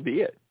 so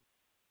be it.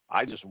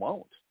 I just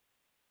won't.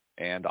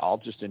 And I'll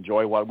just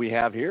enjoy what we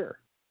have here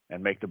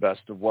and make the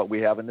best of what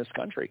we have in this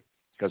country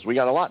because we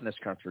got a lot in this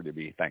country to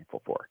be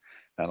thankful for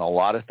and a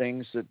lot of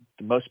things that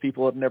most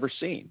people have never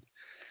seen.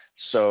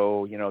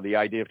 So, the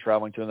idea of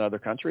traveling to another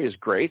country is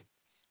great,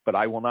 but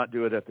I will not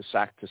do it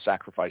to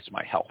sacrifice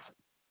my health.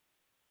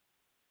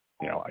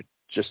 I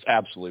just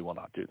absolutely will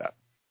not do that.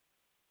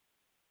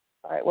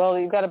 All right. Well,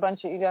 you got to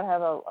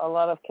have a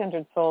lot of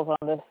kindred souls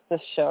on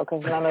this show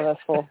because none of us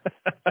will.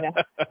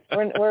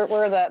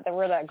 We're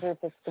that group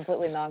that's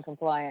completely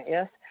non-compliant.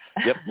 Yes.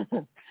 Yep.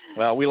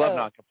 Well, we love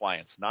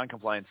non-compliance.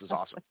 Non-compliance is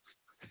awesome.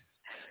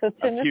 So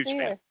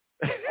Timothy,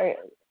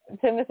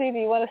 Timothy, do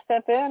you want to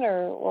step in,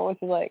 or what would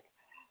you like?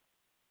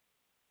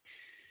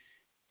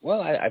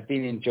 Well, I've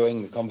been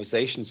enjoying the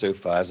conversation so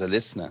far as a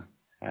listener.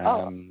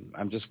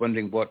 I'm just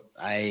wondering what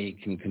I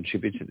can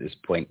contribute at this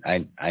point.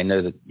 I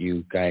know that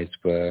you guys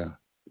were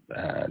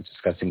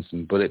discussing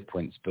some bullet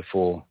points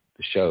before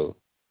the show,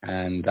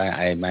 and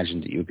I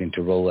imagined that you were going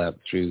to roll out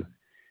through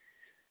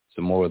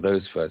some more of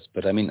those first.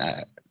 But I mean,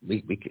 I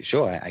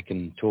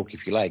can talk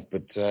if you like.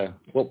 But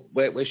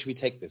where should we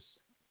take this?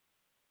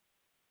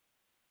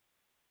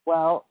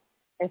 Well,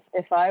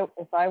 if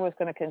I was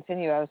going to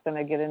continue, I was going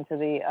to get into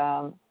the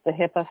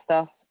HIPAA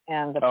stuff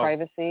and the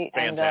privacy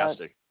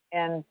fantastic.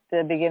 and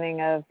the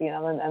beginning of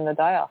and the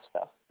die-off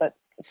stuff. But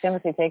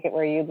Timothy, take it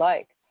where you'd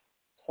like.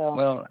 So.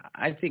 Well,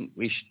 I think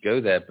we should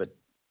go there, but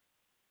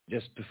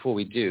just before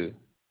we do,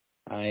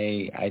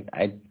 I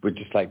would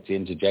just like to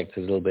interject a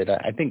little bit.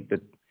 I think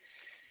that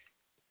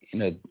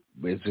as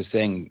we're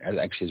saying,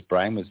 actually as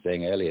Brian was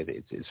saying earlier,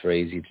 it's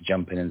very easy to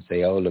jump in and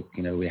say, oh look,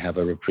 we have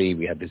a reprieve,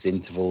 we have this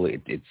interval,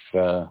 we've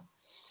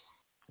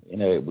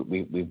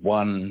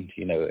won,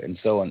 and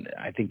so on.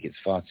 I think it's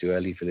far too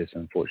early for this,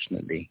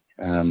 unfortunately.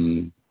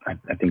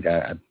 I think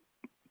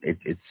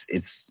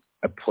it's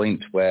a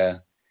point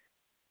where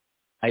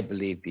I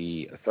believe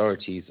the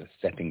authorities are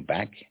stepping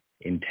back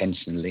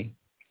intentionally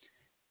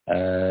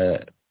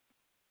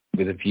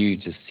with a view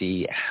to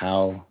see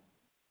how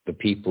the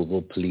people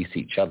will police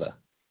each other.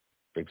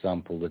 For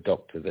example, the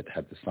doctor that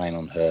had the sign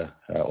on her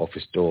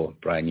office door,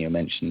 Brian, you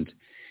mentioned,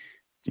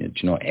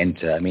 do not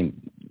enter. I mean,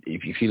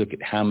 if you look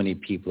at how many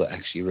people are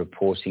actually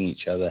reporting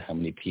each other, how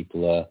many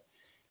people are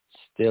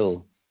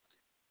still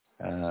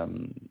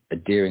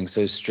adhering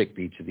so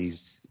strictly to these,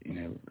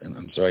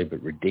 I'm sorry,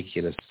 but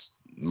ridiculous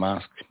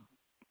mask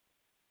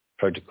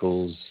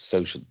protocols,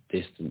 social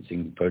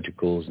distancing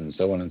protocols, and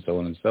so on and so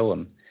on and so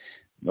on.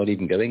 Not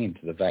even going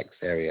into the vax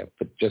area,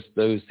 but just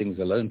those things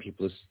alone,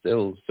 people are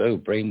still so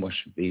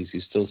brainwashed with these.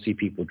 You still see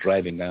people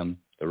driving down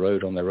the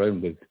road on their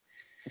own with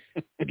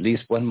at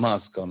least one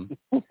mask on.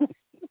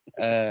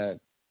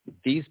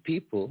 These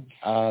people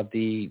are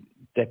the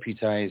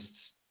deputized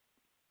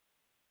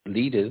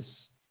leaders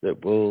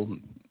that will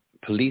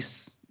police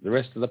the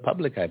rest of the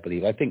public, I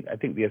believe. I think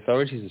the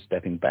authorities are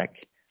stepping back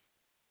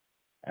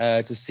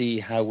to see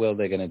how well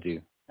they're going to do.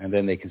 And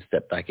then they can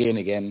step back in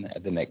again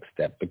at the next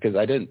step, because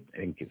I don't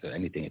think it's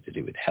anything to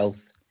do with health,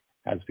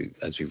 as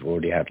we've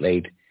already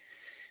outlaid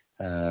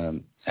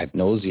ad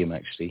nauseum,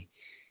 actually.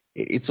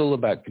 It's all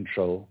about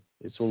control.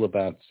 It's all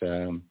about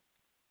the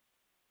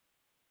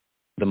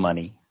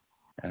money.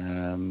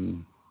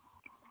 And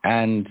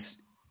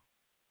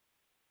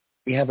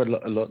we have a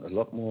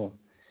lot more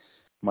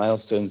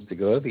milestones to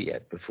go over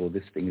yet before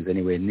this thing is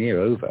anywhere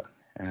near over.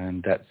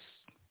 And that's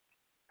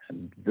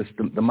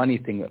the money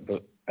thing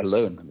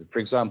alone. I mean, for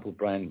example,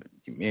 Brian,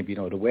 you may be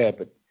not aware,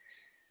 but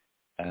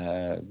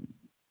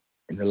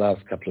in the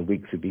last couple of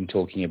weeks we've been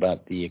talking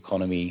about the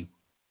economy,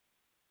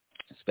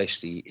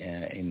 especially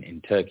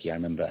in Turkey. I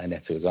remember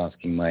Annette was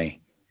asking my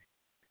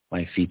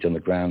feet on the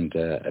ground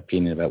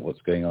opinion about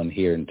what's going on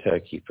here in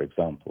Turkey, for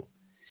example.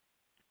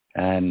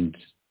 And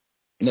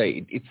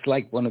it's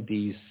like one of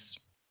these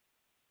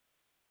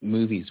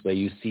movies where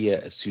you see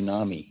a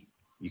tsunami.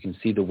 You can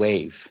see the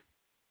wave,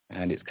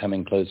 and it's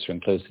coming closer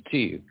and closer to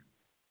you.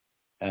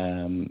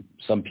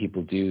 Some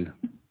people do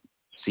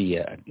see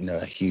a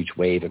huge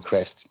wave, a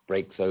crest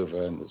breaks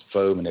over, and there's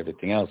foam and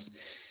everything else.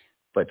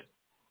 But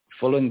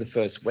following the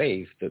first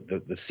wave,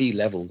 the sea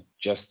level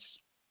just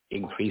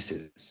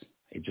increases.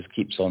 It just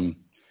keeps on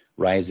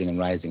rising and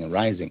rising and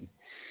rising.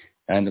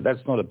 And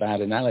that's not a bad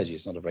analogy.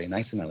 It's not a very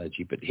nice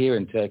analogy. But here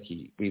in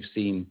Turkey, we've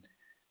seen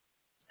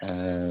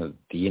the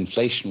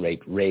inflation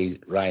rate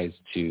rise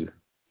to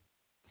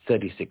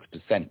 36%.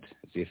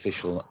 It's the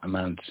official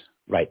amount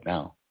right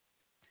now.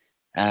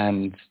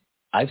 And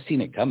I've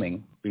seen it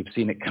coming. We've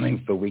seen it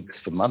coming for weeks,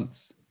 for months.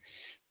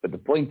 But the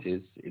point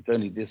is, it's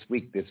only this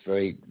week, this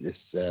very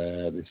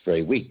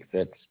week,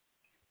 that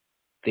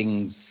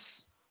things,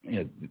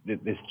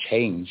 this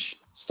change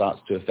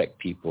starts to affect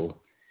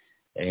people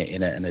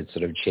in a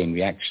sort of chain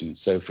reaction.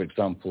 So, for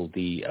example,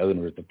 the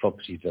owner of the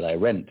property that I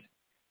rent,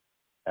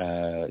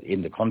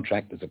 in the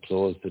contract, there's a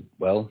clause that,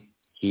 well,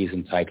 he's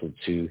entitled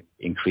to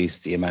increase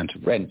the amount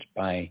of rent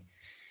by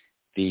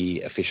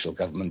the official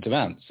government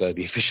amount. So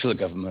the official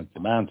government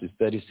amount is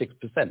 36%.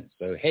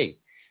 So, hey,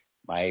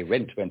 my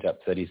rent went up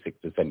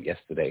 36%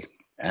 yesterday.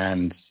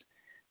 And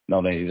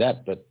not only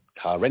that, but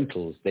car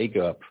rentals, they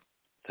go up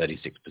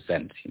 36%.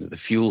 The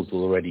fuel's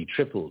already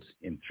tripled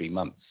in 3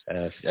 months.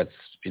 That's,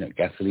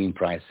 gasoline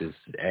prices,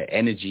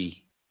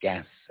 energy,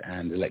 gas,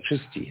 and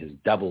electricity has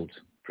doubled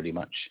pretty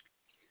much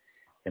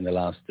in the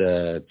last 2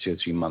 or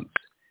 3 months.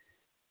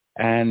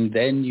 And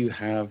then you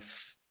have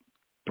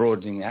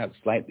broadening out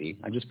slightly.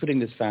 I'm just putting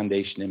this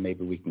foundation in.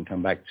 Maybe we can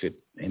come back to it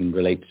and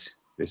relate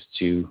this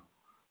to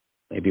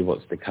maybe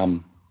what's to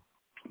come.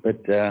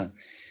 But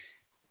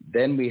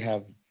then we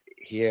have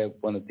here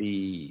one of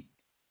the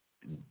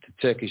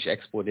Turkish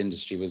export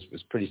industry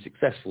was pretty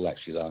successful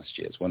actually last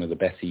year. It's one of the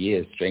better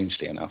years,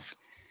 strangely enough.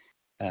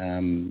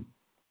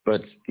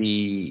 But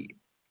the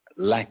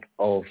lack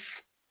of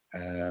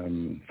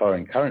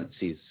foreign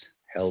currencies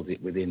held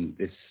it within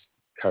this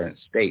current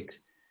state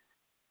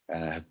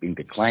have been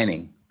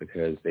declining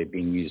because they've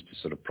been used to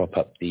sort of prop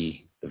up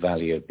the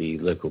value of the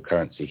local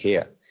currency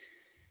here.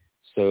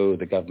 So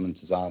the government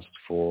has asked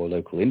for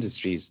local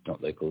industries,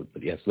 not local,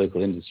 but yes,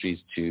 local industries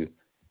to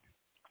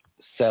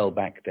sell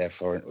back their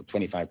foreign, or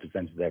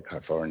 25% of their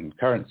foreign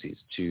currencies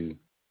to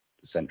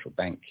the central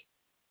bank.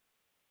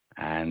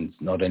 And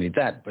not only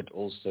that, but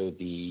also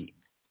the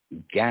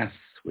gas,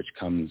 which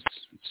comes,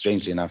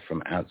 strangely enough,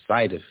 from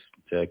outside of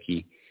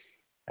Turkey,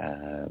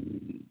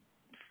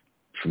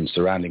 from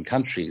surrounding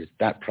countries,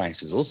 that price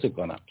has also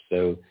gone up.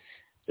 So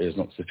there's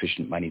not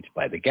sufficient money to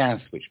buy the gas,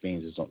 which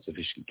means there's not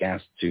sufficient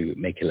gas to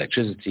make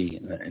electricity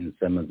in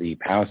some of the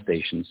power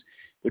stations,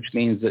 which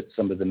means that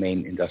some of the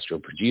main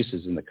industrial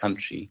producers in the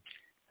country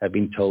have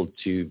been told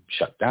to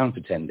shut down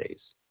for 10 days.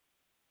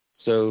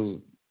 So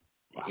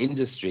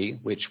industry,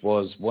 which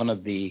was one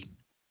of the,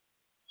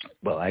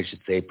 well, I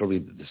should say probably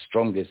the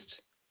strongest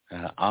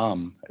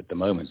arm at the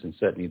moment, and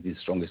certainly the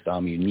strongest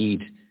arm you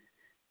need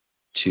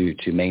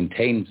to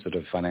maintain sort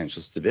of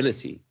financial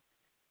stability,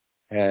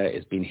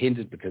 has been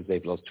hindered because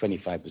they've lost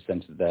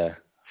 25% of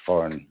their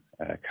foreign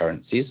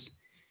currencies.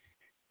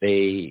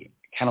 They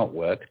cannot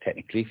work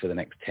technically for the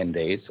next 10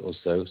 days or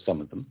so, some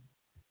of them.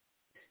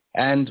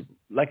 And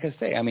like I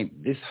say, I mean,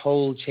 this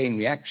whole chain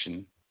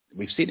reaction,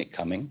 we've seen it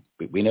coming.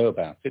 We know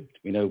about it.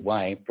 We know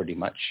why, pretty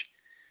much.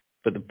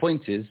 But the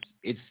point is,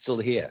 it's still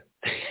here.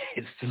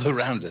 It's still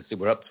around us.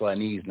 We're up to our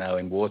knees now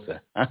in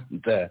water.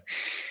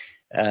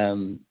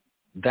 And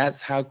that's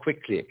how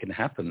quickly it can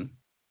happen,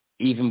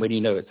 even when you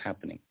know it's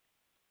happening.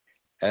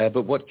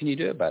 But what can you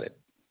do about it?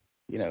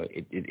 You know,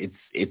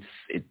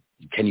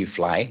 can you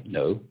fly?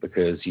 No,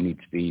 because you need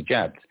to be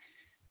jabbed.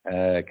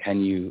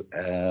 Can you,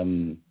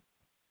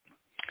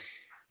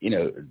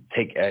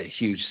 take a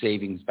huge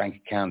savings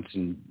bank account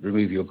and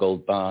remove your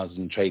gold bars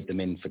and trade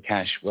them in for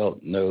cash? Well,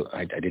 no,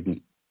 I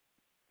didn't,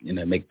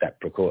 make that.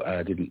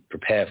 I didn't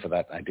prepare for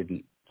that. I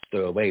didn't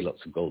stow away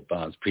lots of gold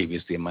bars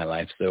previously in my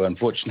life, so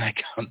unfortunately, I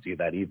can't do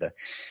that either.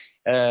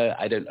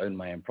 I don't own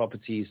my own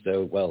property,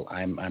 so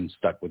I'm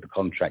stuck with the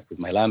contract with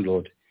my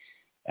landlord,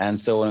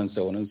 and so on and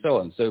so on and so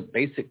on. So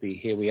basically,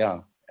 here we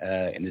are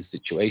in this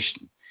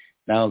situation.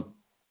 Now,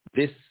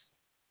 this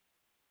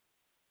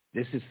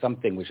is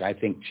something which I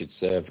think should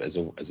serve as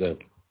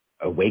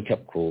a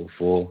wake-up call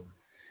for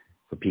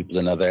people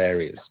in other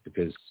areas,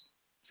 because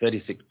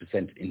 36%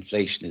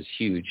 inflation is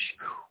huge.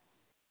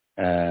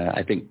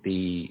 I think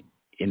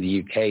in the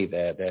UK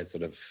they're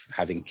sort of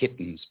having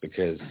kittens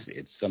because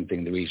it's something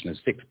in the region of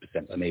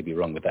 6%. I may be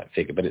wrong with that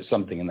figure, but it's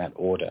something in that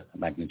order of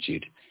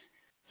magnitude.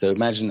 So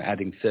imagine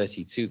adding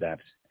 30 to that,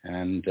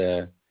 and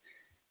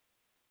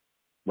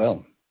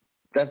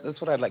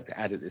that's what I'd like to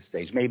add at this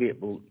stage. Maybe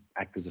it will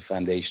act as a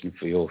foundation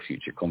for your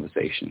future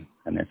conversation,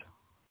 Annette.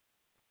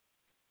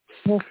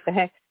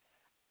 Okay.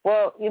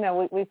 Well,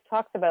 we've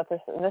talked about this,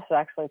 and this is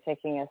actually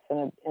taking us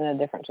in a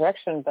different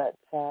direction, but,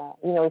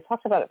 we've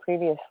talked about it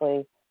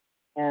previously,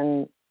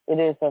 and it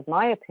is of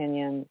my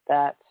opinion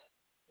that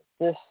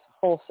this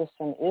whole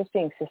system is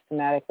being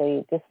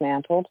systematically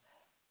dismantled.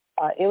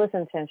 It was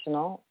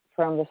intentional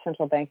from the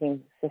central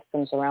banking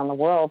systems around the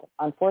world.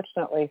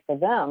 Unfortunately for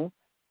them,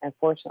 and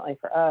fortunately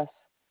for us,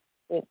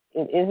 it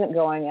isn't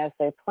going as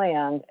they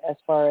planned, as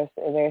far as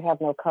they have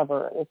no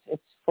cover.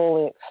 It's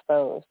fully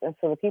exposed. And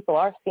so the people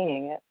are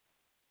seeing it.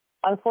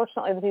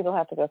 Unfortunately, the people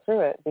have to go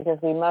through it, because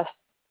we must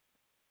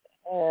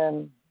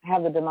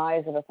have the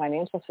demise of a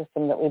financial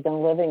system that we've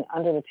been living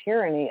under the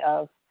tyranny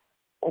of,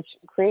 which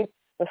creates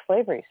the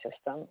slavery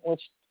system,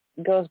 which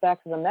goes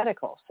back to the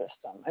medical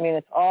system. I mean,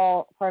 it's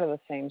all part of the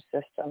same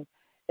system.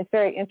 It's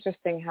very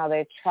interesting how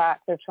they're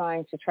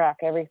trying to track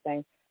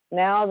everything.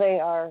 Now they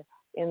are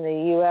in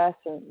the U.S.,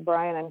 and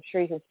Brian, I'm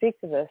sure you can speak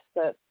to this,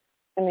 that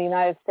in the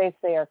United States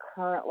they are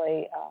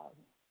currently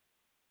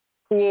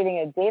creating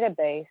a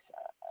database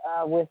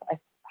with, I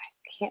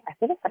think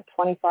it's like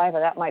 25, or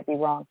that might be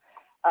wrong,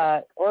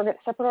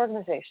 separate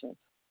organizations.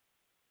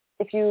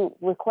 If you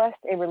request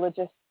a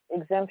religious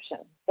exemption,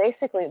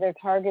 basically they're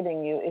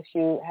targeting you if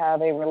you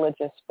have a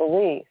religious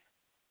belief.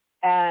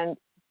 And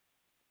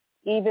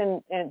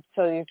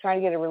so you're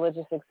trying to get a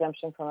religious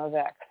exemption from a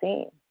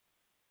vaccine.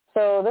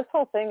 So this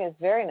whole thing is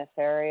very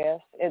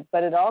nefarious,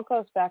 but it all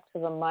goes back to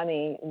the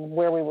money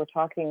where we were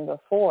talking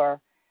before.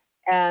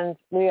 And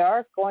we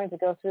are going to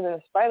go through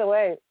this. By the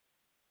way,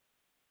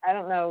 I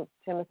don't know,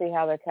 Timothy,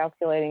 how they're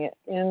calculating it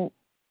in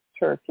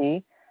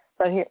Turkey,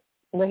 but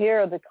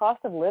here the cost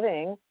of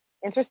living,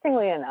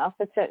 interestingly enough,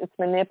 it's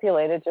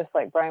manipulated, just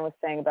like Brian was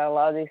saying about a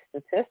lot of these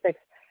statistics.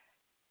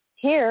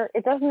 Here,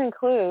 it doesn't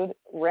include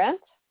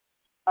rent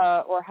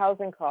or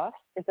housing costs.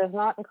 It does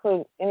not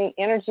include any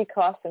energy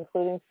costs,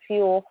 including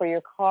fuel for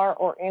your car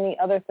or any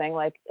other thing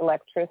like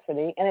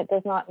electricity, and it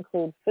does not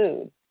include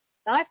food.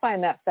 Now, I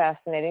find that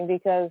fascinating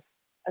because,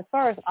 as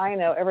far as I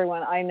know,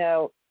 everyone I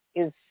know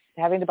is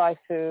having to buy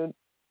food,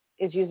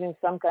 is using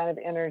some kind of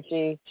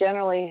energy,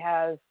 generally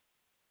has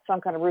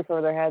some kind of roof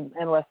over their head,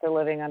 unless they're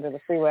living under the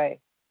freeway.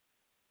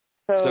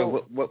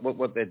 So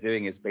what they're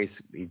doing is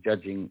basically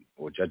judging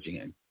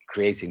and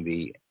creating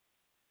the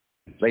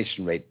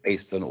inflation rate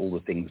based on all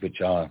the things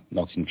which are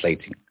not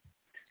inflating.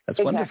 That's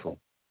exactly. Wonderful.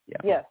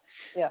 Yeah.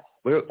 Yes.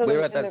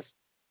 We're at that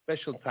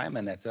special time,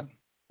 Annetta.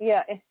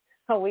 Yeah.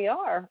 Oh, we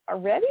are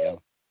already? Yeah.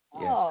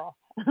 Oh.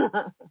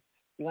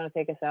 You want to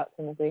take us out,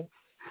 Timothy?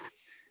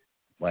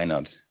 Why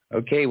not?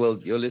 Okay, well,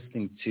 you're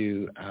listening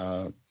to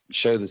our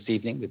show this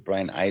evening with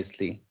Brian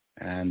Isley,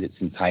 and it's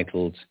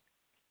entitled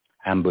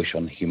Ambush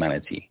on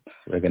Humanity.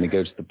 We're going to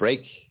go to the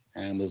break,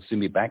 and we'll soon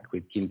be back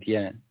with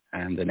Cynthia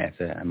and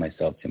Annetta and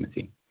myself,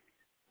 Timothy.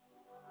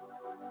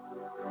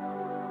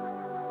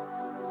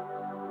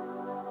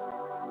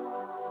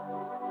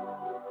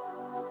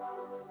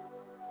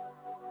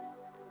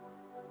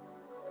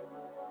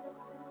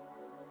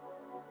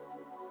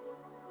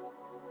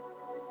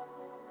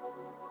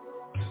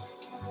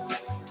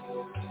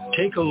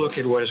 Take a look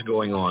at what is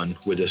going on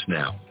with us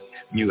now.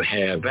 You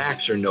have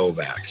vax or no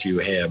vax. You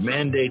have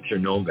mandates or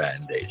no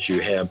mandates. You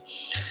have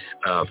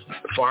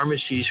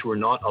pharmacies who are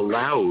not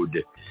allowed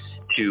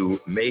to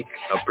make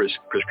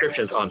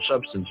prescriptions on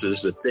substances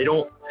that they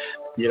don't,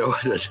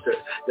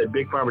 that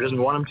Big Pharma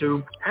doesn't want them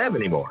to have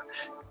anymore.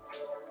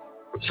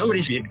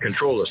 Somebody's in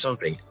control of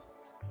something.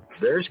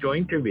 There's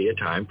going to be a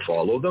time,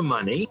 follow the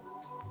money,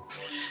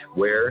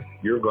 where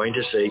you're going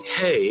to say,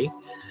 hey,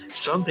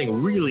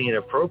 something really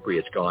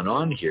inappropriate's gone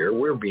on here.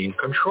 We're being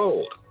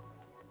controlled.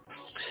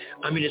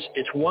 I mean,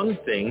 it's one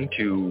thing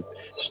to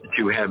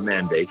have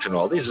mandates and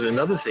all these, and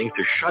another thing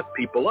to shut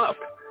people up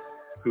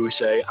who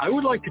say, I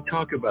would like to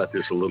talk about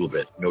this a little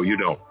bit. No, you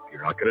don't.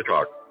 You're not going to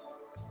talk.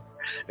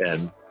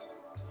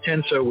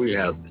 And so we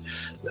have,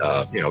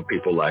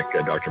 people like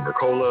Dr.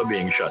 Mercola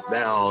being shut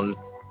down.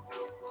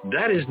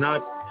 That is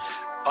not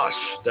us.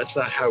 That's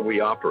not how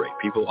we operate.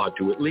 People ought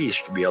to at least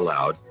be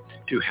allowed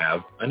to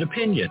have an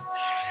opinion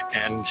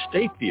and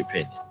state the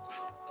opinion.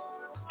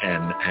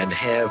 And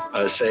have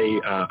say,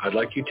 I'd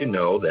like you to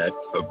know that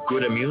a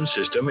good immune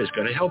system is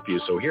going to help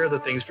you. So here are the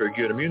things for a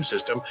good immune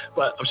system,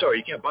 but I'm sorry,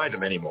 you can't buy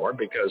them anymore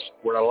because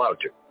we're not allowed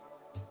to.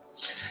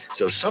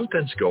 So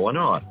something's going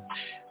on.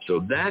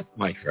 So that,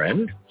 my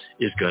friend,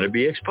 is going to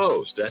be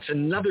exposed. That's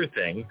another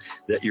thing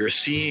that you're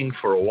seeing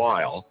for a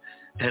while,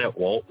 and it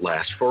won't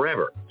last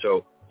forever.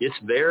 So it's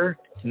there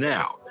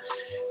now.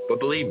 But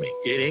believe me,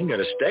 it ain't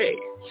going to stay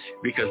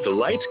because the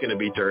light's going to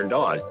be turned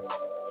on.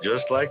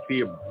 Just like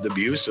the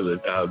abuse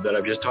that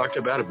I've just talked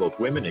about of both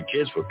women and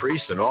kids with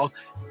priests and all,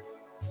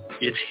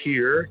 it's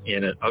here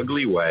in an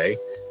ugly way,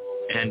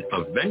 and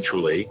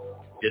eventually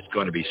it's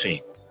going to be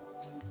seen.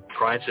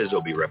 Pride says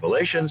there'll be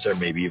revelations, there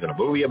may be even a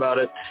movie about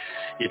it.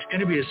 It's going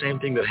to be the same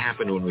thing that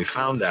happened when we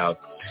found out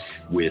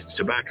with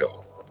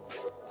tobacco,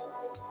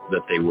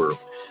 that they were,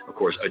 of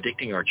course,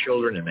 addicting our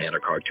children, and they had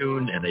a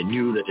cartoon, and they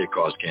knew that it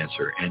caused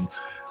cancer. And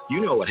you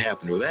know what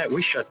happened with that.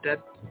 We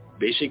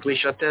basically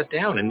shut that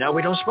down, and now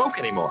we don't smoke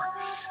anymore.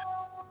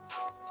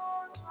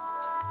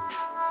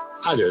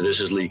 Hi there, this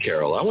is Lee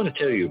Carroll. I want to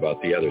tell you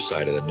about the other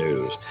side of the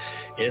news.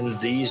 In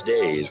these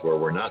days where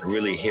we're not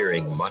really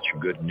hearing much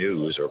good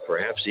news, or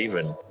perhaps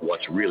even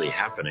what's really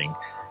happening,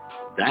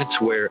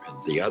 that's where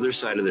the other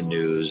side of the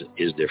news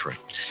is different.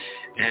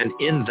 And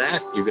in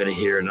that, you're going to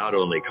hear not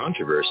only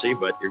controversy,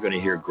 but you're going to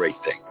hear great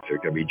things. There are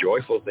going to be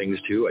joyful things,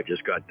 too. I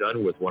just got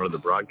done with one of the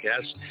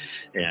broadcasts,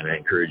 and I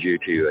encourage you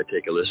to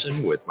take a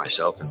listen with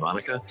myself and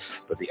Monica.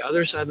 But the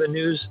other side of the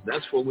news,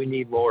 that's what we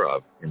need more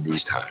of in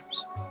these times.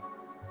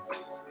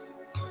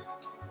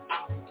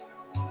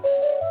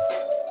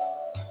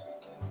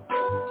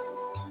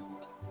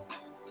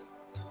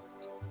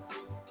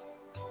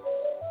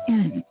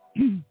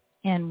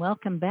 And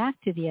welcome back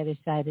to the other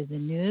side of the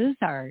news.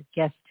 Our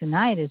guest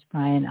tonight is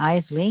Brian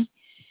Isley.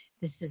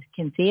 This is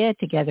Cynthia,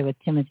 together with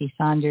Timothy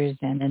Saunders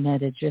and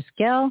Annetta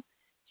Driscoll. The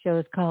show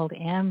is called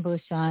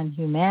Ambush on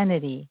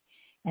Humanity,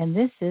 and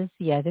this is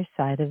the other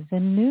side of the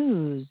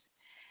news.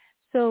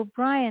 So,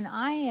 Brian,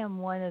 I am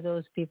one of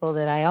those people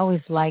that I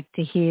always like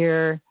to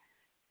hear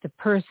the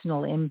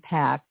personal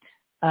impact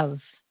of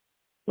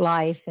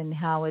life and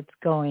how it's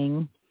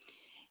going.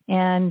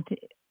 And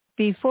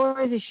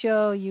before the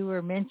show, you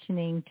were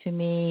mentioning to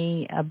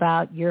me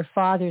about your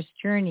father's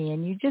journey,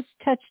 and you just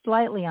touched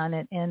lightly on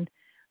it, and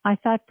I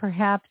thought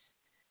perhaps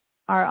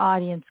our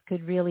audience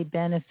could really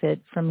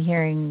benefit from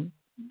hearing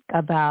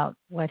about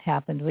what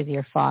happened with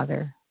your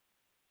father.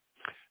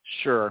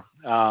 Sure.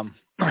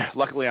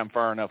 Luckily, I'm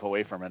far enough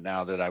away from it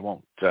now that I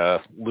won't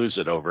lose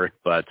it over it.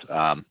 But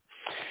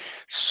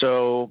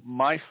so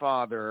my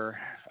father,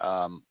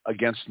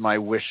 against my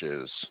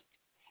wishes,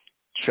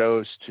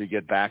 chose to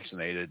get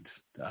vaccinated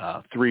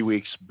 3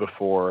 weeks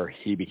before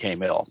he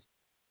became ill.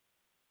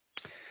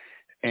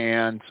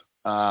 And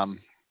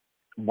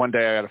one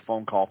day I got a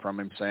phone call from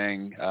him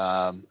saying,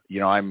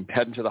 I'm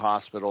heading to the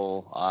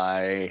hospital.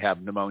 I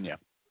have pneumonia.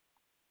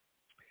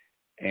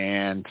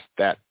 And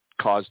that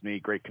caused me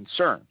great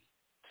concern,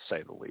 to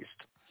say the least.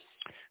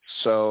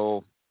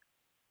 So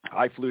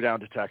I flew down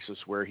to Texas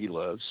where he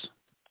lives,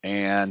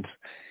 and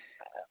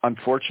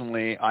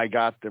unfortunately,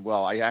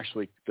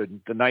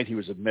 the night he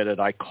was admitted,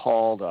 I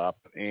called up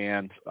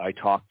and I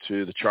talked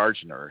to the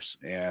charge nurse,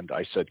 and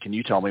I said, can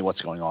you tell me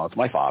what's going on with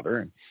my father?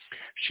 And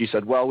she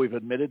said, well, we've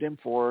admitted him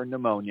for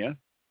pneumonia.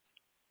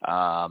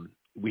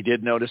 We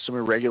did notice some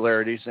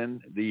irregularities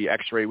in the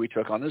x-ray we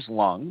took on his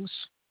lungs.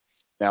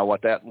 Now,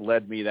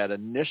 that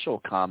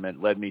initial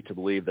comment led me to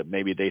believe that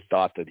maybe they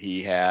thought that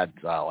he had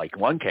like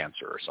lung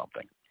cancer or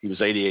something. He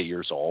was 88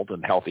 years old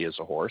and healthy as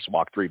a horse,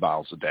 walked 3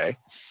 miles a day.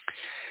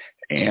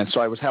 And so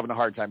I was having a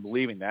hard time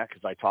believing that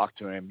because I talked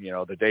to him,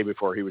 the day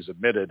before he was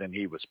admitted, and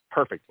he was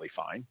perfectly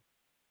fine.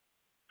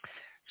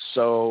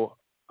 So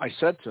I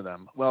said to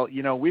them, well,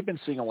 we've been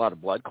seeing a lot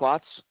of blood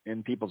clots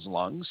in people's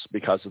lungs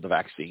because of the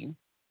vaccine,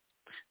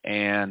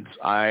 and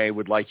I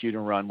would like you to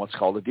run what's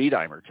called a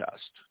D-dimer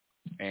test.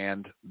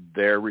 And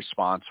their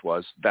response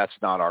was, that's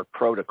not our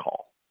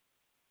protocol.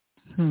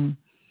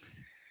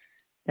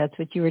 That's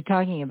what you were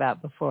talking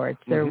about before.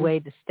 It's their way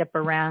to step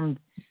around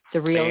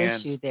the real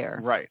issue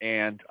there. Right.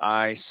 And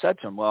I said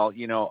to him, well,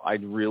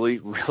 I'd really,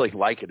 really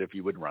like it if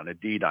you would run a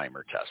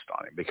D-dimer test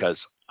on him, because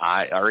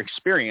our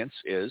experience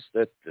is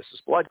that this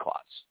is blood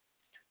clots,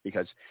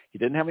 because he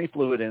didn't have any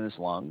fluid in his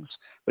lungs,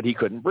 but he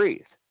couldn't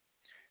breathe.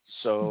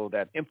 So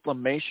that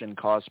inflammation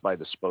caused by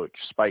the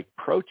spike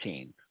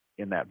protein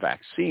in that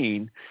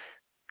vaccine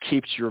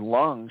keeps your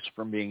lungs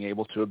from being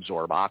able to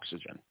absorb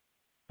oxygen.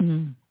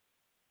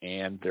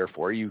 And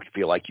therefore you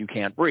feel like you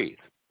can't breathe,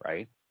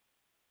 right?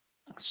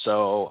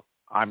 So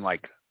I'm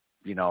like,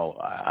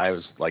 I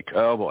was like,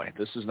 oh boy,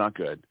 this is not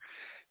good.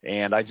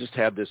 And I just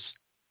had this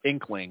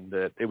inkling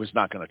that it was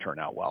not going to turn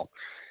out well.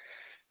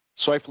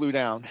 So I flew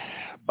down.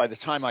 By the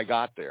time I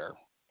got there,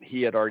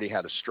 he had already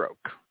had a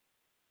stroke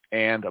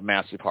and a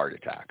massive heart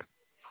attack.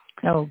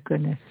 Oh,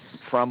 goodness.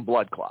 From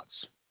blood clots.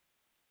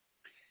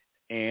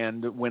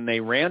 And when they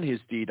ran his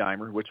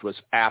D-dimer, which was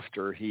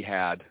after he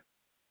had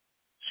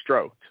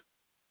stroked,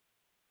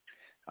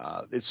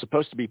 it's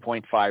supposed to be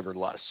 0.5 or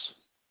less,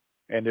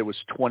 and it was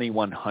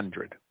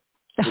 2,100,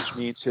 which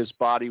means his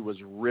body was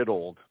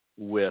riddled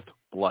with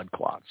blood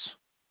clots.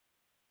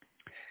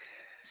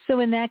 So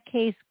in that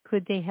case,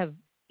 could they have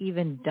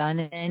even done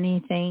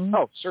anything?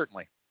 Oh,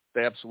 certainly.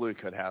 They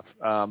absolutely could have.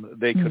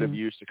 They could have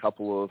used a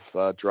couple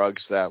of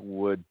drugs that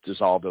would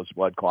dissolve those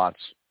blood clots,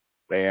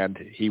 and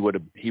he would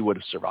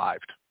have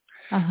survived.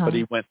 Uh-huh. But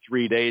he went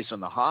 3 days in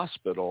the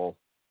hospital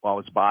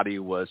while his body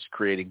was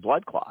creating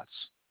blood clots.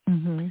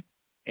 Mm-hmm.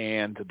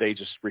 And they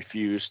just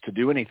refused to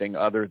do anything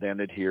other than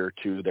adhere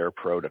to their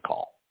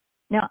protocol.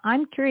 Now,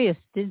 I'm curious,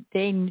 did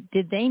they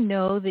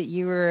know that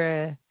you were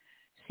a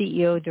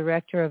CEO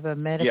director of a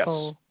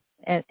medical,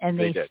 yes, and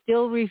they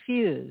still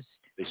refused?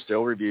 They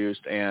still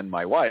refused, and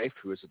my wife,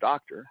 who is a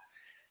doctor,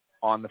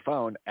 on the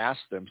phone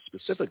asked them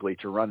specifically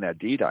to run that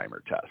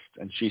D-dimer test,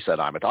 and she said,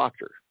 I'm a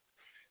doctor,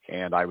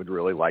 and I would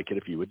really like it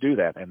if you would do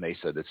that. And they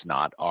said, it's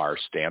not our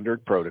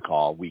standard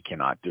protocol. We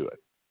cannot do it.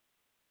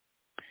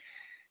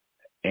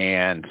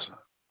 And,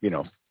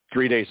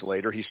 3 days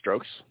later, he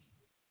strokes,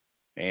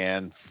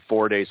 and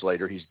 4 days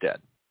later, he's dead.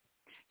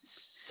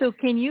 So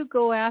can you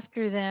go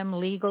after them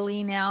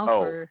legally now?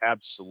 Oh,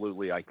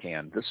 absolutely I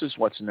can. This is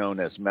what's known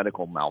as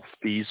medical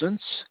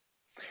malfeasance.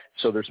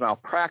 So there's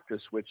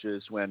malpractice, which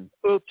is when,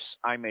 oops,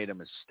 I made a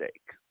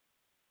mistake.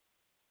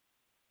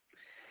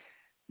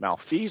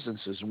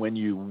 Malfeasance is when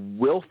you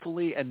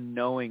willfully and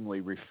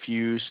knowingly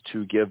refuse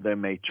to give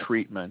them a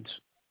treatment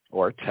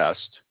or a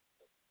test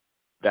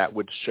that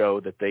would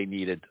show that they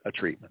needed a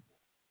treatment.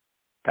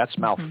 That's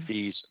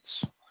malfeasance.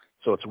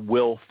 So it's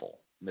willful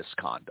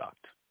misconduct.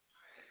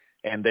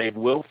 And they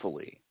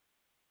willfully,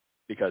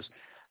 because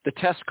the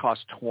test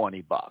costs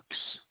 $20.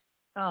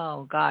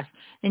 Oh, gosh.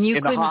 And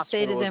you couldn't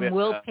say to them,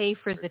 we'll pay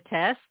for the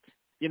test?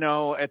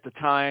 At the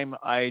time,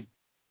 I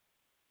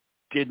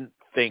didn't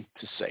think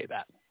to say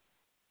that.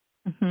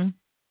 Mm-hmm.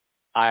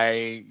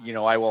 I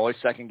will always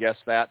second guess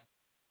that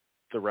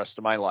the rest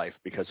of my life,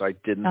 because I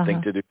didn't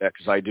think to do that,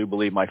 because I do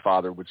believe my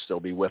father would still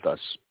be with us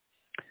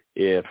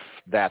if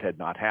that had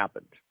not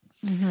happened.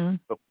 Mm-hmm.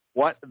 But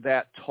what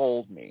that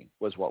told me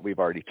was what we've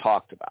already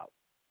talked about,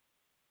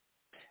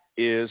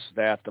 is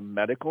that the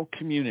medical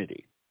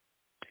community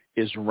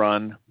is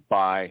run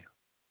by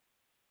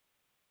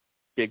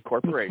big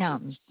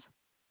corporations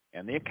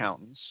and the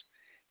accountants,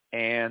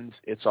 and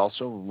it's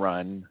also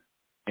run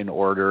in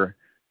order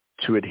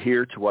to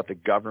adhere to what the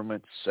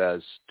government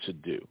says to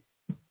do.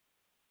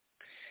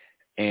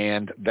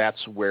 And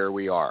that's where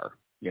we are.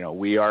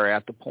 We are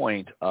at the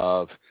point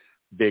of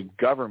big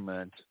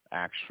government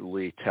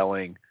actually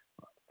telling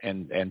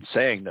and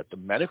saying that the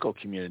medical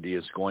community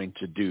is going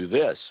to do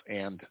this.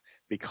 And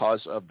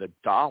because of the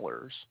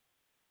dollars,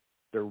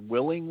 they're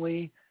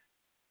willingly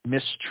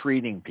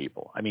mistreating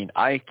people. I mean,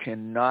 I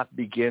cannot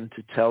begin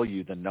to tell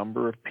you the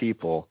number of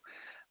people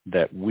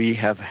that we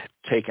have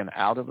taken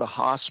out of the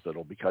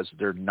hospital because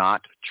they're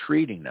not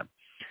treating them.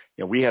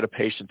 We had a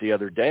patient the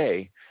other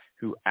day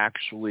who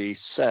actually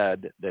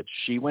said that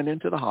she went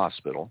into the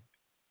hospital.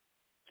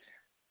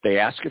 They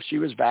asked if she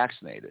was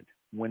vaccinated.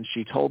 When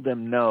she told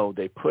them no,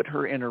 they put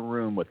her in a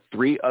room with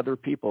 3 other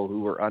people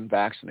who were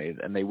unvaccinated,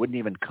 and they wouldn't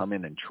even come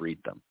in and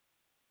treat them.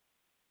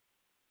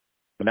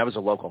 And that was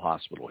a local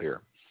hospital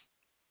here.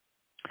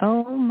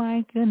 Oh,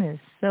 my goodness.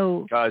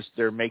 So because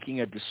they're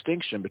making a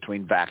distinction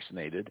between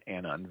vaccinated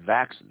and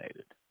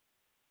unvaccinated.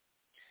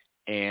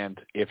 And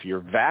if you're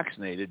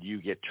vaccinated,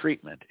 you get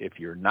treatment. If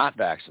you're not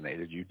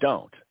vaccinated, you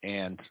don't.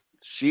 And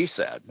she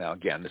said, now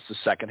again, this is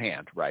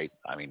secondhand, right?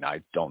 I mean,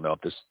 I don't know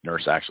if this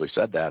nurse actually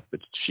said that, but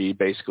she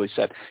basically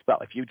said, well,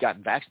 if you'd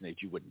gotten vaccinated,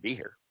 you wouldn't be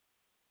here.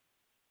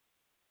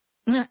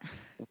 The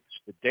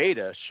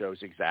data shows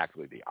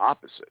exactly the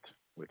opposite,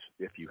 which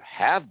if you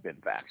have been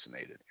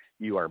vaccinated,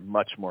 you are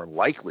much more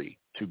likely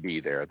to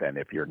be there than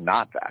if you're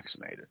not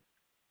vaccinated.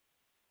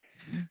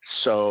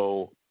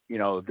 So,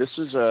 this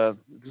is a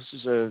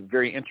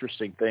very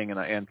interesting thing,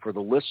 and for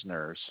the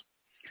listeners,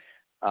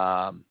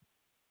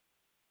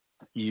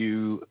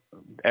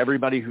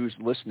 everybody who's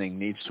listening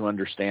needs to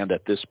understand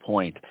at this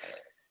point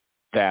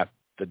that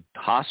the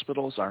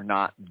hospitals are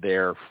not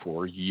there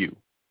for you.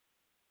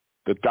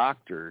 The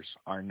doctors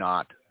are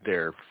not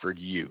there for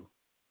you.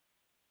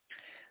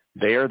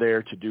 They are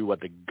there to do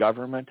what the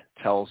government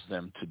tells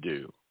them to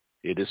do.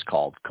 It is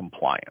called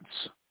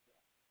compliance.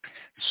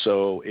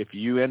 So if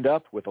you end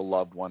up with a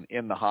loved one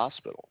in the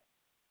hospital,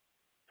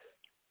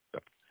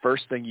 the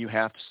first thing you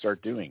have to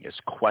start doing is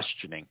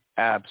questioning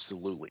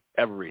absolutely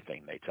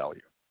everything they tell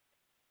you.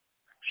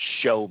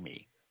 Show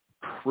me,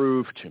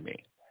 prove to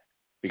me,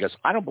 because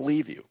I don't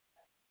believe you.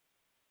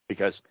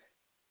 Because,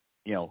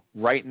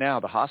 right now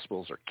the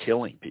hospitals are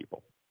killing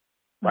people.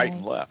 right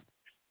and left.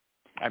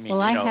 I mean,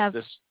 well,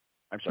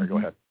 I'm sorry, go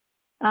ahead.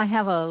 I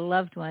have a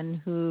loved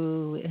one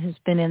who has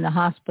been in the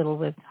hospital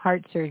with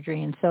heart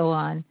surgery and so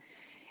on.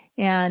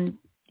 And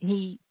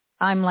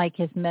I'm like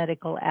his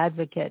medical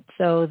advocate.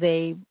 So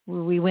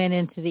we went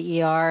into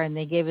the ER and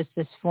they gave us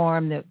this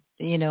form that,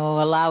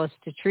 allow us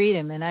to treat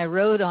him. And I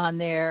wrote on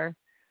there,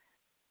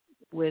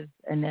 with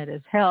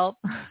Annetta's help,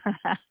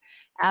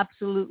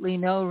 absolutely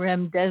no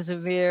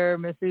remdesivir,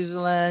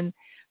 methuzolin,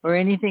 or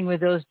anything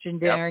with those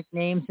generic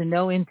names, and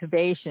no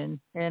intubation.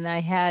 And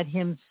I had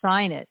him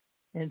sign it.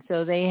 And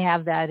so they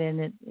have that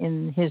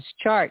in his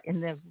chart.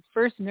 And the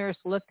first nurse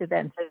looked at that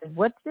and said,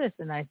 "What's this?"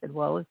 And I said,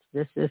 "Well, it's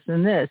this, this,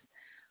 and this."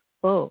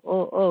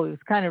 Oh. He was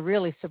kind of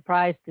really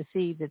surprised to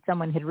see that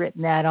someone had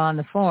written that on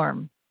the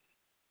form.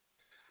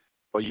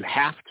 Well, you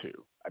have to.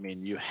 I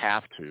mean, you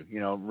have to.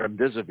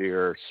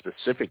 Remdesivir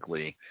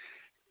specifically,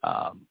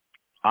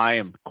 I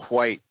am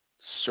quite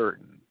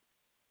certain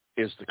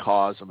is the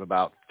cause of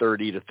about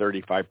 30 to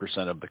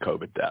 35% of the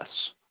COVID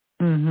deaths.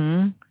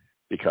 Mm-hmm.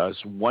 Because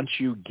once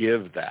you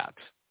give that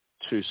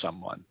to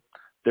someone,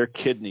 their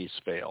kidneys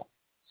fail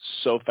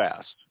so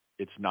fast,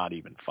 it's not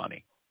even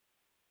funny.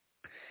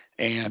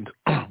 And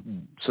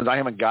since I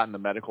haven't gotten the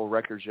medical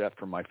records yet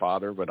from my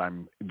father, but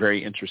I'm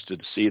very interested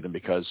to see them,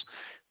 because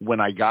when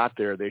I got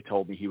there, they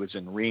told me he was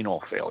in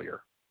renal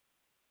failure.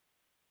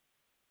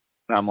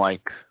 And I'm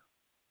like,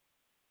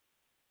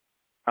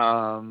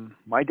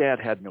 my dad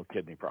had no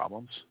kidney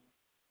problems.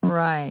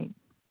 Right.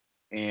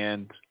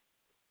 And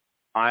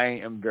I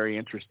am very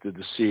interested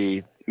to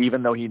see,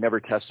 even though he never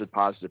tested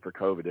positive for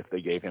COVID, if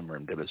they gave him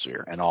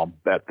remdesivir, and I'll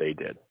bet they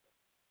did.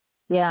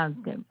 Yeah,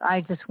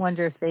 I just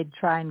wonder if they'd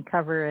try and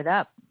cover it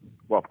up.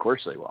 Well, of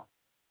course they will.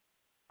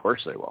 Of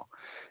course they will.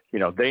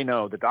 They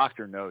know, the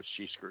doctor knows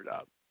she screwed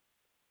up.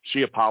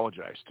 She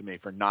apologized to me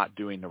for not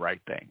doing the right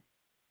thing.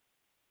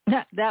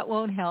 That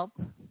won't help.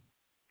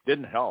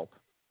 Didn't help.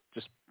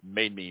 Just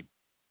made me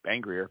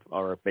angrier,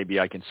 or maybe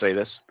I can say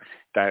this.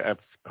 I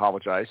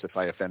apologize if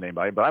I offend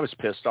anybody, but I was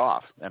pissed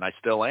off, and I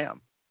still am.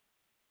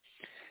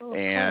 Oh,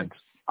 and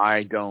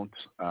I don't,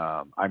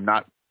 I'm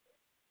not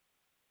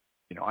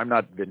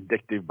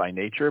vindictive by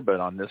nature, but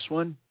on this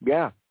one,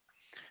 yeah,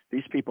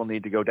 these people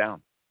need to go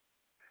down.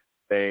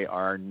 They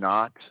are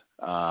not,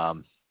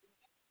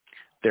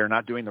 they're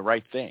not doing the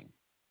right thing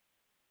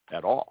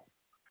at all.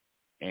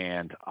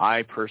 And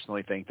I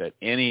personally think that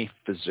any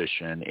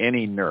physician,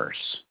 any nurse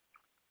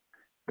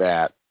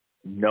that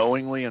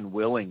knowingly and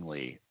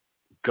willingly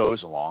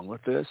goes along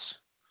with this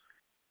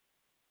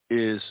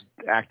is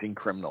acting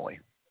criminally,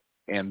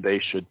 and they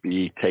should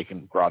be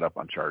brought up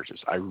on charges.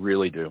 I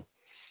really do.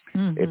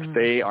 Mm-hmm. If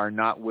they are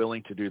not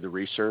willing to do the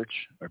research,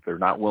 or if they're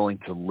not willing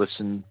to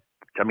listen,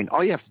 I mean,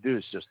 all you have to do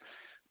is just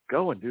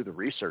go and do the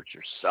research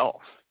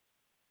yourself,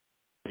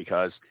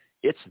 because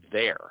it's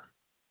there.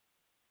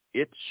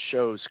 It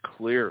shows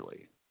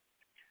clearly,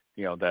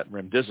 that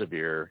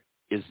remdesivir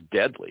is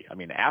deadly. I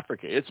mean,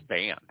 Africa, it's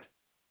banned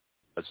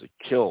because it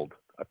killed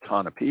a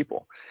ton of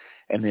people.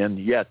 And then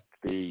yet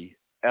the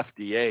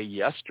FDA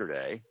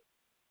yesterday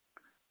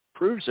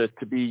proves it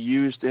to be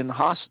used in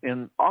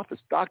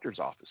doctors'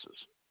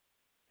 offices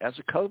as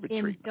a COVID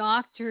treatment. In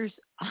doctors'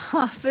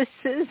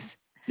 offices?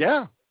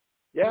 Yeah.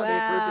 Yeah, wow. They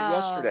approved it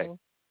yesterday.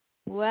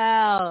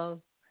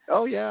 Wow.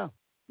 Oh, yeah.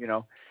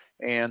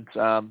 And,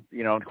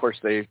 of course,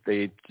 the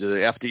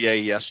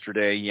FDA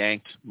yesterday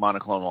yanked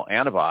monoclonal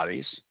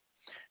antibodies.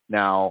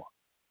 Now,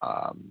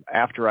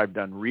 after I've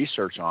done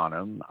research on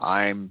them,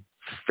 I'm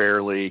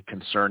fairly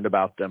concerned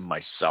about them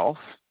myself.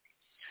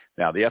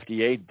 Now, the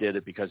FDA did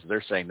it because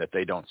they're saying that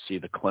they don't see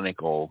the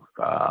clinical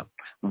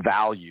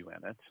value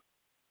in it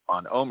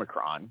on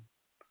Omicron,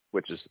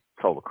 which is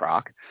total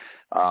crock.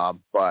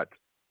 But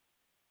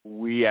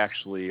we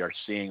actually are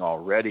seeing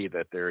already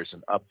that there is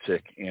an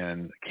uptick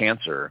in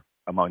cancer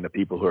among the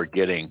people who are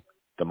getting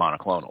the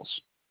monoclonals,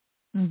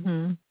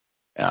 mm-hmm.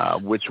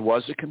 Which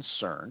was a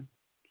concern.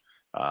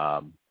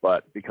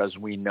 But because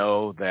we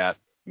know that,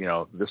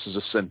 this is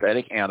a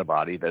synthetic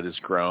antibody that is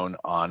grown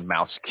on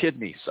mouse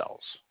kidney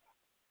cells.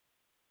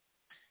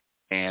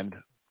 And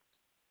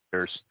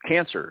there's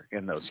cancer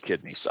in those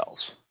kidney cells.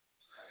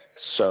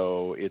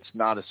 So it's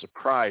not a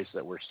surprise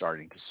that we're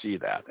starting to see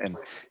that.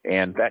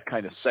 And that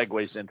kind of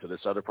segues into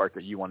this other part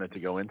that you wanted to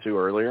go into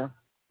earlier,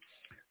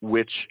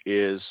 which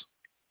is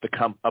the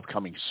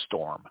upcoming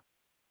storm.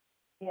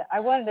 Yeah, I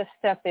wanted to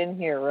step in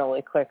here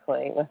really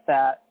quickly with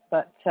that.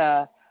 But,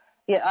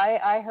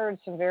 I heard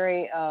some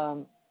very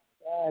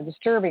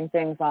disturbing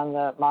things on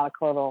the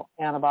monoclonal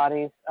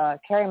antibodies.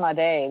 Carrie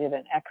Madej did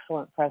an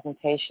excellent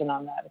presentation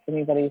on that, if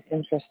anybody's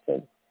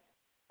interested,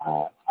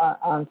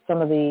 on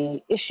some of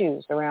the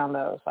issues around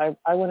those.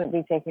 I wouldn't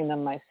be taking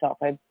them myself.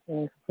 I'm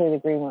in complete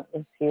agreement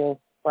with you,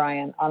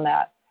 Brian, on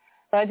that.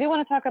 But I do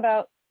want to talk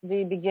about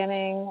the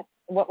beginning,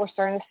 what we're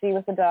starting to see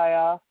with the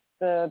die-off.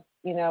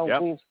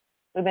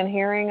 We've been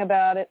hearing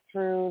about it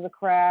through the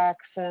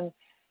cracks, and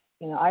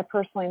I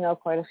personally know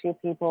quite a few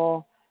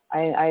people.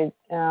 I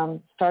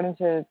am starting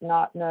to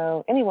not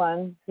know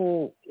anyone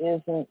who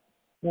isn't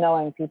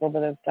knowing people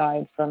that have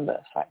died from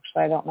this.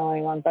 Actually, I don't know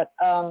anyone, but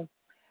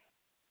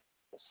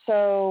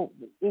so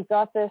we've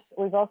got this.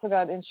 We've also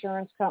got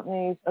insurance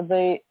companies.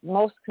 The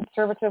most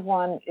conservative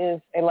one is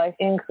a life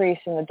increase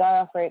in the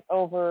die-off rate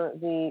over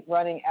the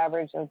running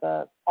average of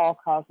the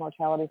all-cause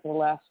mortality for the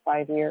last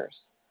 5 years.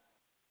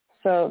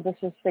 So this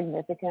is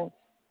significant,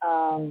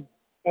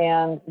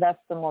 and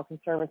that's the more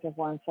conservative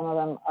one. Some of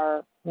them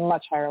are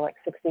much higher, like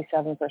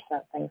 67%,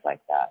 things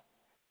like that.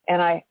 And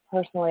I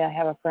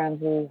have a friend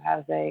who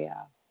has a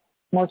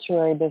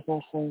mortuary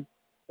business, and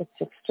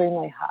it's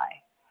extremely high.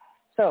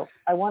 So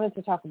I wanted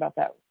to talk about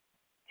that.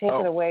 Take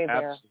it away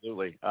there.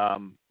 Absolutely.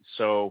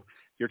 So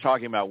you're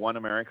talking about One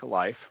America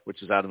Life,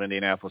 which is out of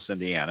Indianapolis,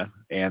 Indiana,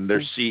 and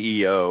their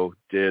CEO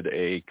did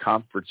a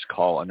conference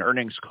call, an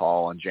earnings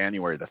call on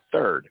January the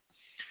 3rd.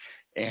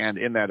 And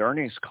in that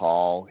earnings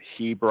call,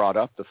 he brought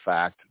up the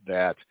fact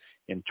that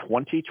in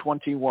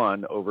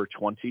 2021 over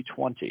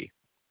 2020,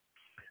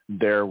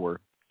 there were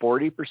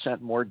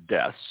 40% more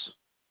deaths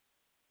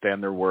than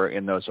there were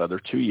in those other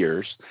 2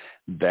 years,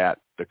 that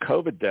the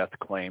COVID death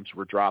claims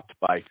were dropped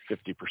by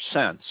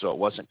 50%, so it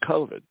wasn't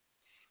COVID.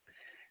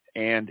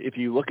 And if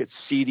you look at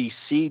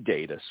CDC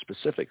data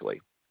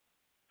specifically,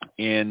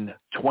 in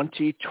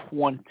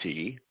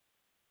 2020,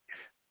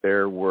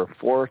 there were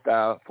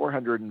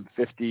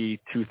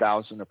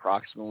 452,000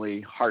 approximately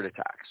heart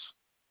attacks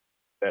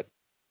that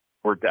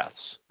were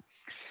deaths.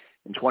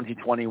 In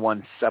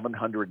 2021,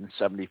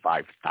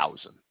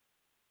 775,000.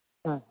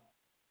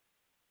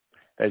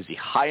 That is the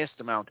highest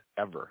amount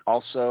ever.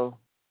 Also,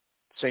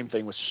 same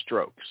thing with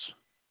strokes.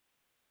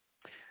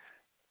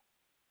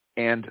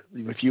 And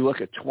if you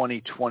look at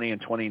 2020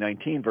 and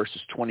 2019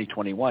 versus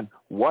 2021,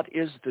 what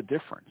is the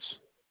difference?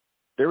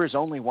 There is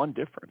only one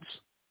difference,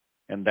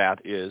 and that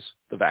is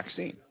the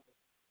vaccine.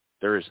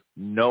 There is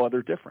no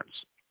other difference.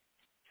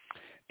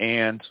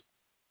 And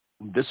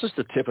this is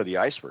the tip of the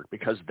iceberg,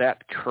 because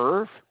that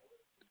curve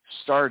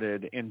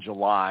started in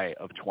July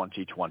of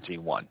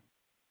 2021.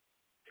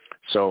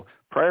 So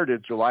prior to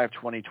July of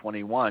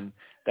 2021,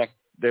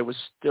 that was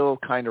still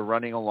kind of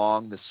running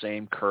along the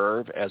same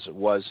curve as it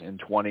was in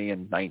 20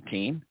 and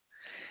 19.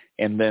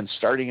 And then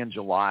starting in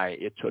July,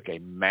 it took a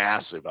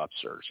massive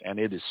upsurge, and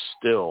it is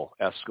still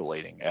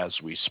escalating as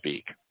we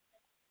speak.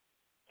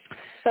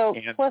 So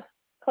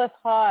Cliff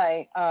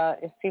High,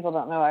 if people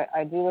don't know,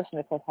 I do listen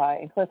to Cliff High,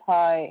 and Cliff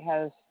High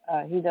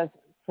he does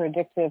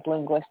predictive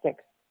linguistic,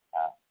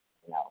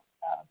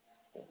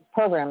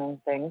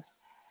 programming things.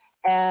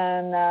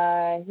 And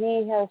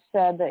he has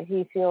said that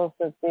he feels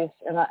that this,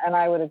 and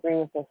I would agree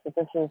with this, that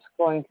this is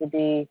going to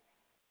be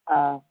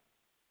an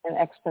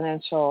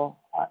exponential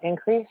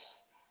increase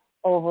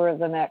over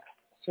the next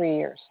 3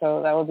 years.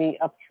 So that will be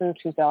up through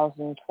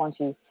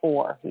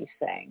 2024, he's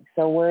saying.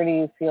 So where do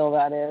you feel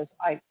that is?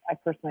 I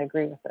personally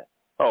agree with it.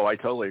 Oh, I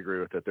totally agree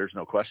with it. There's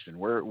no question.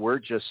 We're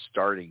just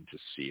starting to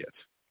see it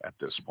at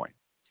this point.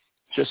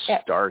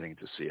 Starting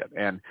to see it.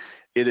 And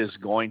it is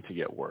going to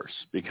get worse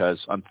because,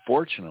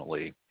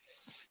 unfortunately,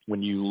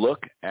 when you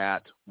look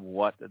at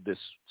what this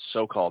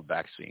so-called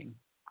vaccine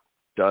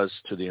does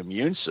to the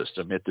immune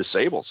system, it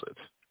disables it.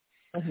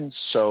 Mm-hmm.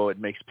 So it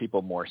makes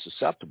people more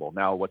susceptible.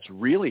 Now, what's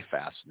really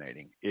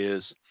fascinating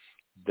is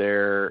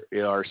there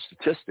are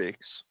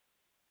statistics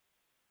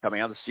coming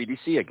out of the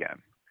CDC again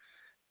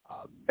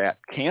that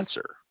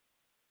cancer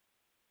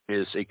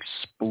is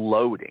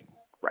exploding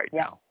right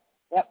now.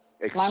 Yep.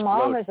 My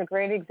mom is a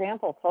great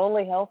example.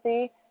 Totally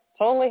healthy,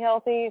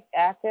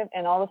 active,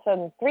 and all of a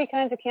sudden 3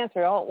 kinds of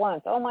cancer all at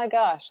once. Oh my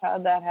gosh, how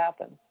did that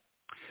happen?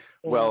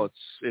 Well,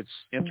 it's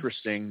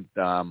interesting.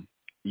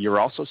 You're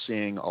also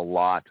seeing a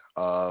lot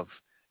of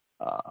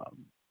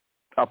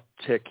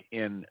uptick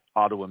in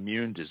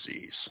autoimmune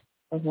disease.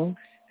 Mm-hmm.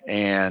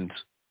 And,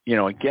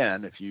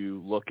 again, if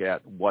you look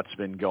at what's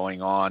been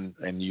going on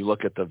and you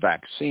look at the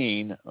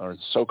vaccine or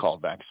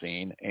so-called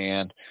vaccine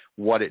and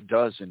what it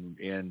does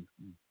in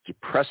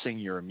depressing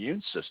your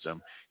immune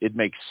system, it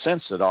makes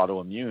sense that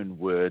autoimmune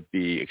would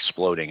be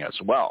exploding as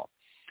well.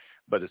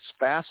 But it's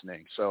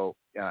fascinating. So,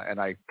 and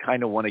I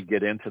kind of want to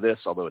get into this,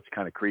 although it's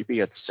kind of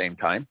creepy at the same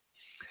time.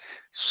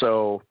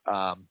 So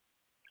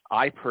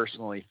I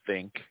personally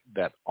think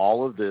that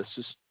all of this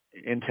is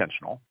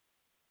intentional.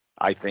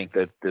 I think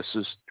that this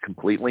is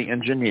completely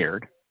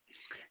engineered.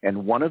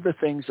 And one of the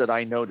things that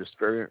I noticed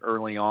very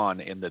early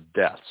on in the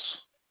deaths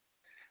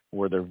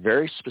were there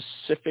very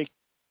specific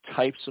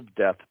types of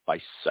death by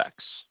sex.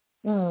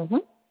 Mm-hmm.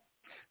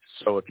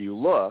 So if you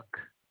look,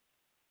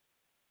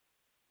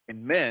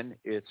 in men,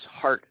 it's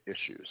heart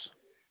issues,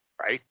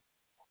 right?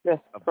 Yes,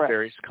 of correct.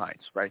 Various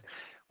kinds, right?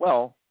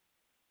 Well,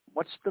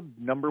 what's the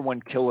number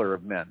one killer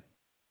of men?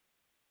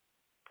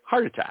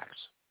 Heart attacks,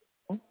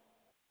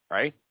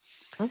 right?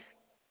 Mm-hmm.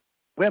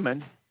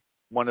 Women,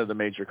 one of the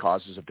major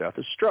causes of death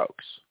is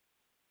strokes.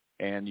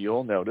 And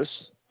you'll notice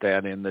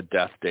that in the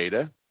death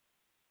data,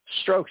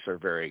 strokes are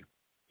very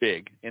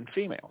big in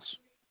females,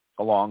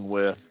 along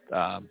with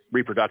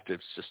reproductive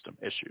system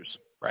issues,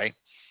 right?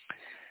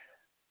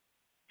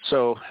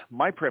 So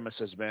my premise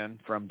has been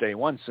from day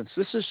one, since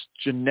this is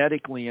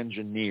genetically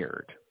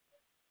engineered,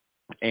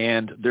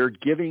 And they're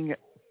giving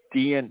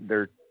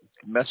their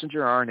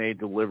messenger RNA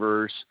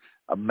delivers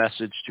a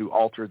message to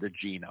alter the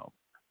genome.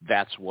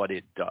 That's what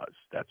it does.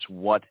 That's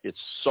what its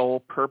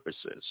sole purpose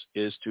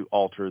is to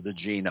alter the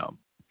genome.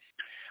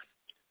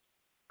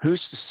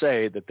 Who's to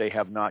say that they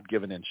have not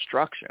given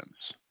instructions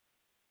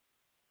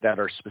that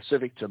are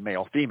specific to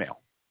male-female?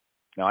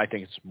 Now, I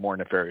think it's more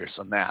nefarious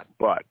than that,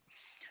 but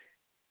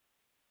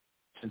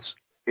since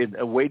in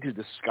a way to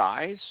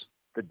disguise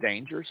the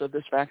dangers of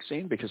this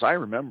vaccine, because I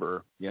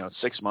remember,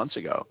 6 months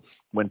ago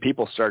when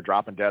people started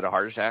dropping dead of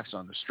heart attacks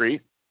on the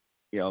street,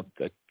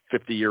 the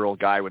 50-year-old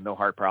guy with no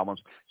heart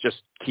problems,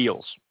 just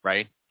keels,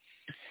 right?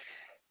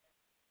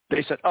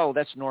 They said, oh,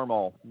 that's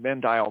normal.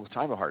 Men die all the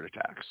time of heart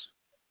attacks.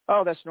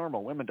 Oh, that's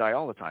normal. Women die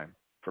all the time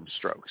from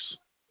strokes.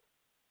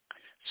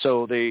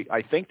 So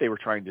I think they were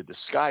trying to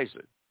disguise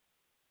it.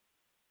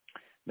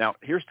 Now,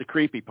 here's the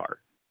creepy part.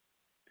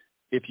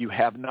 If you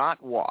have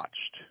not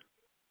watched,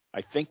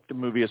 I think the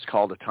movie is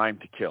called A Time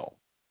to Kill,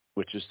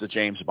 which is the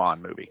James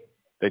Bond movie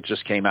that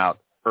just came out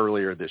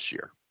earlier this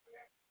year.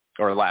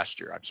 Or last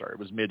year, I'm sorry. It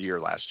was mid-year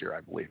last year,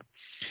 I believe.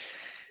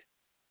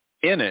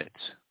 In it,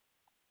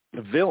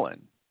 the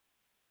villain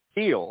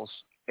steals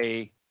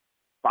a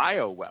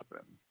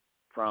bioweapon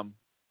from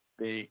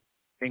the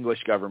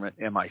English government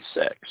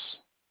MI6.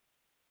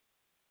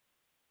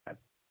 It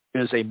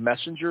is a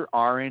messenger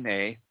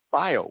RNA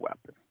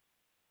bioweapon,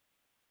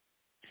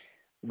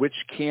 which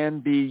can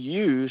be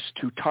used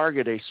to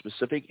target a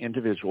specific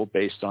individual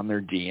based on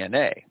their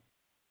DNA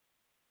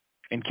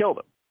and kill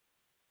them.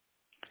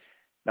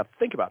 Now,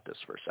 think about this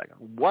for a second.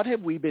 What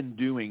have we been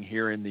doing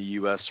here in the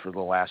U.S. for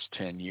the last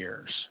 10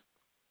 years?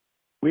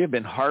 We have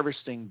been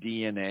harvesting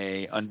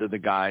DNA under the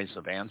guise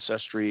of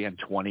Ancestry and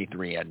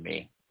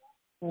 23andMe.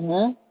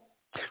 Mm-hmm.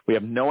 We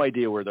have no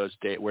idea where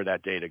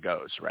that data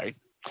goes, right?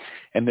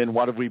 And then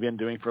what have we been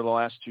doing for the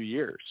last 2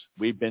 years?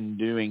 We've been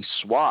doing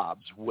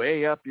swabs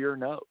way up your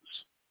nose.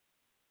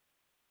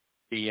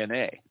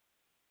 DNA.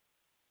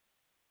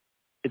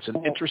 It's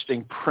an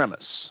interesting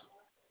premise,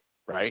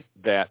 right?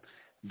 That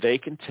they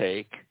can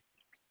take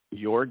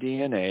your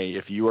DNA,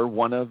 if you are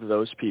one of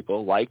those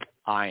people like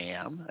I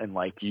am and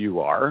like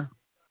you are,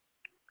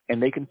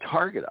 and they can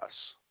target us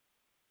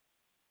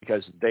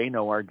because they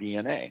know our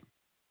DNA.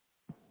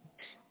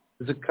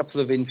 There's a couple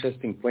of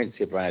interesting points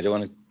here, Brian. I don't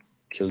want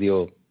to kill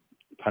your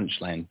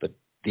punchline, but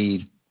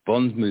the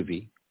Bond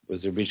movie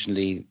was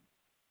originally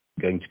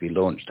going to be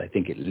launched, I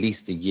think, at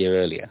least a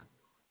year earlier.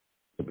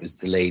 It was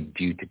delayed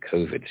due to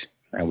COVID.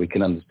 And we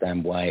can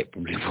understand why it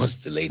probably was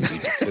delayed due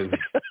to COVID.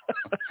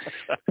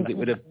 It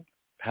would have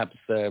perhaps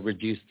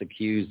reduced the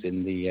queues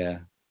in the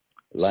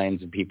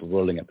lines of people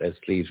rolling up their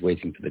sleeves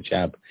waiting for the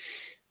jab.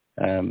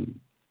 That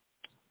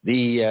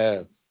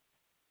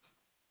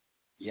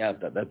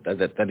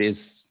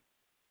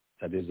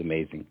is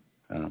amazing.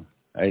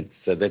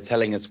 They're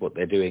telling us what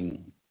they're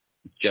doing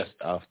just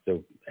after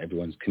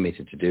everyone's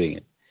committed to doing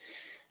it.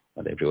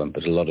 Not everyone,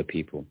 but a lot of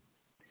people.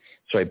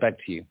 Sorry, back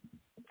to you.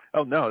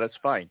 Oh, no, that's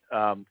fine.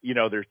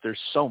 There's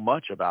so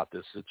much about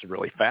this. It's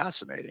really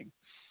fascinating.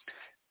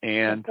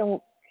 And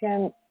so,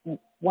 Ken,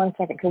 1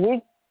 second. Could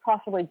we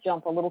possibly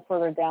jump a little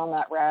further down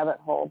that rabbit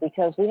hole?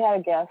 Because we had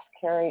a guest,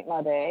 Carrie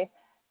Made,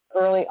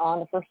 early on,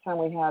 the first time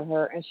we had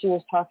her, and she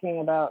was talking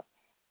about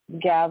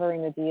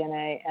gathering the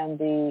DNA and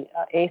the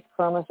 8th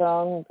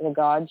chromosome, the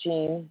God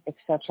gene,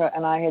 etc.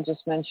 And I had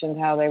just mentioned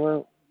how they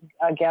were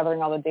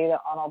gathering all the data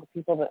on all the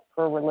people that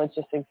for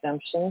religious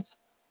exemptions.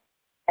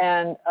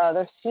 And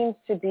there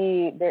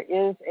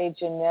is a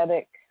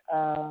genetic,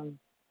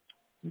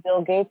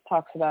 Bill Gates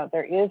talks about,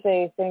 there is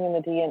a thing in the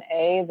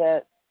DNA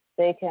that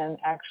they can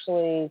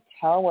actually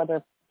tell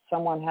whether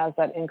someone has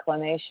that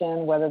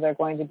inclination, whether they're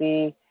going to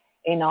be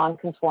a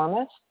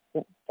nonconformist.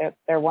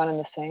 They're one and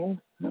the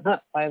same,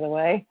 by the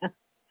way.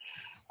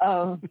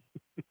 Do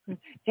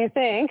you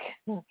think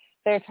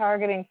they're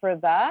targeting for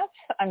that?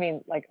 I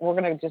mean, we're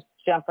going to just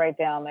jump right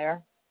down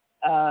there.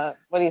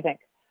 What do you think?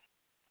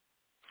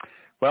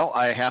 Well,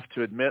 I have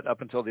to admit, up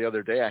until the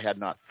other day, I had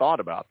not thought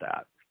about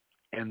that.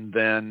 And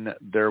then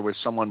there was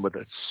someone with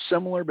a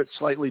similar but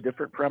slightly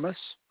different premise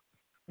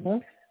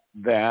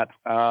that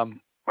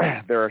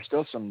there are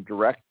still some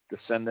direct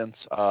descendants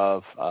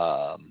of,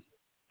 I'm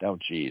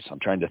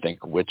trying to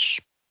think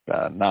which,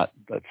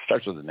 it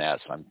starts with an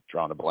S, I'm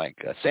drawing a blank,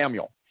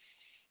 Samuel.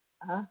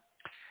 Uh-huh.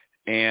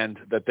 And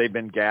that they've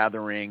been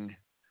gathering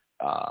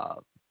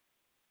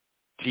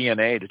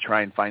DNA to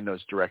try and find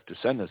those direct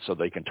descendants so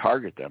they can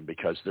target them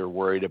because they're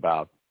worried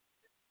about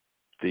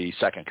the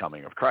second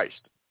coming of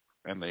Christ.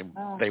 And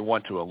they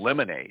want to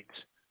eliminate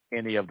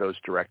any of those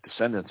direct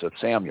descendants of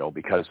Samuel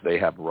because they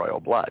have royal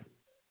blood,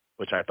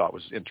 which I thought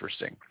was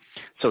interesting.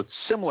 So it's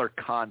similar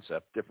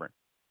concept, different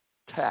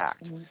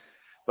tact. Mm-hmm.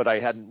 But I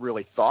hadn't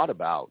really thought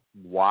about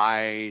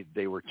why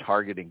they were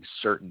targeting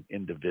certain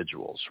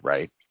individuals,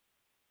 right?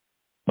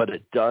 But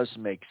it does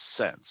make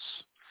sense.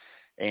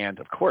 And,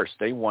 of course,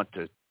 they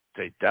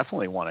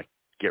definitely want to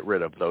get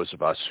rid of those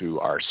of us who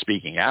are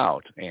speaking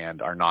out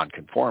and are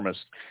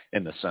nonconformist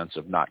in the sense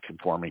of not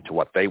conforming to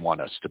what they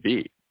want us to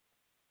be.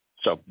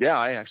 So, yeah,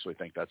 I actually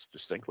think that's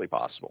distinctly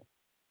possible.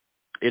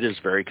 It is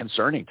very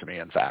concerning to me,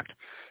 in fact,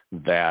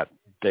 that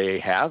they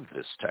have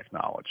this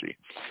technology.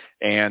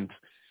 And,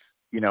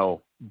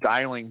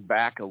 dialing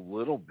back a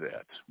little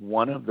bit,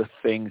 one of the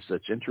things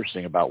that's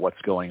interesting about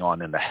what's going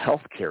on in the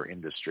healthcare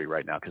industry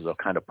right now, because they'll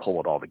kind of pull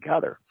it all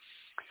together,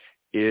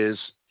 is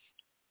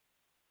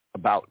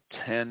about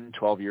 10,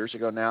 12 years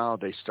ago now,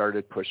 they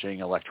started pushing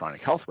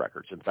electronic health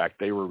records. In fact,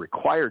 they were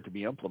required to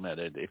be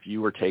implemented if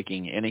you were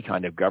taking any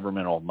kind of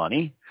governmental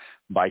money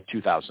by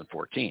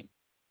 2014.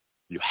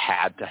 You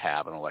had to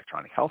have an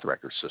electronic health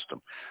record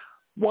system.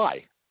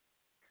 Why?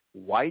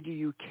 Why do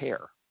you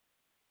care?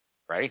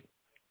 Right?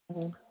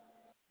 Mm-hmm.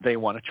 They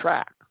want to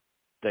track.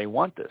 They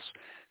want this.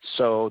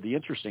 So the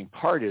interesting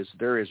part is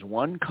there is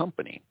one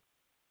company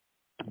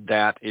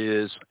that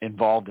is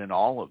involved in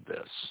all of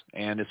this,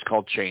 and it's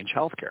called Change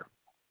Healthcare.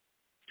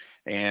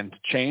 And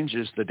Change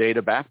is the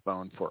data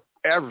backbone for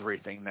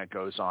everything that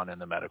goes on in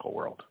the medical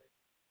world.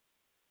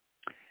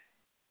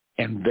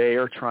 And they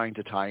are trying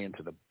to tie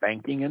into the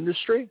banking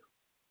industry.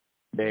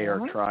 They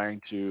are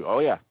trying to,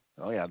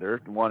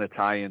 they want to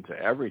tie into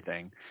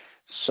everything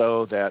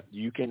so that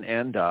you can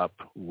end up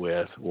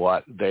with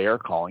what they are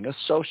calling a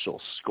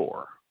social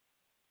score.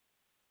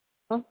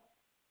 This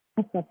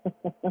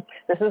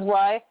is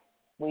why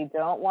we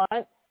don't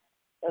want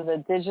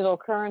the digital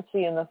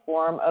currency in the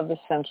form of the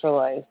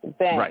centralized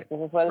bank. Right. This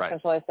is why the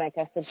centralized bank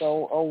has to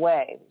go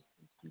away.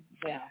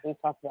 Yeah,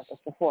 we've talked about this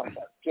before.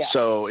 But yeah.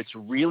 So it's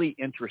really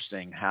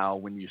interesting how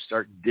when you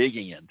start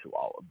digging into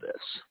all of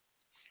this,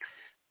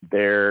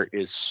 there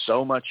is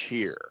so much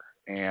here.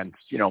 And,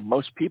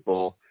 most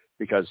people,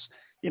 because,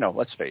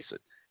 let's face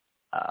it,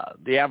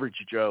 the average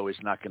Joe is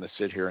not going to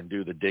sit here and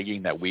do the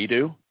digging that we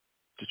do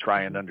to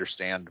try and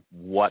understand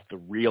what the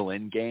real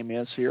end game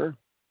is here.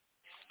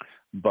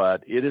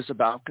 But it is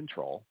about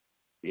control.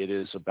 It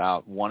is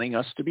about wanting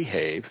us to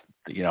behave,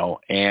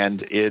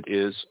 and it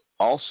is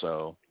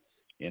also,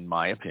 in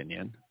my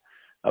opinion,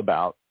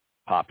 about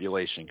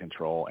population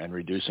control and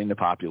reducing the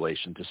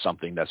population to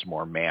something that's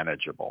more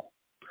manageable.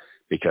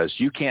 Because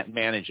you can't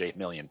manage 8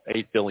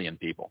 billion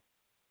people.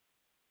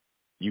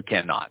 You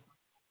cannot.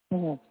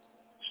 Mm-hmm.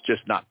 It's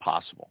just not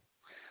possible.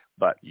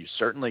 But you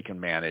certainly can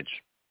manage,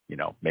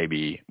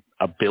 maybe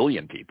 1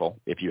 billion people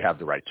if you have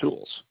the right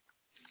tools.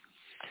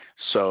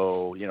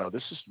 So,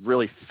 this is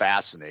really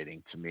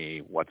fascinating to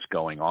me what's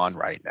going on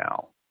right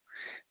now.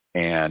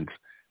 And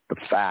the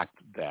fact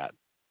that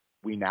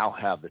we now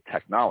have the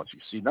technology.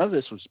 See, none of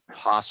this was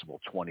possible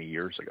 20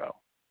 years ago.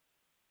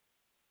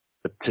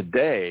 But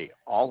today,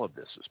 all of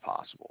this is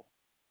possible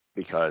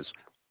because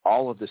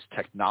all of this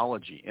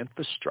technology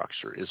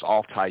infrastructure is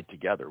all tied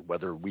together,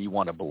 whether we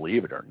want to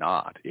believe it or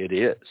not. It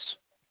is.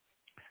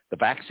 The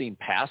vaccine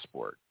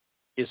passport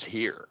is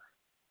here.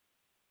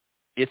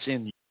 It's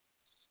in.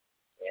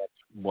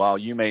 While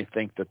you may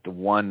think that the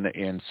one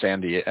in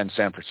San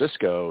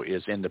Francisco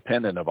is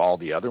independent of all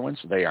the other ones,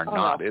 they are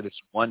not. It is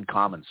one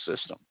common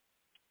system.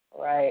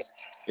 Right.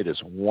 It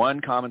is one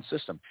common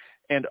system.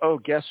 And,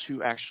 guess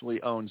who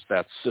actually owns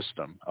that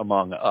system,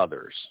 among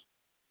others?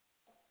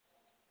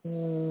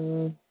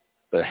 The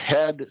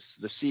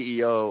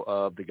CEO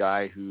of the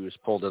guy who has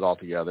pulled it all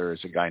together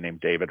is a guy named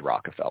David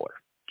Rockefeller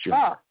Jr.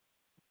 Oh,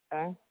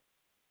 okay.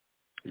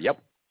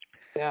 Yep.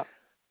 Yeah.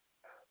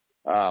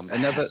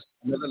 Another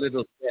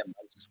little gem.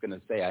 I was just going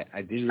to say,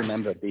 I do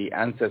remember the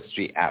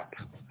Ancestry app.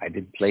 I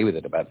did play with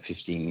it about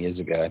 15 years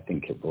ago. I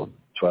think it was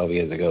 12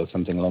 years ago,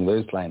 something along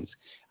those lines.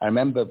 I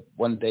remember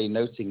one day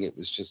noting it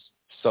was just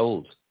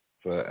sold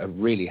for a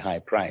really high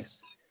price.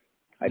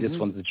 I just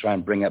wanted to try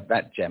and bring up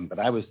that gem, but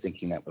I was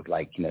thinking that was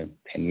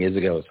 10 years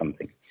ago or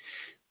something.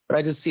 But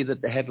I just see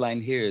that the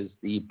headline here is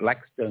the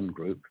Blackstone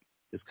Group.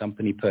 This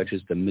company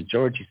purchased a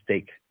majority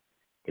stake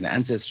in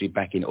Ancestry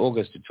back in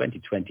August of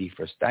 2020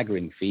 for a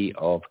staggering fee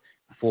of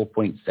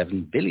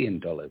 $4.7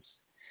 billion.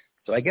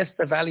 So I guess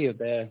the value of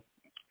their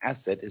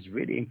asset is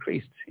really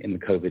increased in the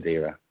COVID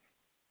era.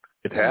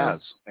 It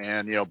has.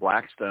 And,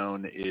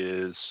 Blackstone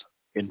is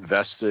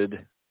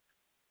invested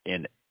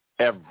in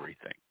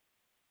everything.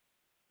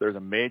 They're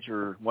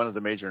one of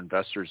the major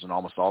investors in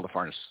almost all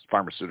the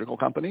pharmaceutical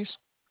companies,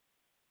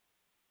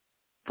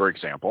 for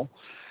example,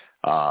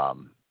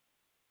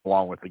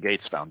 along with the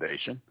Gates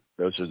Foundation.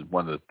 Those are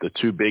one of the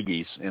two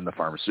biggies in the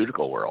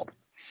pharmaceutical world.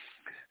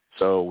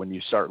 So when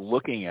you start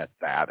looking at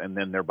that and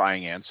then they're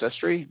buying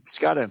Ancestry,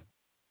 it's got to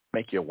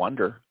make you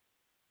wonder,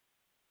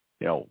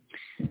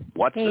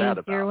 what's that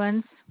about? Dear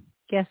ones,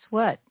 guess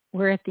what?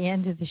 We're at the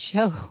end of the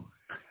show.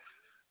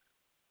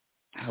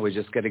 We're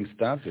just getting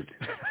started.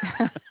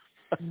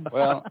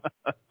 Well,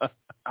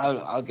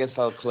 I guess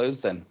I'll close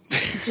then.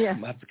 Yeah.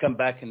 I'll have to come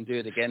back and do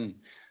it again,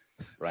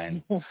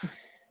 Brian.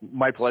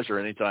 My pleasure,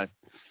 anytime.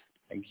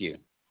 Thank you.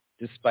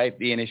 Despite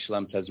the initial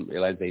unpleasant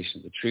realization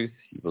of the truth,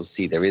 you will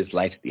see there is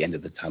light at the end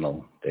of the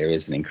tunnel. There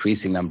is an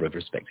increasing number of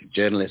respected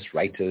journalists,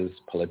 writers,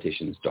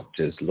 politicians,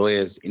 doctors,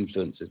 lawyers,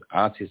 influencers,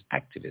 artists,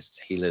 activists,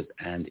 healers,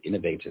 and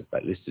innovators.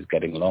 That list is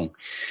getting long,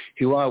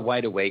 who are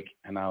wide awake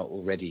and are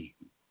already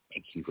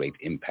making great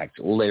impact.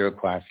 All they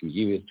require from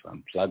you is to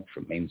unplug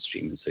from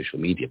mainstream and social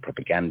media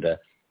propaganda,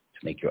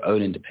 to make your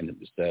own independent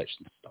research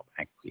and to stop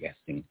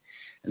acquiescing,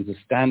 and to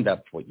stand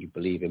up for what you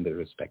believe in with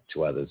respect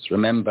to others.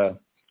 Remember,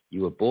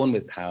 you were born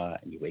with power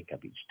and you wake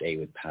up each day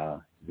with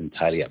power. It's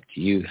entirely up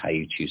to you how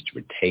you choose to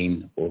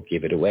retain or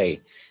give it away.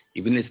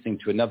 You've been listening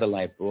to another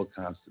live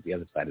broadcast of The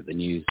Other Side of the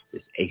News.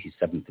 This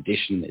 87th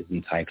edition is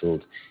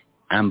entitled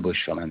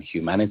Ambush on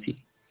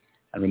Humanity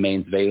and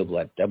remains available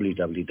at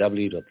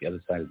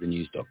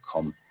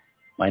www.theothersideofthenews.com.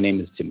 My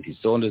name is Timothy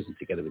Saunders, and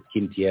together with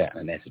Cynthia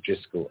and Annette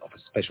Driscoll, offer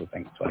special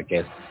thanks to our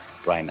guest,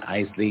 Brian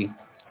Isley,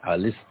 our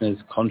listeners,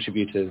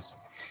 contributors,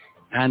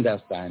 and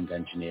our sound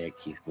engineer,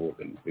 Keith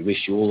Morgan. We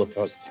wish you all a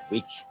positive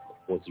week. Look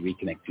forward to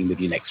reconnecting with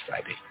you next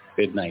Friday.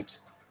 Good night.